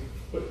 Yeah.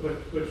 But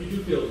you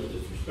do feel it's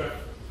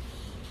disrespectful.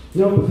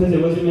 No, because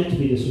it wasn't meant to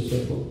be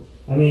disrespectful.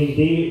 I mean,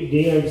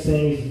 they are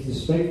saying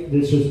it's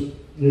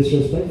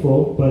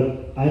disrespectful,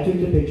 but I took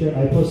the picture,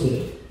 I posted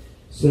it.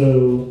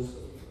 So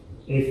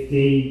if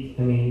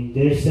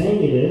they're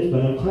saying it is,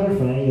 but I'm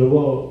clarifying.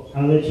 Well,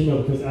 I'll let you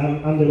know because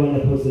I'm the one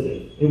that posted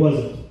it. It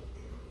wasn't.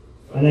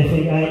 And I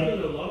think I've done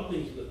a lot of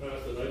things in the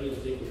past that I didn't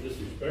think were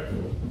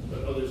disrespectful,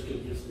 but others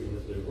convinced me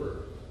that they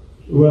were.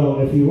 Well,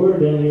 if you were,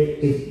 then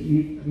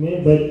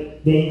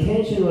but the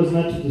intention was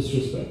not to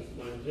disrespect.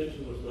 My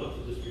intention was not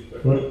to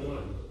disrespect What? my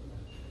time.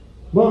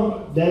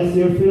 Well, that's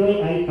your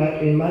feeling.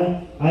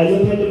 I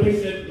look at the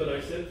picture. But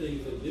I said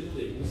things and did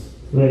things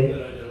Right.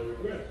 that I now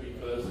regret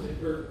because it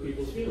hurt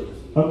people's feelings.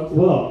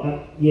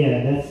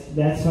 Yeah,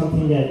 that's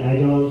something that I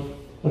don't.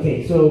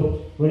 Okay,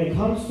 so when it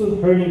comes to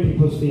hurting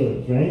people's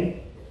feelings, right?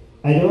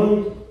 I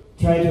don't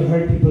try to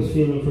hurt people's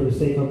feelings for the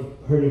sake of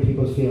hurting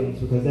people's feelings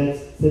because that's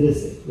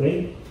sadistic,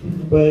 right?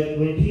 But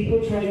when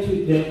people try to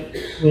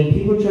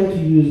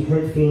use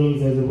hurt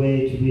feelings as a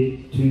way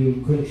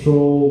to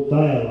control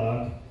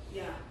dialogue,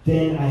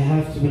 then I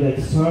have to be like,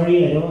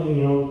 sorry, I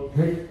don't,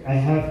 hurt.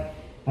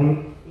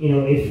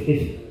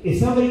 If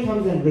somebody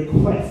comes and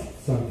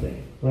requests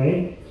something,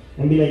 right,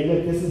 and be like,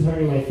 look, this is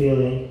hurting my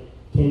feeling,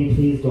 can you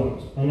please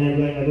don't? And I'm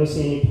like, I don't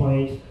see any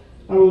point.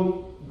 I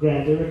will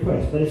grant their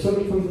request. But if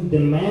somebody comes and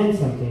demands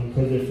something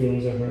because their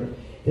feelings are hurt,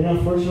 then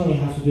unfortunately I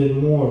have to do it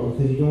more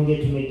because you don't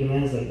get to make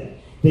demands like that.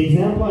 The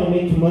example I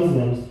make to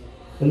Muslims,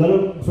 a lot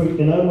of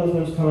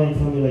Muslims come and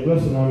tell me like,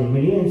 listen, Armin,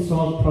 when you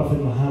insult Prophet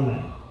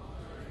Muhammad,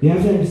 you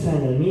have to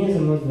understand that we as a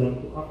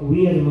Muslim,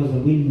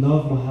 we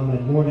love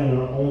Muhammad more than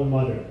our own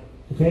mother.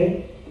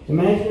 Okay?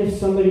 Imagine if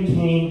somebody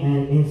came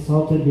and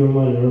insulted your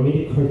mother or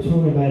made a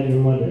cartoon about your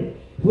mother.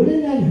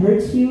 Wouldn't that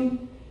hurt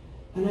you?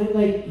 And I'm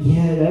like,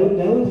 yeah, that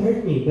would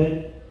hurt me,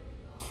 but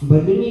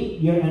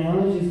your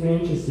analogy is very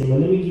interesting, but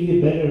let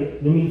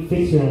me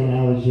fix your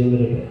analogy a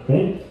little bit,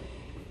 right?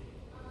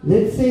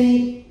 Let's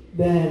say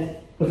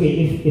that,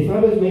 okay, if I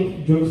was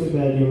making jokes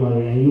about your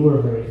mother and you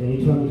were hurt and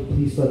you told me to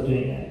please stop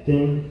doing that,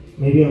 then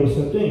maybe I would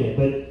stop doing it.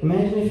 But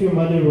imagine if your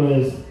mother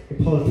was a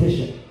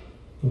politician,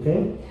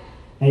 okay?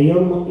 And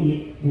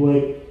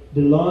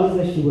the laws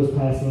that she was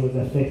passing was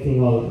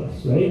affecting all of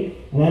us, right?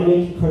 And I'm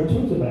making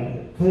cartoons about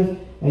it, because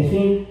I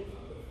think,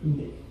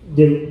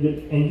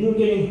 and you're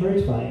getting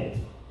hurt by it.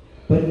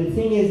 But the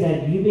thing is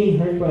that you being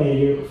hurt by it,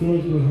 your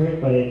feelings being hurt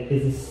by it,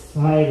 is a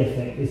side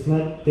effect. It's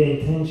not the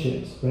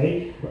intentions,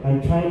 right?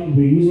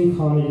 We're using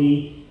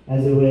comedy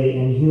as a way,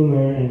 and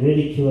humor and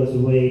ridicule as a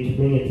way to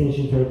bring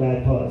attention to our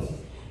bad policies.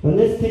 But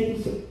let's take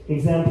this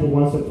example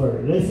one step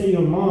further. Let's say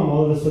your mom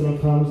all of a sudden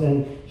comes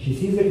and she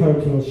sees the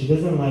cartoons, she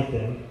doesn't like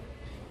them,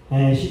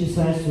 and she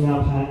decides to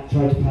now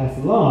try to pass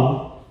a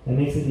law that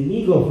makes it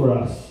illegal for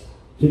us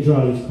to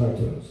draw these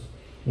cartoons.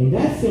 In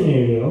that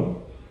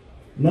scenario,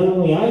 not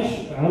only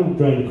I'm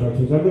drawing the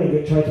cartoons, I'm going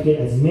to try to get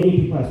as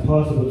many people as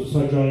possible to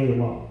start drawing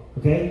them all,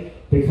 okay?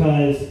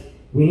 Because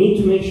we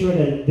need to make sure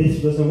that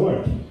this doesn't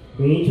work.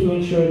 We need to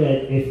make sure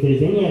that if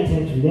there's any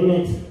attempt to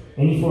limit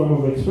any form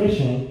of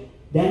expression,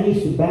 that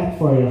needs to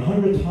backfire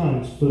 100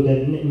 times so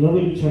that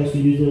nobody tries to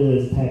use it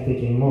as a tactic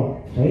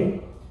anymore,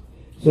 right?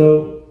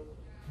 So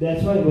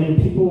that's why when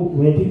people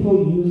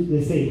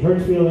they say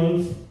hurt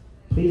feelings,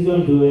 please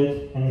don't do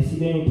it, and I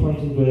see any point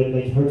in doing it,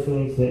 like hurt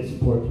feelings that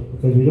support it,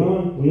 because we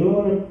don't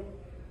want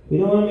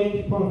to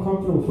make people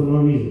uncomfortable for no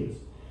reasons.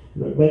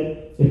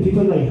 But if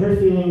people like hurt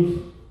feelings,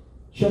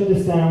 shut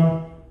this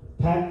down,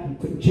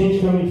 change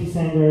community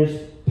standards,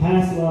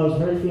 pass laws,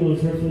 hurt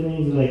feelings are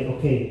like,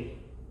 okay,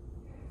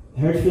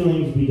 hurt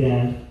feelings be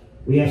damned.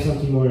 We have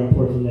something more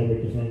important that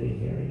we're defending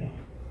here right now.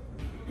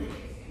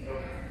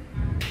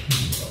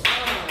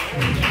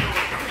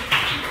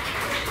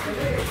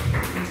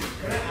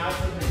 Can I add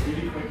something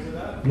really quick to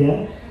that?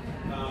 Yeah?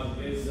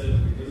 This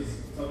is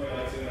something I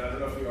like saying, I don't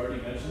know if you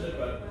already mentioned it,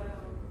 but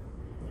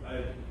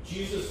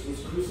Jesus was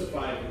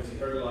crucified because he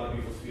hurt a lot of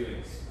people's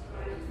feelings.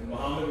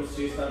 Muhammad was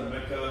chased out of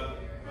Mecca.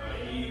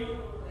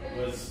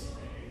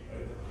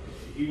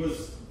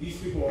 These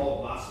people were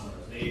all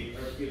blasphemers. They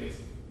hurt feelings.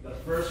 The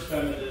first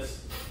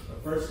feminist,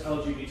 the first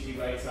LGBT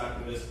rights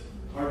activist,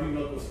 Harvey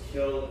Milk was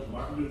killed,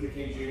 Martin Luther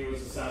King Jr.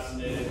 was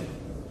assassinated.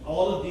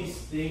 All of these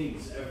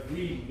things,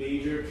 every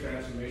major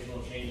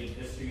transformational change in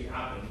history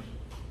happened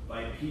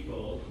by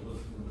people,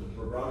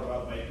 were brought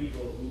about by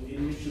people who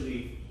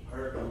initially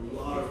hurt a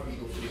lot of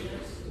people's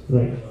feelings.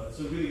 Right. It's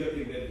a really good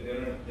thing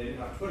that they didn't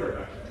have Twitter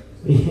back then.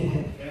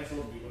 Yeah.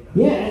 Canceled people.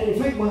 Yeah, and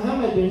in fact,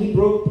 Muhammad, when he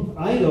broke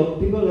idol,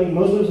 people like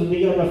Muslims, when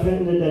they got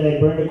offended that I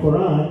burned the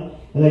Quran,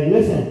 they're like,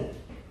 listen,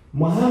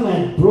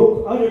 Muhammad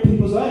broke other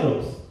people's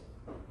idols.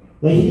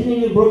 Like, he didn't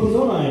even broke his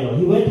own idol.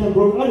 He went and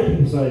broke other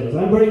people's idols.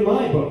 I'm burning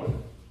my book.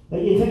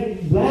 Like, in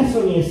fact,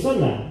 blasphemy is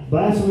sunnah.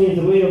 Blasphemy is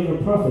the way of your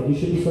prophet. You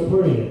should be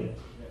supporting it.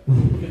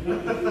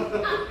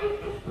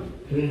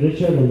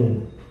 Richard, and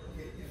then.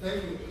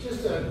 Thank you.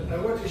 Just, I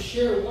want to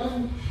share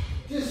one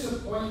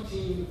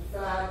disappointing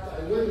fact.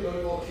 I learned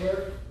about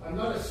Voltaire. I'm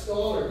not a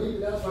scholar, maybe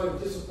that's why I'm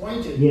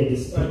disappointed. Yeah,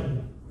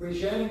 disappointed. But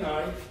Regine and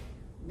I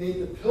made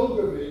the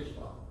pilgrimage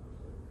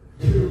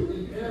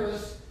in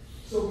Paris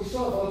So we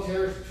saw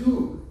Voltaire's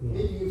Tomb.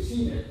 Maybe you've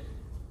seen it.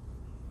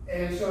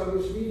 And so I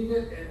was reading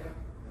it, and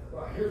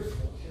well, here's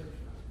Voltaire.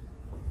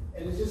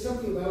 And it's just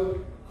something about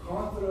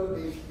contra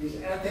these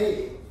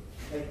athei,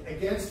 like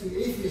against the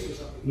atheists or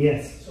something.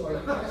 Yes. So I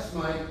asked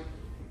my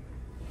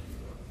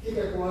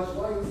Quebecois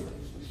wife,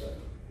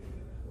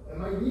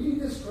 am I reading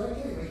this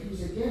correctly? Like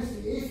he's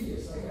against the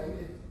atheists,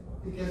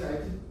 because I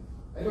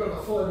don't have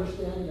a full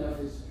understanding of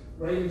his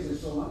writings and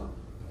so on.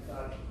 I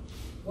thought,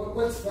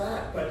 what's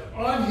that? But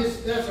on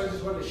his, that's what I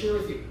just wanted to share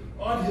with you.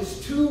 On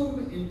his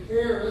tomb in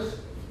Paris,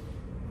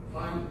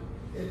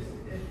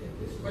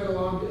 it's quite a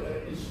long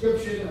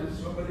inscription, and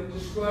so, but it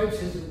describes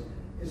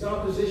his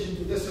opposition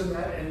to this and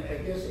that and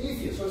against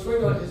atheists. So it's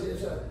right on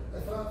his. I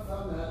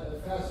found that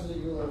a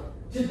fascinating little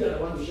tidbit I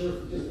wanted to share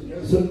just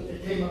because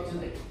it came up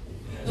tonight.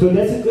 So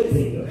that's a good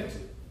thing, though.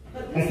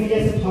 I think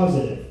that's a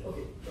positive.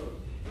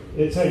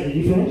 Okay. Sorry, did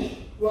you finish?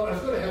 Well, I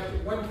was going to have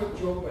one quick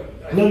joke,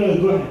 but no,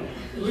 go ahead.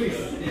 Please.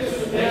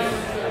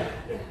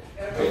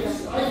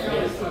 I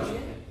found it funny.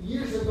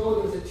 Years ago,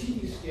 there was a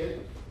TV skit.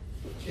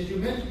 Because you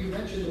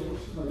mentioned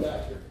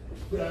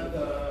about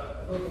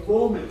the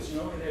Romans, you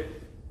know, and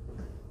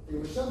there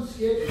was some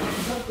skit,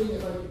 something,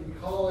 if I can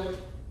recall it,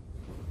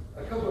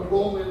 a couple of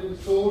Roman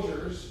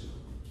soldiers.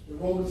 The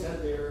Romans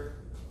had their,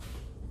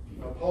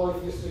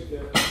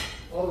 polytheistic,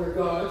 all their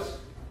gods.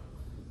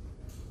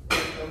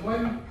 And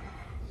one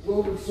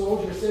Roman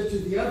soldier said to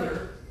the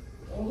other,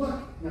 "Oh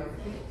look, now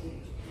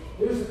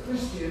there's a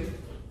Christian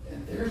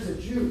and there's a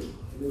Jew."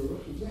 And they were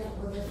looking, yeah,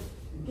 well,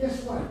 and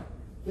guess what?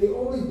 They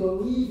only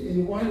believe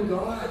in one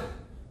God.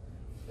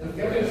 And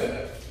the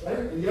other, right?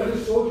 And the other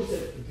soldier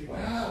said,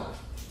 "Wow,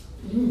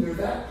 you mean they're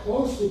that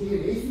close to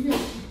being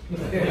atheists?"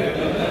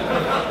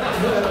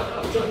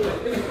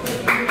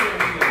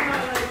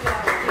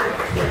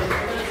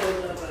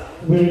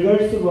 With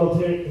regards to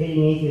Voltaire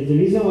hating atheists, the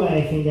reason why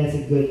I think that's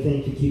a good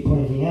thing to keep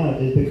pointing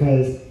out is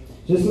because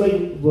just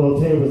like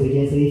Voltaire was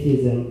against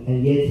atheism,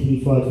 and yet he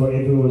fought for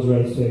everyone's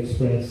rights to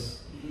express,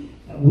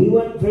 we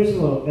want, first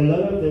of all, a lot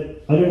of the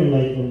other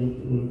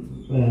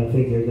Enlightenment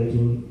figures, like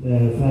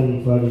in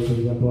founding fathers, for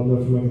example, of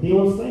North America, they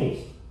own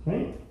slaves,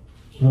 right?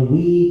 And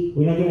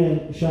we're not going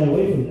to shy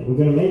away from that. We're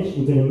going to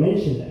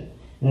mention that,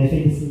 and I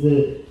think this is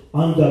the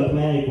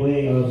undogmatic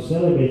way of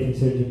celebrating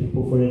certain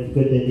people for the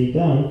good that they've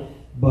done.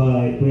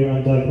 But we're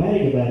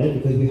undogmatic about it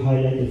because we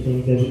highlight the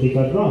things that they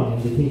got wrong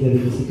and the things that we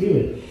disagree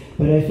with.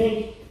 But I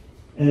think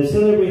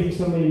celebrating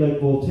somebody like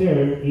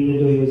Voltaire, even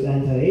though he was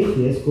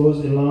anti-atheist,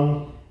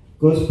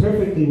 goes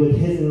perfectly with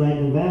his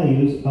Enlightenment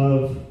values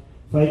of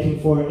fighting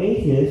for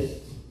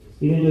atheists,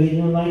 even though he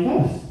didn't like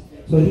us.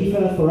 So he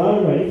fought for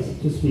our rights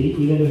to speak,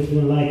 even though he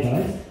didn't like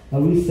us,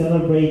 and we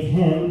celebrate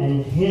him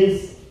and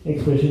his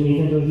expression,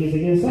 even though he's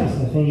against us.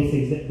 I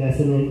think that's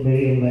a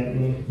very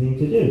Enlightenment thing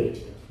to do.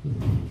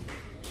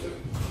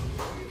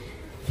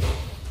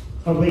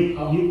 Oh wait,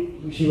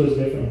 she was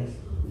different.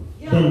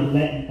 Yeah.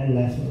 And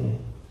last one.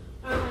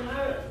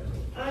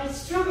 I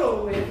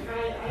struggle with,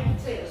 I have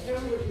to say, I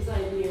struggle with this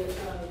idea of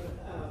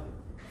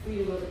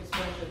freedom of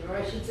expression, or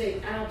I should say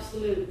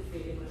absolute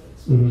freedom of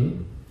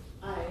expression.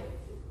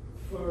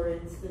 Mm-hmm. For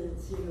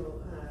instance,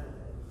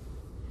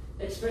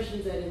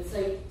 expressions that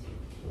incite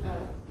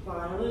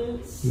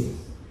violence, yes.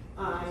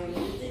 I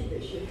think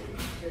they should be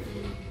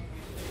restricted.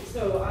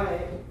 So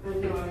I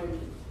know I'm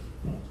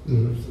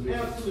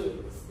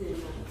absolutist in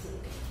that sense.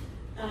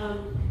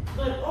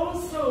 But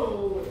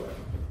also,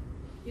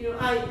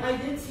 I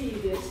did see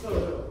this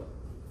photo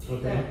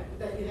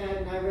that you had,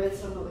 and I read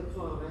some of the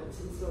comments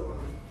and so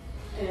on.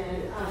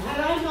 And had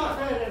I not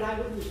read it, I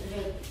wouldn't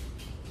have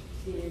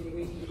seen any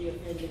reason to be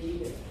offended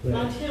either.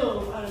 Right.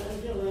 Until I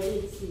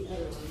did see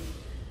other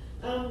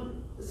ones.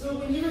 So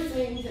when you were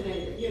saying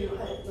tonight,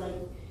 like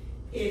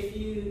if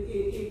you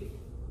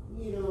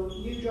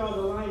draw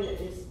the line at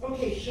this,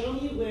 okay, show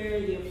me where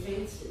the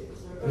offense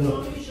is, or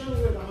somebody show me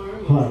where the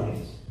harm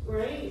is.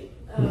 Right?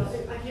 Yes.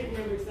 I can't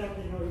remember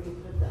exactly how you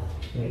put that.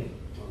 Right.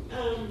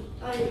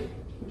 I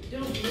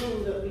don't know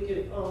that we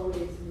could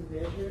always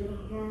measure the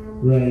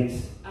harm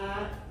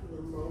at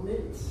the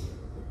moment.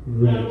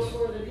 Right.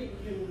 Before the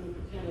people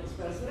can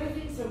express it. I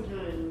think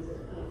sometimes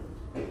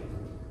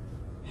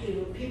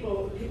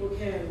people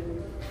can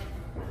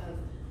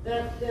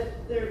that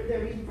their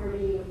reason for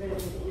being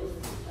offended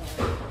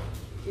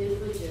is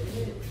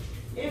legitimate.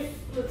 If,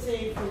 let's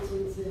say, for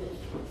instance,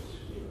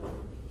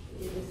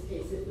 in this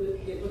case,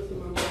 it was the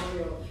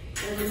memorial,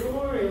 and the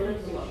memorial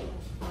is a lot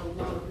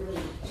of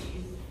really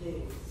cheesy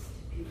things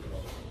to people.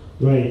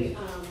 Right.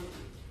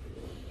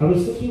 I was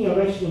thinking of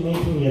actually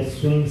making a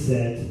swing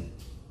set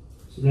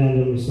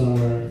randomly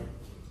somewhere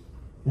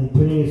and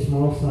putting a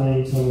small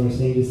sign somewhere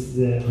saying this is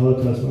the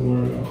Holocaust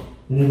Memorial.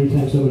 And every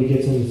time somebody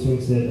gets on the swing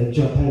set, I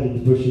jump out of the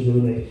bushes and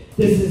we're like,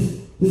 this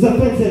is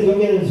offensive, don't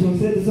get on the swing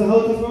set, this is a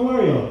Holocaust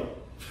Memorial.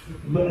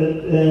 But,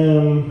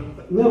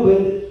 no, but,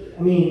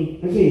 I mean,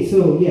 okay,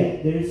 so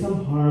yeah, there is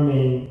some harm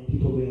in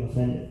people being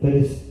offended, but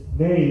it's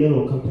very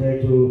little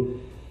compared to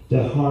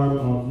the harm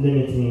of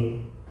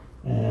limiting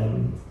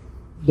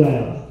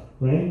dialogue,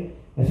 right?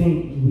 I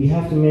think we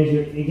have to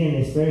measure, again,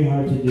 it's very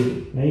hard to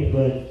do, right?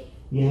 But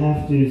you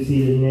have to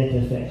see the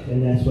net effect,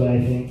 and that's what I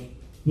think.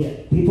 Yeah,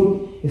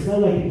 people, it's not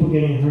like people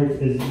getting hurt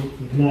is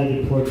not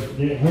important.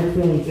 Their hurt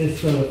feelings is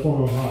still a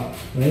form of harm,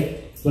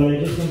 right? But I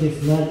just think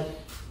it's not,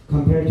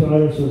 compared to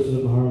other sources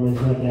of harm,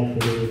 it's not that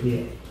big of a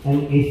deal.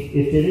 And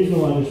if there is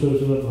no other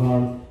sources of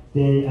harm,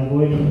 then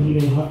avoiding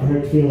even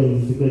hurt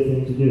feelings is a good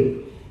thing to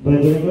do.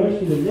 But with regards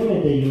to the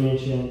limit that you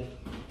mentioned,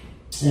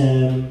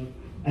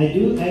 I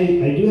do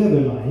have a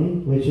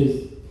line, which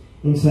is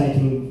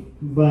inciting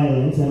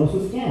violence and also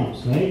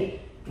scams, right?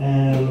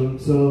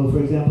 So, for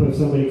example, if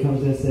somebody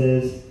comes and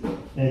says,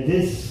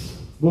 this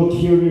will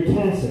cure your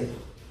cancer,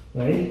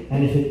 right?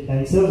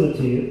 And sells it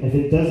to you, if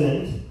it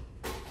doesn't,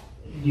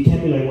 you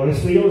can't be like, well,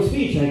 it's freedom of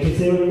speech, I can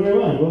say whatever I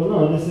want. Well,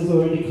 no, this is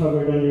already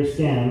covered under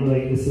scam,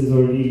 like this is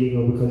already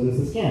illegal because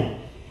it's a scam.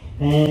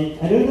 And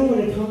I don't know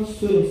when it comes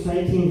to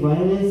inciting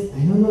violence, I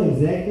don't know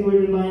exactly where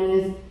the line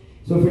is.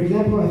 So, for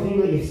example, I think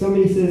like if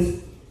somebody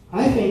says,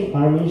 I think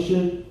Armin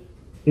should,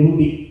 I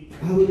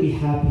would be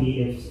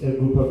happy if a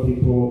group of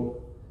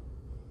people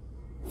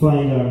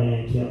find Armin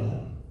and kill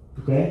him,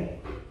 okay?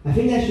 I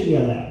think that should be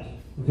allowed,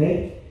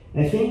 okay?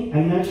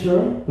 I'm not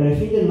sure, but I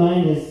think the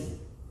line is,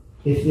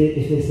 if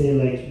they say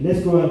like,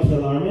 let's go and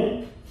kill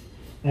Armin,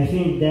 I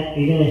think that,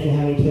 even if they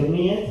haven't killed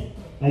me yet,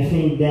 I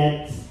think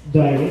that's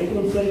direct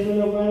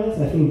incitement of violence,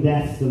 I think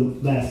that's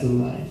the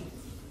line,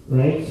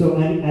 right? So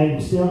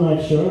I'm still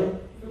not sure.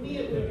 For me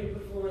it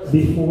would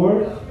be before.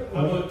 Before?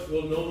 How about,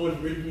 will no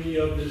one rid me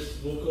of this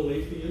vocal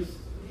atheist?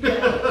 I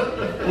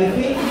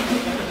think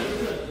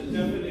the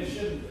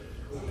definition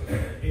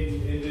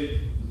in the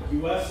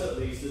U.S. at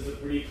least is a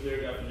pretty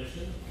clear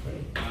definition,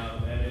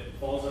 and it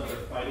falls under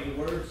fighting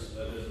words.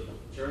 There's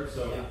a term.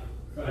 So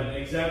an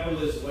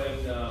example is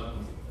when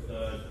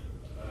the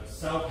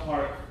South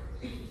Park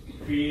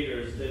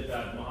creators did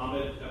that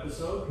Muhammad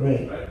episode,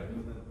 right?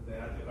 They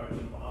had the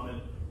cartoon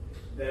Muhammad.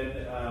 Then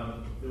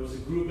there was a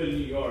group in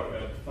New York,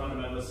 a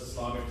fundamentalist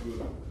Islamic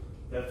group,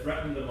 that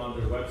threatened them on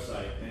their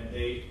website, and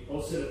they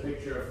posted a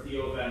picture of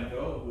Theo Van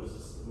Gogh,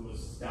 who was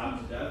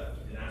stabbed to death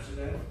in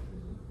Amsterdam,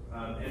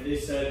 and they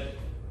said,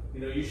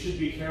 you should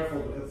be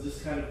careful because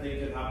this kind of thing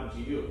could happen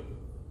to you.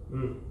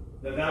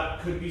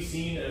 That could be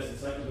seen as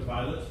incitement to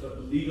violence,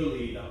 but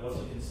legally that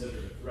wasn't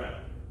considered a threat.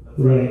 A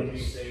threat would be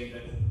saying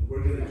that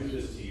we're going to do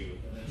this to you,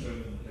 and then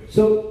showing them the picture.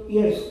 so.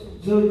 Yes.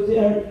 So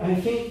I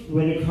think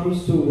when it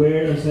comes to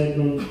where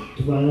incitement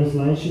to violence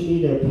line should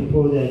be, there are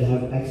people that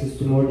have access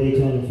to more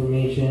data and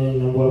information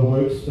and what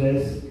works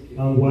best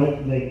and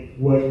what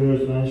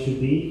those lines should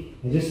be.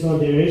 I just know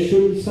there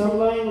should be some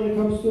line when it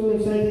comes to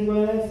inciting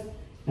violence,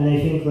 and I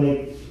think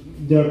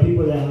there are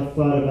people that have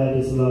thought about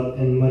this a lot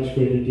and much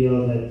greater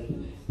deal that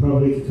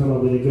probably could come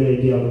up with a good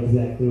idea of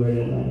exactly where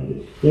that line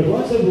is. There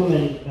was a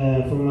woman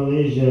from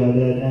Malaysia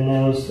that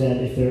announced that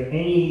if there are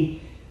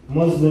any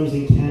Muslims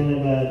in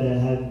Canada that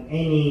have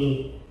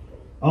any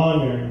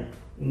honor,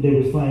 they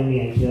would find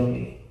me and kill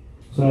me.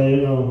 So I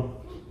don't know.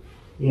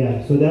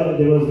 Yeah, so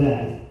there was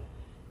that.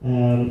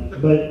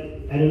 But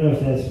I don't know if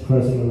that's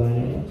crossing the line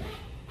or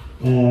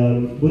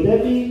not. Would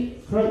that be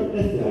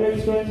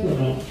direct threat or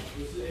not?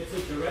 It's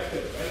a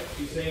directive, right?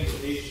 She's saying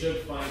that they should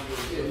find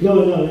you. No,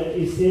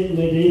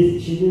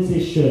 she didn't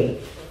say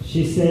should.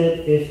 She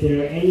said if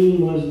there are any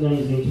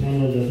Muslims in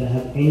Canada that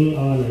have any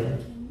honor,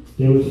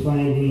 they would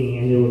find me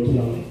and they would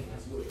kill me.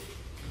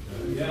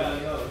 Yeah, I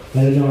know. I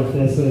don't know if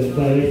that's a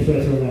direct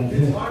threat or not.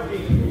 It's hard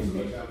being a free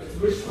speech. It's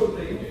wishful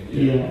thinking.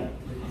 Yeah.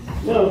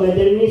 No, but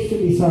there needs to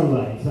be some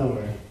line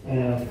somewhere.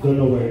 Don't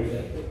know where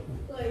exactly.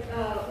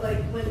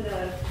 Like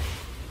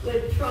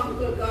when Trump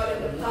got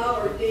into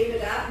power,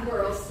 David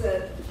Attenborough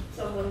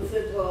someone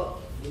said,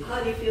 well,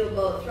 how do you feel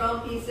about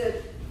Trump? He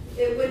said,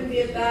 it wouldn't be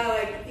a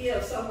bad idea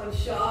if someone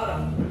shot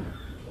him.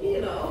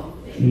 Yeah.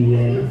 Who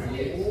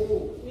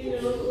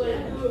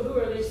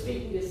are they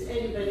speaking to?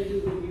 Anybody who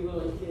would be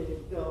willing to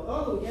go,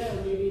 oh yeah,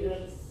 maybe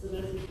that's the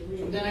message for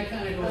me. Then it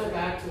kind of goes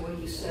back to what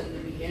you said in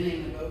the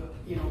beginning about,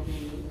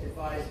 being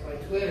advised by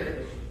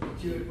Twitter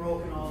that you had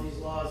broken all these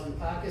laws in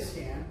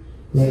Pakistan.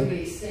 Right.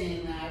 Somebody's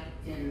saying that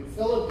in the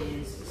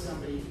Philippines to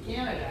somebody in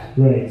Canada.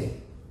 Right.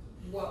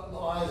 What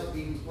law is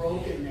being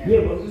broken there?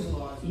 Yeah, but, whose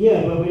laws?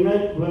 Yeah, but we're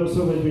not. Well,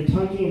 so what we're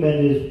talking about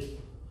is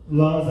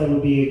laws that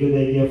would be a good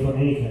idea for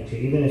any country,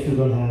 even if you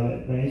don't have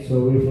it, right? So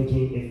we're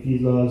thinking if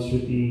these laws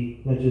should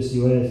be not just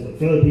U.S. The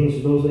Philippines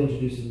should also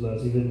introduce these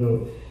laws, even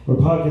though, or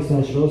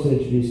Pakistan should also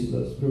introduce these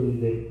laws. Probably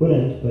they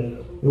wouldn't, but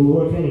it will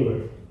work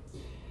anywhere.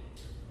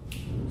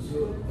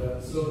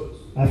 So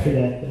after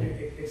that,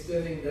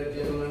 extending that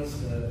gentleman's,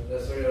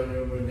 sorry I don't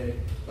remember the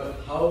name, but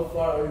how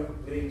far are you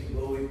willing to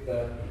go with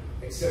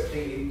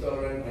accepting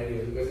intolerant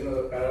ideas? Because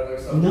the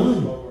paradox of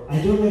none.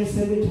 I don't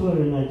accept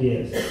intolerant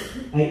ideas.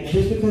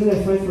 Just because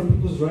I fight for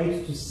people's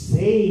rights to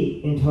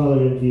say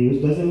intolerant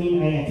views doesn't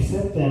mean I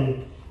accept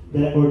them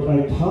or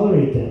I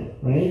tolerate them,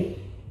 right?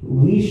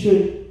 We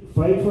should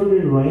fight for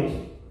the right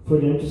for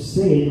them to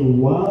say it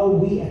while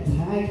we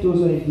attack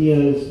those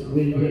ideas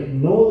with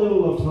no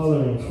level of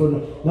tolerance for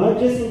not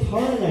just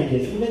intolerant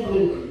ideas,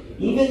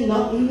 Even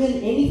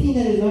anything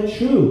that is not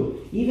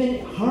true,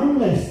 even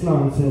harmless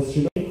nonsense.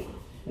 Right?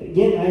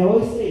 Again, I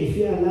always say, if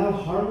you allow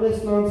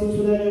harmless nonsense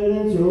without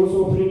evidence, you're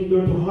also opening the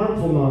door to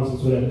harmful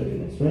nonsense without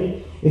evidence,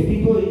 right? If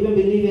people even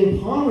believe in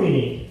palm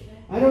reading,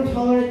 I don't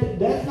tolerate,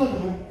 that's not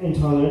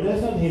intolerant,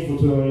 that's not hateful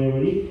to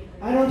anybody.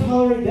 I don't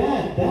tolerate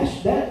that.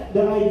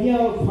 The idea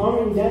of palm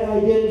reading, that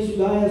idea needs to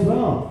die as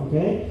well,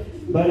 okay?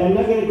 But I'm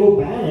not going to go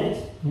ban it.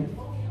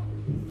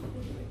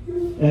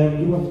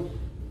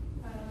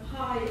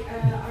 Hi,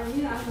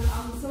 Armin,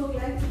 I'm so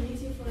glad to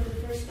meet you for the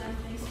first time.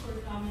 Thanks for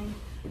coming.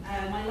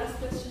 My last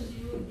question to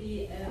you would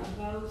be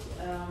about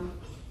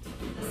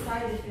the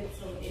side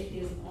effects of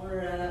atheism, or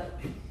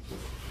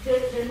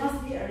there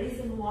must be a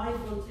reason why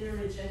Voltaire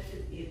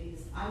rejected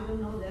atheism. I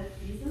don't know that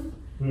reason.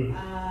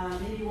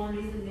 Maybe one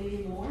reason,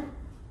 maybe more.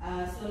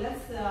 So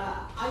let's,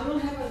 I don't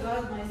have a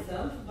God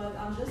myself, but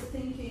I'm just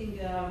thinking,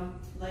 I'm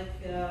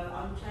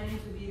trying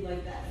to be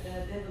like that, the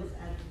devil's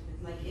advocate,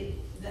 like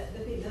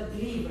the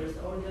believers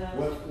or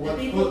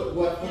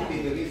what could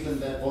be the reason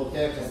that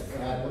Voltaire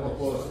had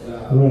opposed?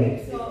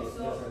 Right. So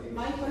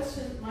my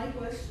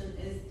question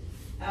is,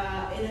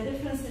 in a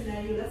different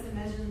scenario, let's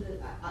imagine that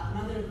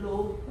another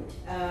globe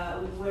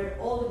where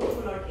all the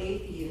people are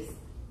atheists.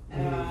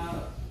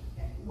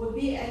 Would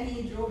be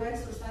any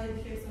drawbacks or side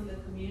effects on the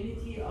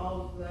community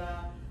of,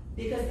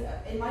 because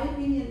in my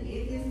opinion,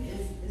 atheism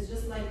is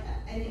just like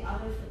any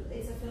other,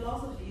 it's a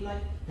philosophy,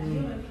 like a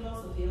human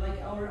philosophy,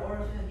 like or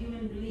a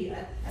human belief,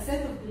 a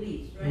set of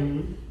beliefs, right?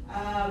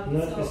 No,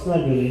 it's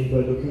not belief,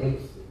 but okay.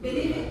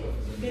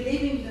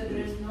 Believing that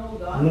there is no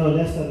God. No,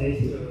 that's not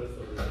atheism.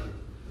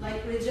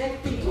 Like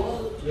rejecting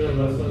all.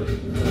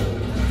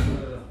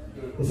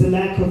 It's a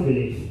lack of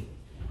belief.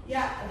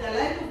 Yeah, the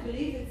lack of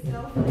belief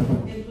itself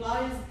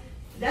implies.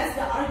 That's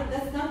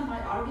not my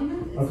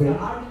argument, it's the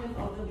argument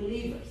of the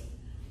believers.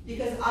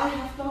 Because I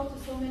have talked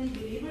to so many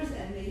believers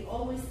and they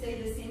always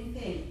say the same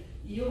thing.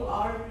 You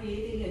are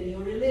creating a new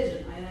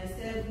religion. And I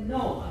said,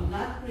 no, I'm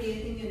not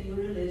creating a new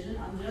religion.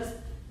 I'm just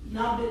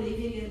not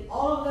believing in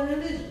all of the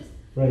religions.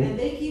 Right. And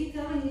they keep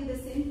telling me the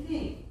same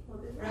thing.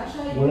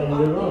 Russia,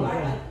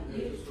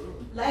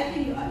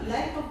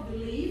 lack of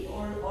belief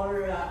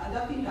or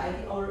adopting the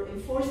idea or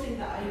enforcing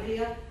the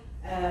idea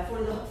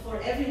for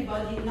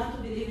everybody not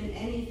to believe in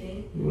anything.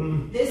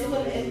 This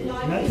will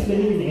imply not to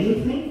believe in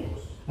anything?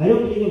 I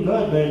don't believe in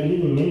God, but I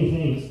believe in many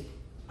things.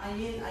 I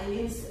mean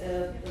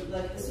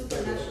like the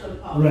supernatural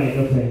power. Right,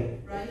 okay.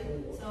 Right?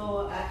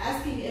 So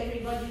asking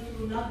everybody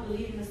to not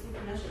believe in a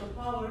supernatural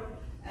power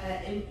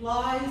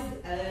implies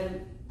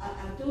a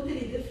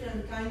totally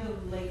different kind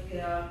of like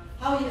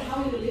how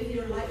you live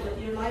your life, like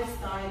your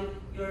lifestyle,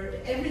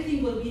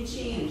 everything will be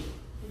changed.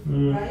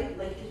 Right?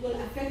 Like it will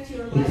affect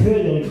your life. It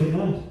could and it could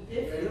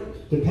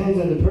not. Depends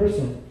on the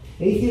person.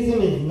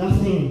 Atheism is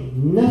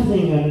nothing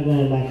other than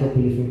a lack of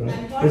belief in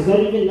God. It's not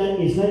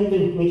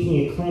even making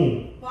a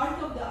claim. Part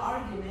of the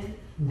argument,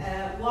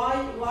 why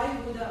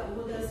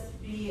would us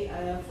be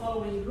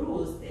following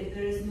rules if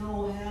there is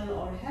no hell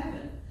or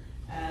heaven?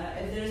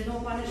 If there is no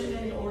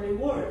punishment or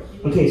reward.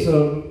 Okay,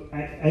 so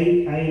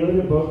I wrote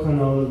a book on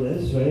all of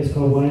this, right? It's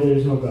called Why There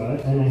Is No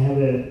God, and I have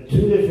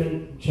 2 different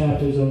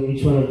chapters on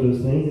each one of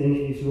those things, and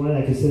if you want,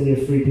 I can send you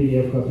a free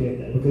PDF copy of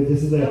that, because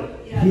this is a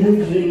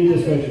huge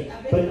discussion.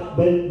 But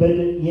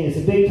yeah, it's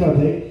a big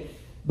topic.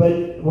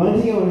 But one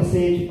thing I want to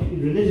say to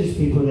religious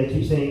people that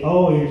keep saying,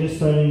 oh, you're just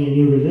starting a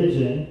new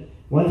religion,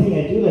 one thing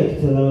I do like to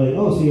tell them, like,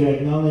 oh, so you're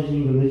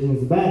acknowledging religion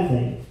is a bad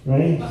thing,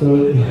 right? So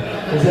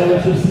is that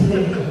what you're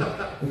saying?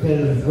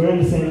 Because we're on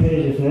the same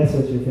page if that's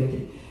what you're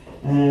thinking.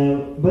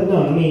 But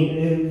no, I mean,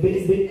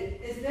 is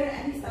there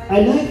any side?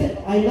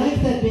 I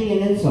like that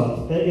being an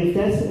insult.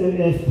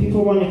 If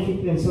people want to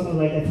keep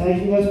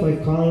attacking us by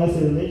calling us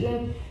a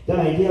religion, the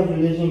idea of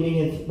religion being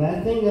a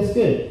bad thing, that's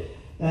good.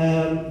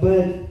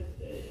 But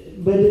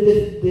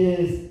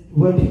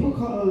what people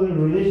call a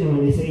religion,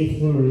 when they say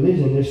atheism a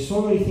religion, there's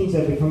so many things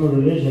that become a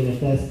religion if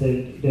that's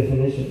the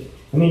definition.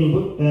 I mean,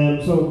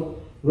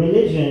 so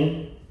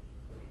religion,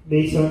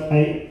 based on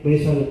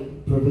the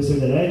professor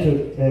that I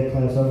took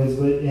class of,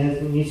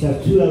 it needs to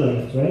have 2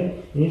 elements, right?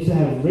 It needs to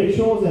have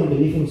rituals and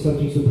belief in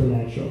something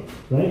supernatural,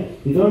 right?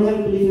 If you don't have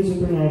a belief in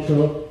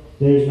supernatural,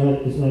 it's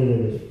not a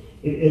religion.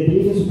 A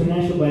belief in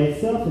supernatural by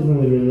itself is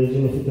not a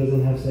religion if it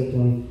doesn't have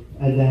certain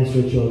advanced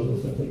rituals and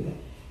stuff like that,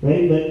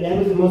 right? But that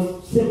was the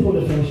most simple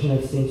definition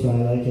I've seen, so I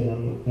like it.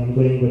 I'm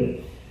going with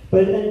it.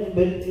 But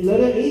a lot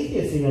of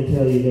atheists even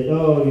tell you that,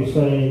 oh, you're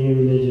starting a new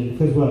religion.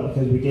 Because what?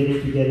 Because we're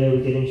getting together,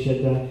 we're getting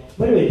shut down.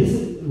 By the way, this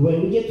is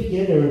when we get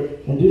together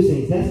and do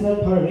things, that's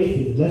not part of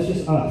atheism. That's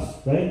just us,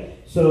 right?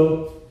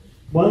 So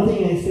one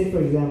thing I say, for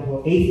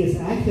example, atheist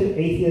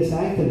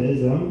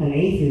activism and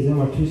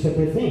atheism are 2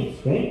 separate things,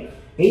 right?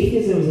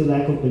 Atheism is a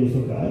lack of belief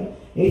in God.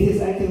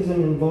 Atheist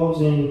activism involves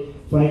in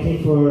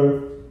fighting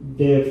for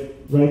the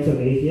rights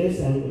of atheists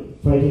and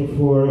fighting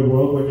for a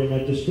world where they're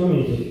not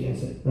discriminated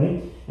against it,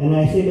 right? And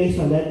I say based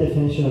on that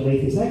definition of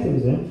atheist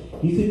activism,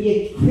 you could be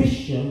a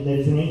Christian that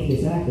is an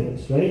atheist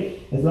activist, right?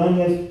 As long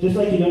as, just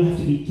like you don't have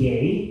to be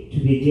gay a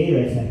gay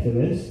rights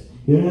activist,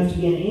 You don't have to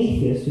be an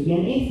atheist to be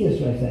an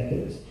atheist rights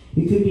activist.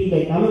 You could be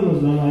like, I'm a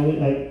Muslim,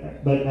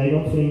 but I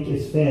don't think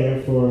it's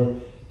fair for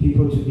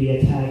people to be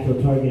attacked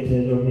or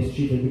targeted or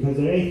mistreated because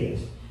they're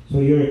atheists. So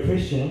you're a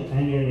Christian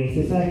and you're an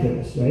atheist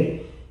activist,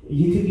 right?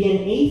 You could be an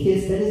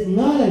atheist that is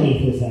not an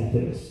atheist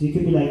activist. You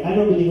could be like, I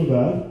don't believe in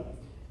God,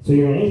 so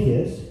you're an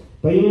atheist,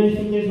 but you might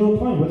think there's no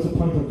point. What's the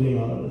point of doing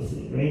all of this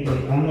thing, right?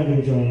 Like, I'm not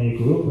going to join any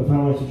group. If I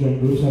wanted to join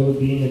groups, I would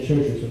be in a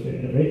church or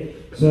something, right?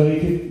 So you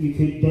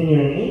could then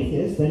you're an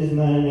atheist that is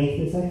not an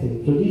atheist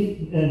activist. So that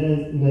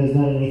is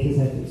not an atheist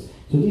activist.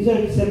 So these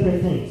are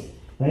separate things,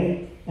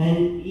 right?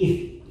 And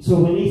so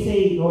when they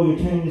say, oh, you're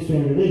turning this to a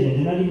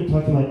religion, they're not even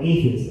talking about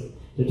atheism.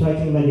 They're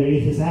talking about your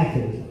atheist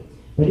activism.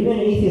 But even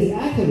atheist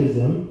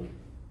activism,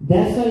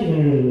 that's not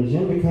even a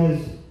religion, because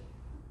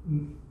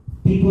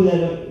people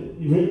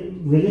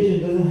religion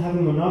doesn't have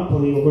a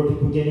monopoly over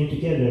people getting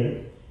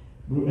together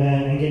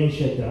and getting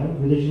shit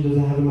done. Religion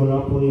doesn't have a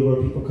monopoly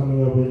over people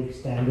coming up with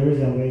standards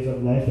and ways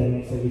of life that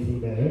makes everything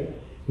better.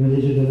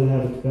 Religion doesn't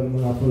have a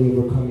monopoly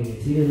over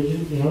community.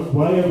 Religion,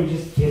 why are we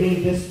just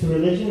giving this to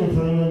religion and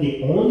telling them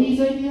they own these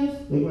ideas?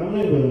 Like, I'm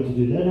not willing to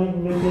do that.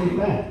 I'm going to take it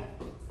back,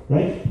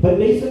 right? But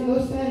based on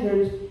those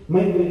standards,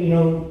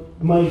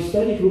 my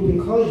study group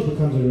in college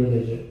becomes a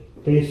religion.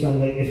 Based on,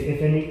 like,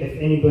 if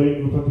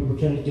anybody, group of people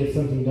trying to get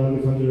something done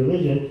becomes a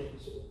religion,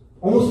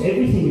 almost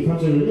everything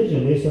becomes a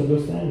religion based on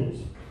those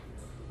standards.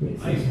 Can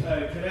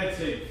I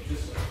say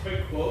just a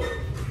quick quote?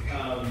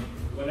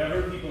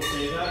 Whenever people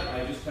say that,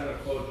 I just kind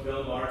of quote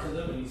Bill Maher to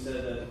them, and he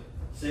said that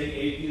saying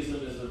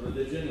atheism is a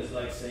religion is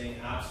like saying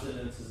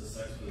abstinence is a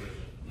sex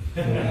religion.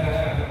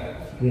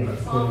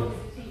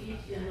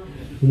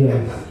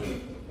 Yes.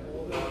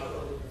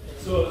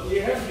 So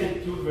there have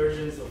been two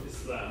versions of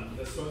Islam,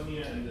 the Sunni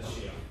and the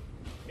Shia.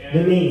 And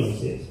the main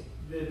ones, yes.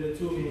 The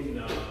two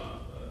main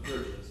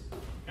versions.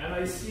 And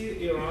I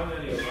see Iran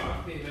and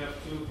Iraq, they have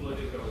two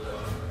political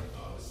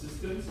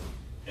systems.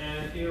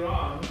 And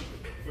Iran,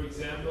 for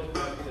example,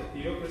 have the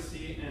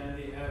theocracy, and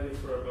they have it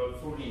for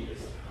about 40 years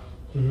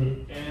now.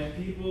 Mm-hmm. And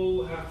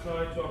people have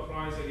tried to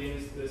uprise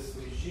against this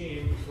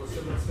regime for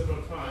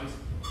several times,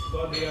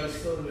 but they are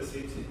still in the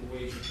same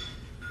situation.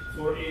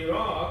 For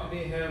Iraq,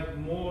 they have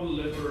more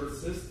liberal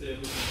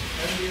systems,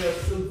 and they are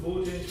still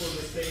voting for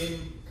the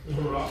same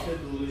corrupted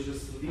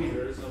religious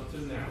leaders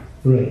until now.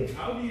 Right.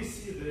 How do you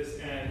see this,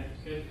 and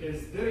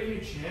is there any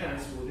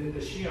chance within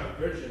the Shia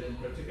version in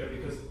particular,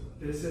 because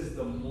this is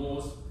the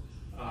most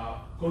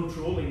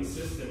controlling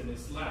system in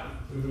Islam,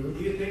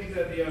 do you think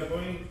that they are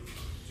going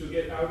to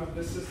get out of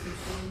this system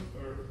soon,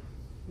 or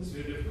it's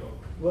very difficult?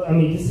 Well, I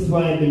mean, this is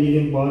why I believe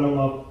in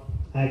bottom-up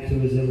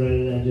activism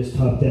rather than just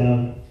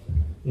top-down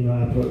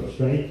approach,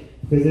 right?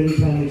 Because every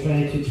time you're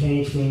trying to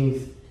change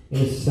things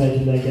in a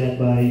society like that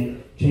by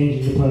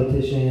changing the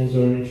politicians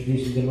or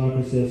introducing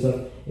democracy and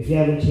stuff, if you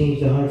haven't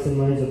changed the hearts and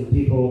minds of the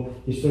people,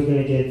 you're still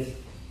going to get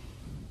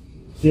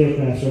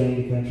theocrats running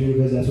the country,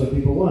 because that's what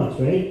people want,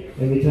 right?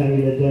 Every time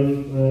you let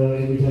them,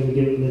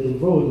 let them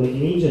vote, like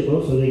in Egypt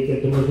also, they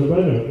get the Muslim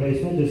Brotherhood, right?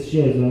 It's not just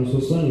Shias, so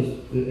Sunnis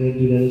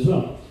do that as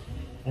well.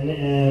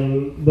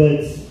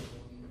 But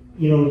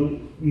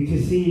you can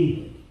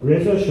see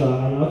Reza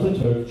Shah and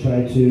Ataturk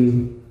tried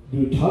to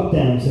do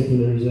top-down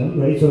secularism,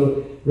 right?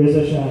 So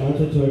Reza Shah and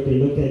Ataturk, they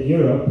looked at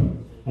Europe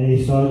and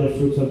they saw the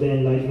fruits of the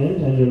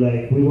Enlightenment, and they're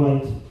like, we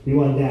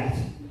want that,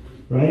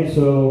 right?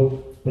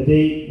 So, but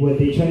what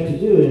they tried to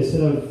do,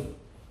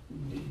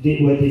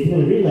 what they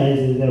didn't realize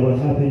is that what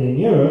happened in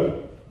Europe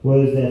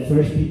was that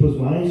first people's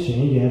minds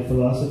changed. You have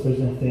philosophers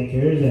and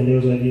thinkers, and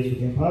those ideas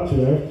became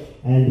popular.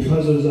 And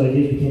because those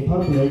ideas became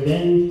popular,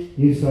 then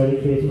you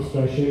started creating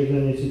structures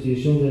and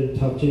institutions and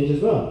top change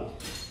as well.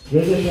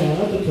 Reza Shah and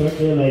Ataturk,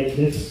 they're like,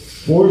 let's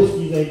force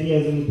these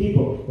ideas on the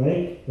people,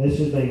 right? Let's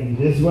just like,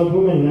 this is what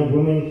women, not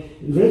women.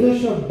 Reza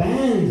Shah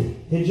banned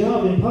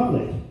hijab in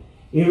public.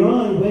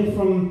 Iran went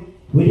from,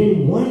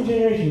 within one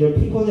generation, there are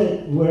people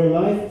that were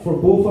alive for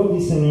both of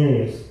these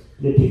scenarios.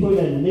 The people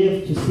that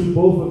lived to see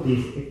both of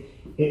these.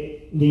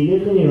 They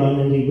lived in Iran,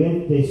 and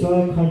they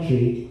saw a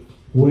country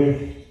where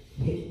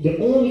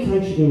Iran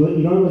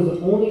was the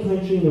only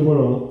country in the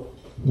world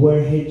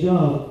where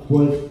hijab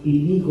was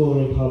illegal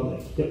in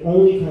public. The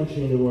only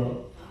country in the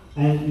world.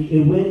 And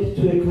it went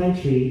to a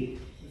country,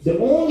 the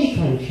only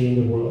country in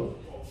the world,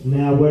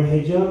 now where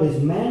hijab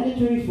is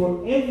mandatory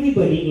for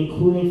everybody,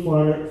 including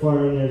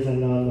foreigners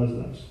and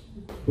non-Muslims.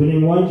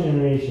 Within one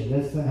generation.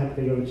 That's how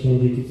big of a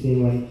change you could see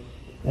in one.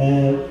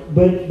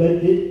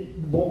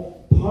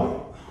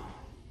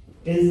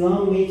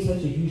 Islam made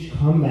such a huge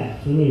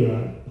comeback in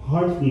Iran,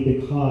 partly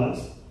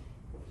because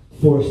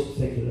forced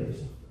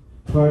secularism,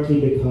 partly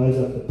because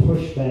of the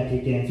pushback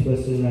against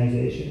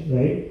westernization,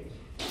 right?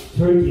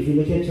 Turkey, if you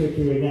look at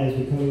Turkey right now, is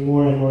becoming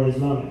more and more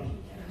Islamic.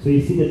 So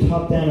you see the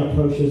top-down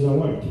approach doesn't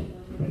work.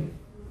 Right?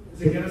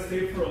 Is it going to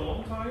stay for a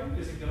long time?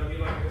 Is it going to be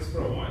like this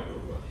for a while?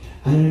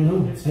 I don't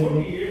know. It's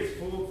 40 years,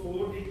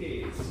 4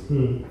 decades.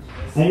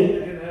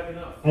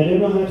 I don't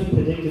know how to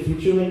predict the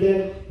future like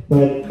that,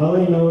 but all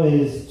I know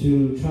is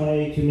to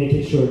try to make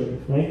it shorter,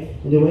 right?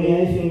 And the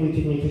way I think we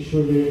can make it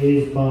shorter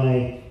is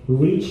by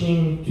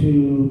reaching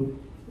to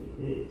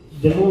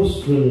the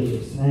most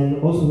religious.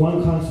 And also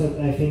one concept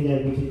I think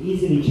that we could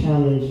easily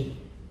challenge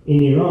in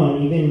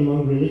Iran, even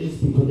among religious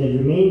people that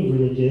remain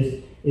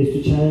religious, is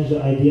to challenge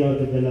the idea of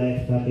the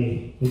Vilayat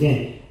Faqih.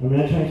 Again, I'm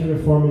not trying to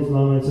reform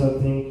Islam and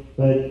something,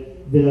 but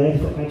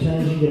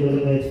challenging the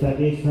Vilayat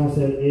Faqih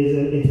concept is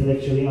an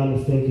intellectually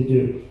honest thing to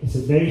do. It's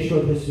a very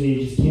short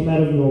history, it just came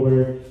out of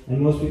nowhere,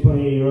 and most people in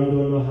Iran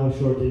don't know how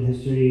short in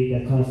history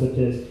that concept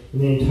is.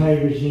 And the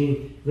entire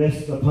regime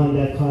rests upon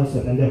that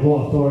concept, and the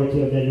whole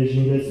authority of that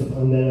regime rests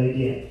upon that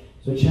idea.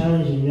 So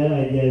challenging that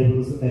idea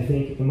was, I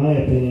think, in my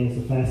opinion, is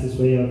the fastest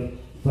way of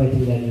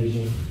fighting that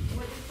regime.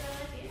 What is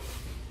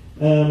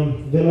that idea?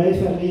 Vilayat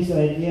Faqih's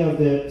idea of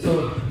the...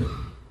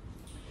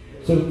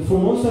 So for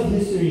most of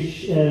history,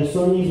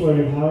 Sunnis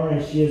were in power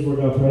and Shias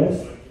were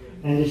oppressed.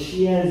 And the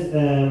Shias,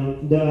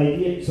 the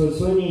idea... So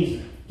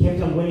Sunnis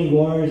kept on winning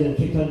wars and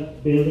kept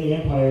on building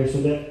empires,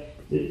 so that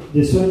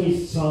the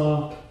Sunnis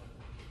saw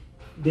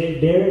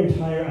their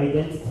entire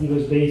identity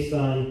was based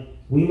on,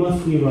 we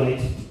must be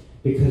right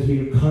because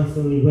we were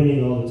constantly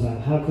winning all the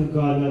time. How could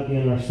God not be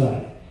on our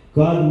side?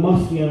 God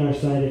must be on our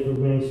side if we're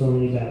winning so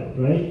many battles,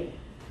 right?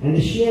 And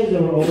the Shias, they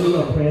were always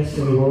oppressed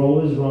and they were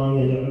always wrong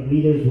and the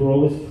leaders were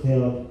always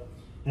killed.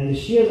 And the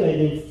Shias'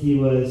 identity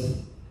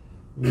was,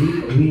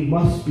 we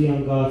must be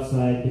on God's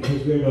side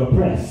because we're the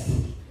oppressed,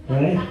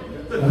 right?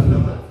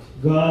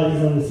 God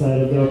is on the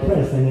side of the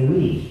oppressed and the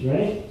weak,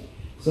 right?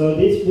 So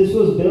this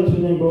was built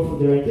within both of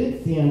their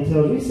identity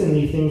until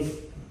recently things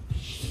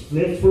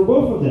flipped for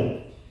both of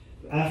them.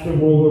 After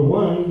World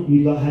War I,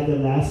 you had the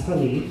last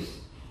caliphs,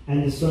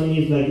 and the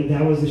Sunnis, like,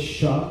 that was a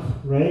shock,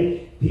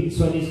 right?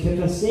 Sunnis kept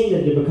on saying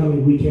that they're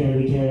becoming weaker and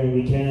weaker and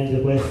weaker, and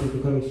the West is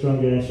becoming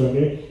stronger and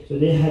stronger. So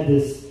they had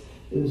this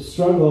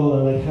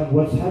struggle, like,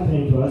 what's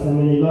happening to us? And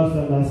when they lost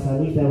that last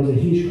caliph, that was a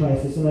huge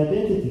crisis in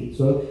identity.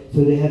 So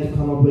they had to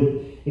come up with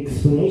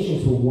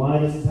explanations for why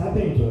this is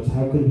happening to us.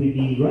 How could we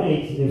be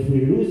right if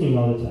we're losing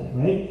all the time,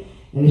 right?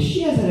 And the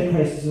Shias had a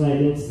crisis in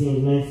identity in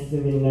the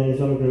 1979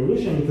 Islamic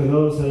Revolution because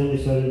all of a sudden they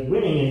started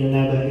winning and then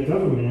now they had the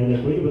government. And they're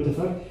like, wait, what the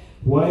fuck?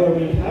 Why are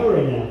we in power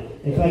now?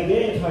 In fact,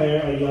 their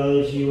entire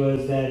ideology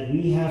was that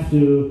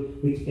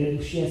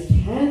Shias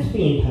can't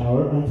be in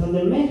power until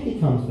the Mahdi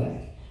comes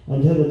back.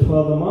 Until the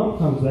 12th Imam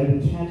comes back,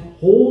 we can't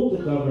hold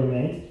the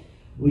government.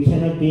 We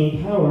cannot be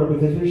in power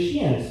because we're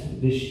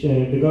Shias.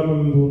 The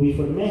government will be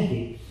for the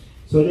Mahdi.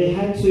 So they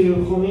had to,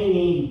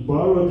 Khomeini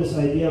borrowed this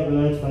idea of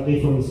Vilayat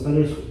Faqih from this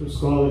other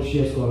scholar,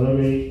 Shia scholar,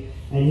 right?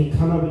 And he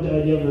came up with the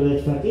idea of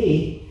Vilayat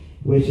Faqih,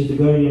 which is the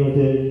guardian of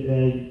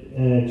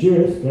the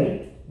jurist,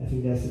 right? I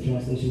think that's the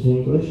translation to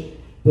English.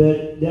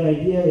 But the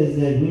idea is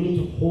that we need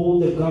to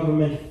hold the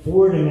government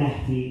for the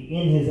Mahdi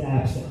in his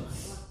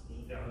absence.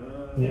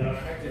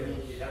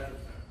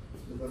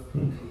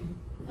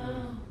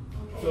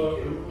 So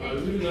I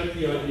really like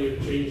the idea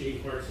of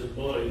changing hearts and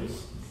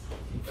minds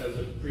as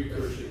a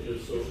precursor to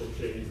social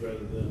change rather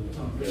than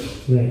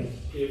right.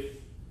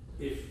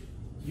 If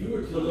you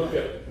were to look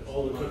at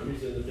all the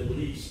countries in the Middle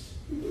East,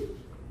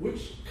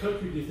 which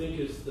country do you think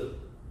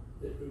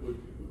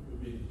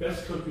would be the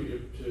best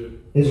country to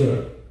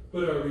Israel.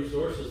 Put our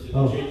resources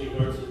into changing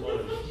hearts and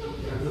minds?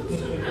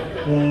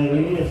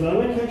 You mean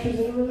Islamic countries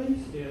in the Middle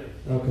East?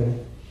 Yeah. Okay.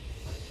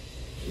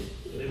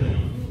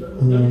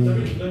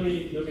 Let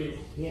me.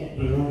 Yeah,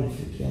 Iran.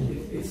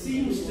 It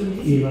seems to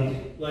me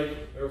like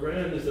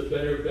Iran is a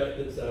better bet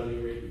than Saudi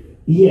Arabia.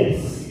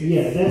 Yes,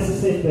 yeah, that's a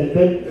safe bet.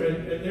 But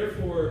and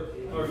therefore,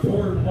 our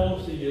foreign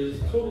policy is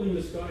totally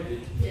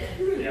misguided. Yeah.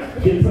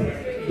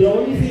 The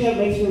only thing that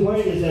makes me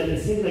worried is that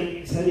it seems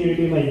like Saudi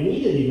Arabia might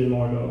need it even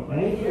more, though,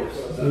 right?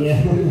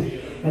 Yeah.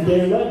 And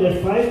there's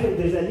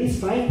at least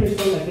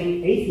 5%, I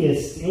think,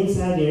 atheists in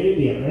Saudi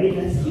Arabia, right?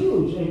 That's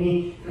huge. I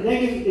mean,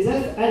 is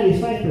that at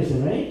least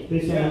 5%, right?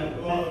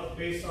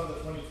 Based on the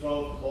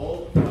 2012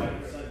 poll, 5%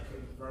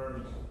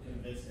 confirmed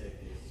convinced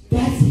atheists.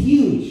 That's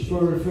huge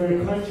for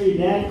a country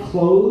that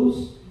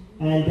close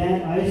and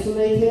that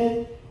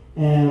isolated.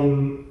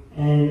 And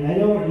I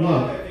don't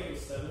know. I think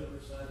it's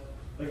 7%.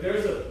 Like,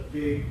 there's a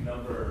big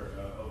number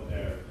over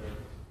there.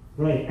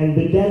 Right, and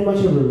with that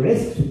much of a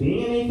risk to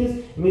being an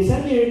atheist, I mean,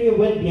 Saudi Arabia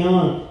went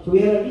beyond. So we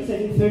have at least, I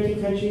think,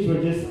 13 countries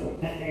where just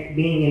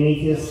being an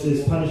atheist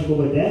is punishable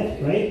by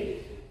death, right?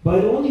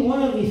 But only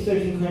one of these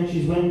 13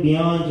 countries went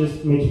beyond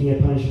just making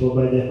it punishable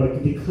by death,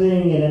 but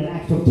declaring it an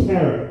act of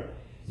terror.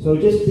 So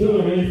just being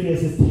an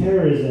atheist is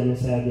terrorism in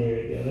Saudi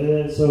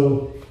Arabia.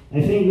 So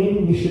I think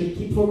maybe we should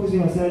keep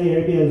focusing on Saudi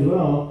Arabia as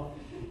well.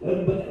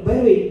 But by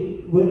the way,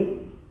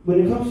 when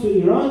it comes to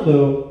Iran,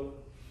 though,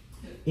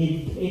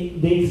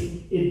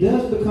 it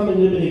does become a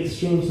little bit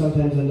extreme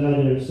sometimes on the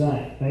other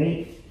side,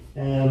 right?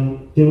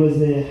 There was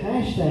a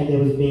hashtag that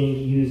was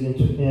being used on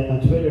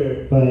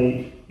Twitter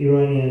by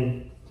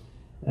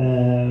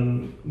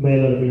by a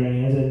lot of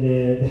Iranians, and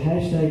the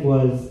hashtag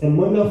was "a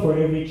mullah for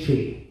every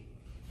tree."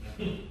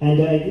 And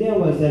the idea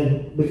was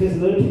that because a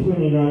lot of people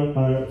in Iran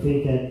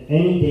think that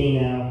any day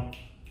now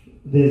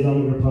the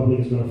Islamic Republic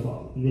is going to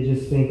fall. They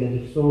just think that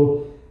they're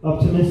so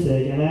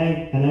optimistic, and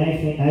I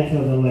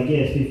tell them like, yeah,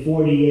 it's been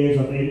 40 years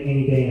of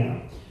any day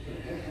now.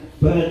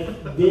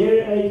 But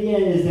their idea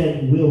is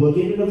that we'll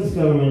get rid of this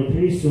government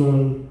pretty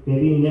soon,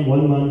 maybe in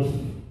 1 month,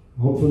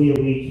 hopefully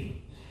a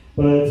week.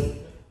 But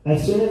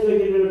as soon as we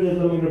get rid of the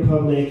Islamic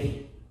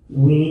Republic,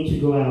 we need to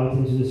go out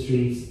into the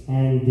streets,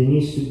 and there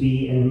needs to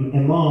be an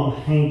imam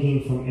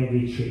hanging from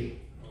every tree.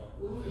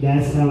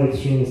 That's how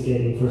extreme it's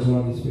getting for some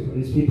of these people.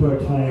 These people are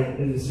tired.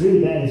 It's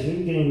really bad. It's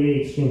really getting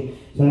really extreme.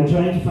 So I'm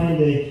trying to find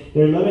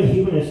there are a lot of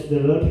humanists, there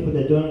are a lot of people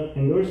that don't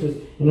endorse this.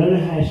 Another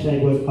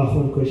hashtag was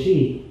Akhund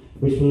Koshi,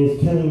 which means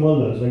killing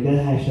mullahs. Like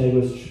that hashtag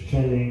was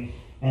trending.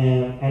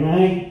 And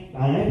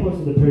I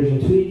posted a Persian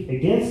tweet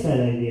against that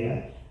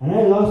idea. And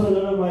I lost a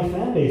lot of my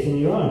fan base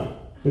in Iran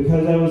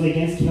because I was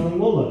against killing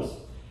mullahs.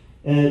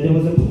 There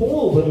was a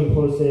poll being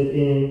posted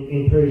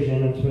in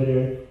Persian on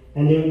Twitter.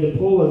 And the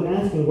poll was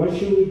asking, what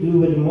should we do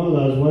with the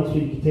mullahs once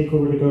we take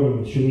over the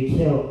government? Should we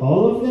kill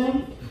all of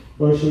them?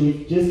 Or should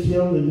we just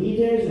kill the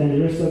leaders and the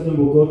rest of them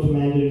will go to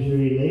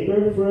mandatory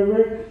labor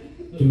forever?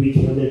 Do we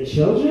kill their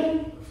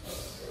children?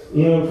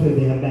 You know, because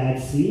they have bad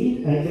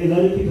seed? And a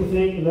lot of people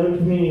in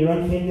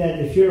Iran think that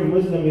if you're a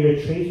Muslim, you're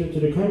a traitor to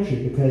the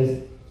country.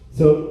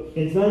 So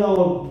it's not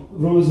all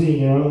rosy,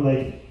 you know,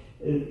 like,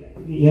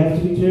 you have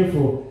to be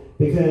careful.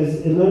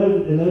 Because a lot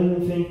of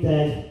them think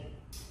that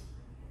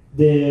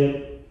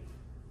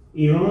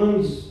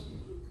Iran's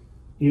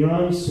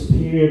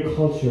superior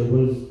culture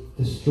was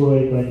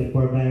destroyed by the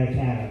barbaric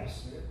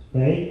Arabs,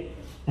 right?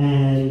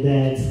 And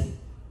that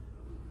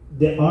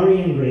the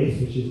Aryan race,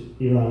 which is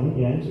Iran,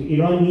 yeah, so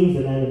Iran means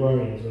the land of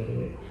Aryans, by the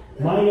way.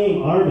 My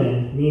name,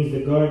 Armin, means the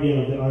guardian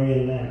of the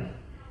Aryan land.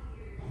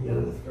 It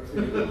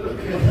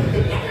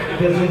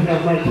doesn't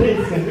have my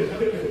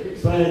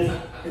kids,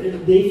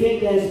 but they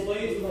think that...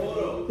 Explains the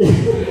photo.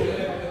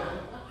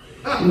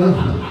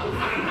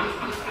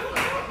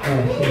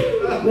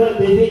 No,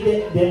 they think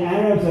that the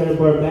Arabs are a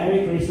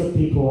barbaric race of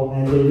people,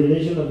 and the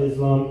religion of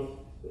Islam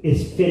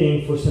is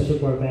fitting for such a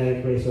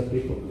barbaric race of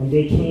people. And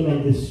they came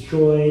and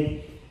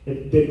destroyed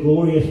the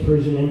glorious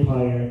Persian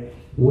Empire,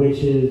 which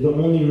is the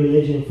only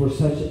religion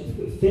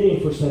fitting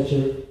for such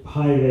a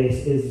high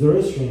race is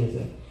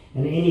Zoroastrianism.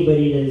 And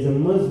anybody that is a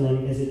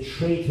Muslim is a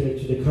traitor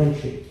to the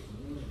country.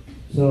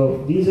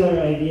 So these are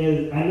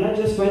ideas. I'm not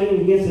just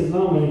fighting against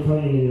Islam when I'm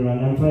fighting in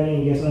Iran. I'm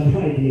fighting against other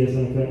ideas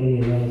when I'm fighting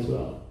in Iran as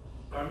well.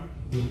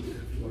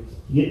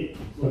 Yeah.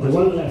 Okay,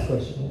 one last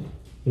question.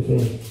 If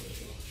any.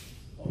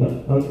 No.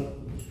 Okay.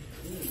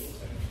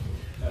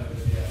 I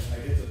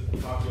get to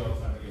talk to you all the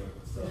time anyway.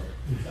 So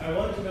I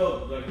wanted to know,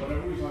 like,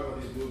 whenever we talk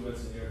about these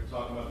movements, and you're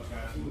talking about the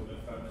trans movement,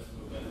 feminist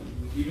movement,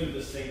 even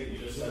this thing that you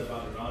just said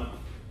about Iran,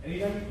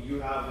 anytime you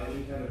have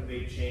any kind of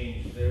big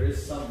change, there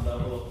is some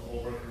level of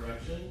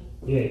overcorrection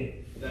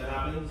that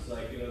happens.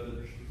 Like, you know,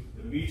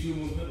 the Me Too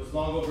movement was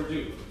long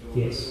overdue. The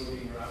women were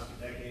being harassed for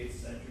decades,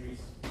 centuries,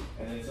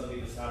 and then something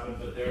just happened.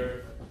 But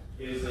there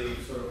is a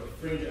sort of a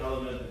fringe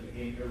element that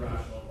became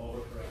irrational,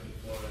 overcorrected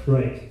for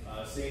it. Right.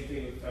 Same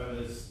thing with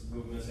feminist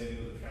movements, same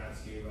thing with the trans,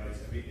 gay rights,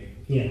 everything.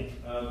 Yeah.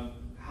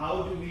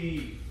 How do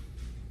we?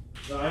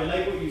 So I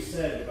like what you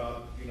said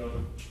about, you know,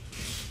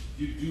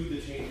 you do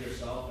the change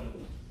yourself,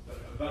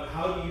 but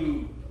how do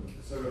you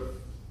sort of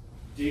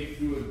dig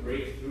through and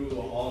break through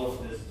all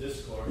of this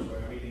discourse where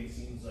everything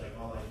seems like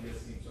all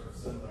ideas seem sort of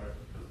similar,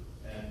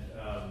 and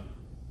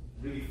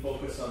really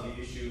focus on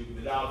the issue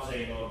without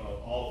saying, oh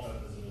no, all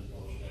feminism is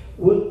bullshit?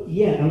 Well,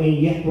 yeah, I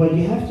mean, what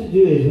you have to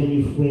do is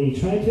when you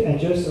try to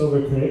adjust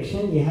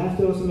overcorrection, you have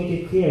to also make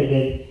it clear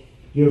that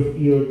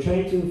you're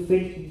trying to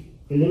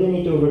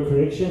eliminate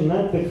overcorrection,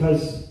 not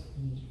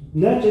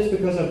just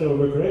because of the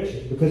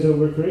overcorrection, because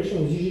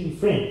overcorrection is usually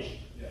fringe,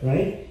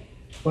 right?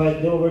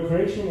 But the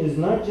overcorrection is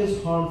not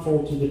just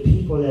harmful to the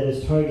people that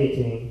it's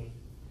targeting,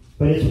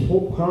 but it's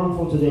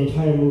harmful to the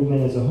entire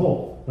movement as a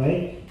whole,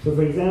 right? So,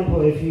 for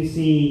example, if you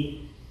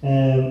see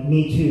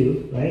Me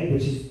Too, right,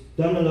 which has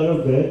done a lot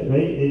of good, right?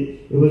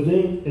 It was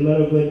doing a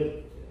lot of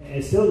good,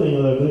 it's still doing a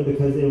lot of good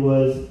because it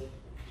was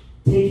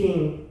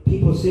taking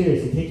people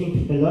seriously,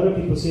 taking a lot of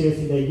people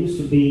seriously that used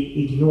to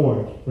be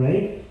ignored,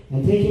 right?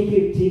 And taking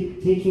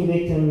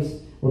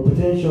victims or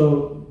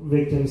potential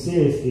victims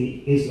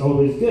seriously is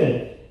always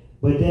good.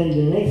 But then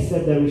the next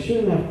step that we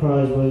shouldn't have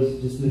crossed was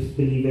just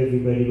believe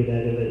everybody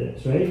without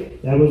evidence, right?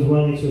 That was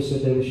one extra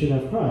step that we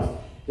shouldn't have crossed.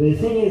 But the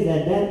thing is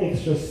that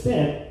extra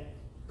step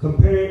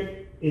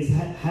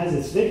has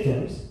its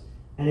victims,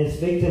 and its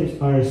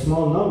victims are a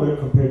small number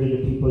compared to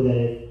the people that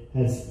it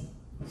has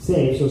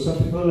saved. So some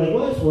people are like,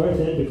 well, it's worth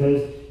it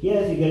because,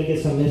 yes, you're going to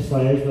get some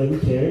misfires, but who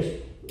cares?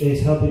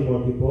 It's helping more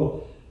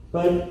people.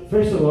 But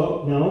first of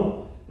all,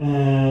 no,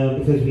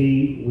 because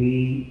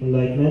we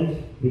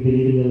Enlightenment, we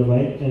believe in the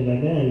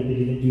Enlightenment, and we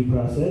believe in due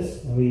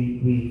process, and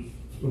we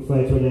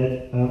fight for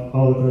that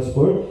all across the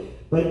board.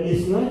 But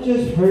it's not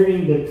just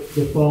hurting the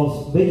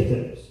false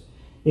victims.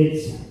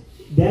 It's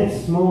that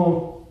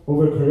small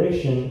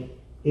overcorrection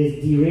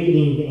is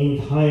derailing the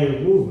entire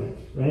movement,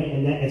 right?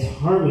 And that it's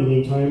harming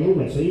the entire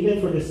movement. So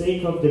even for the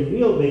sake of the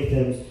real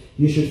victims,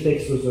 you should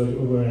fix those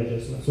over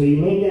adjustments. So you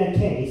make that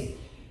case,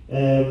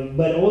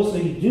 but also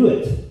you do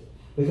it.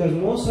 Because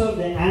most of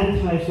the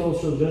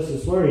anti-social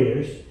justice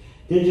warriors,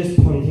 they're just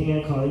pointing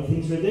and calling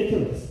things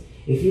ridiculous.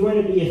 If you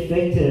want to be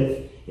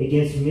effective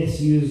against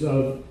misuse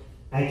of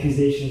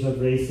accusations of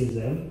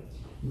racism,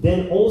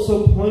 then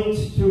also point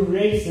to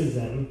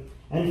racism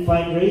and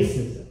fight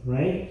racism,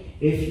 right?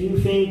 If you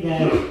think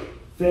that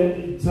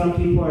some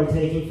people are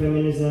taking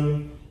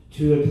feminism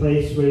to a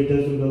place where it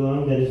doesn't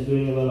belong, that is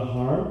doing a lot of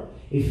harm,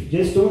 if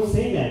just don't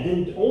say that,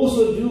 then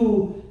also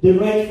do the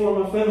right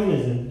form of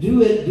feminism. Do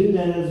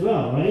that as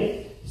well,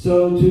 right?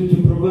 So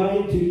to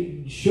provide,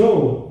 to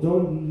show,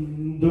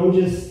 don't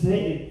just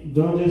say,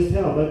 don't just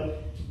tell.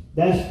 But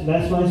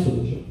that's my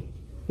solution.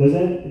 Do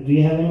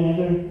you have any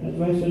other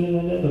advice other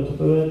than that?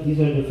 These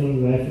are the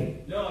things I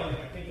think. No,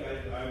 I think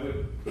I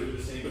would do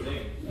the same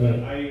thing. Right.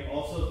 I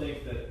also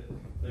think that,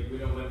 like,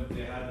 when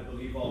they had the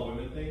Believe All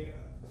Women thing,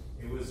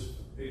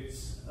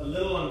 it's a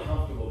little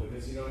uncomfortable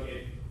because,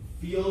 it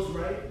feels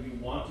right, you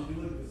want to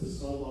do it because it's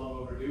so long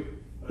overdue.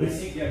 But I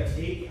think,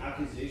 take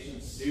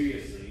accusations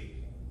seriously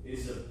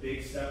is a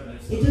big step. And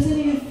it doesn't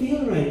even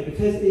feel right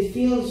because it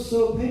feels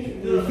so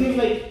patriotic. No, it feels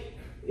like...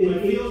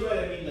 It feels right,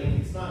 I mean, like,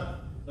 it's not...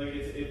 Like,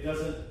 it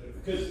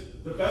doesn't, because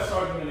the best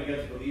argument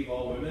against Believe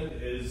All Women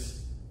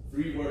is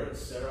 3 words: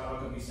 Sarah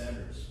Huckabee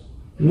Sanders.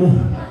 No.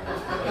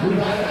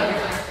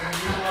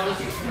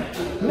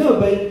 No,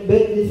 but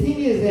the thing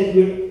is that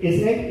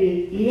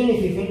even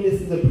if you think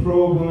this is a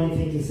pro-woman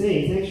thing to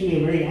say, it's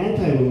actually a very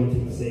anti-woman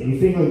thing to say. You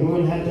think like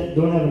women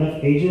don't have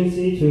enough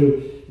agency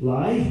to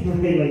lie?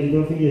 Like you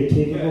don't think they're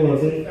capable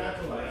of it?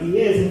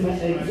 Yes, in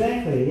fact,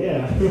 exactly,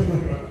 yeah.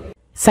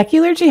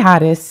 Secular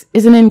Jihadists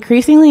is an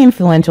increasingly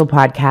influential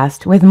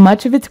podcast with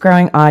much of its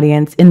growing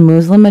audience in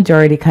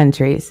Muslim-majority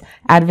countries,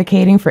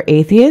 advocating for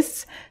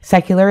atheists,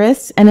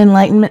 secularists, and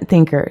Enlightenment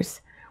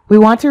thinkers. We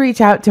want to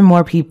reach out to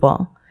more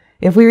people.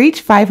 If we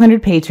reach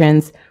 500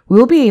 patrons, we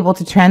will be able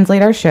to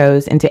translate our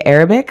shows into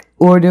Arabic,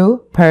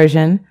 Urdu,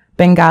 Persian,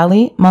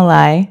 Bengali,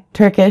 Malay,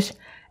 Turkish,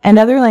 and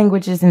other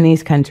languages in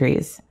these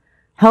countries.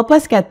 Help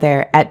us get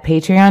there at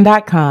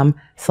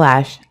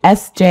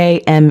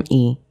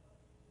patreon.com/SJME.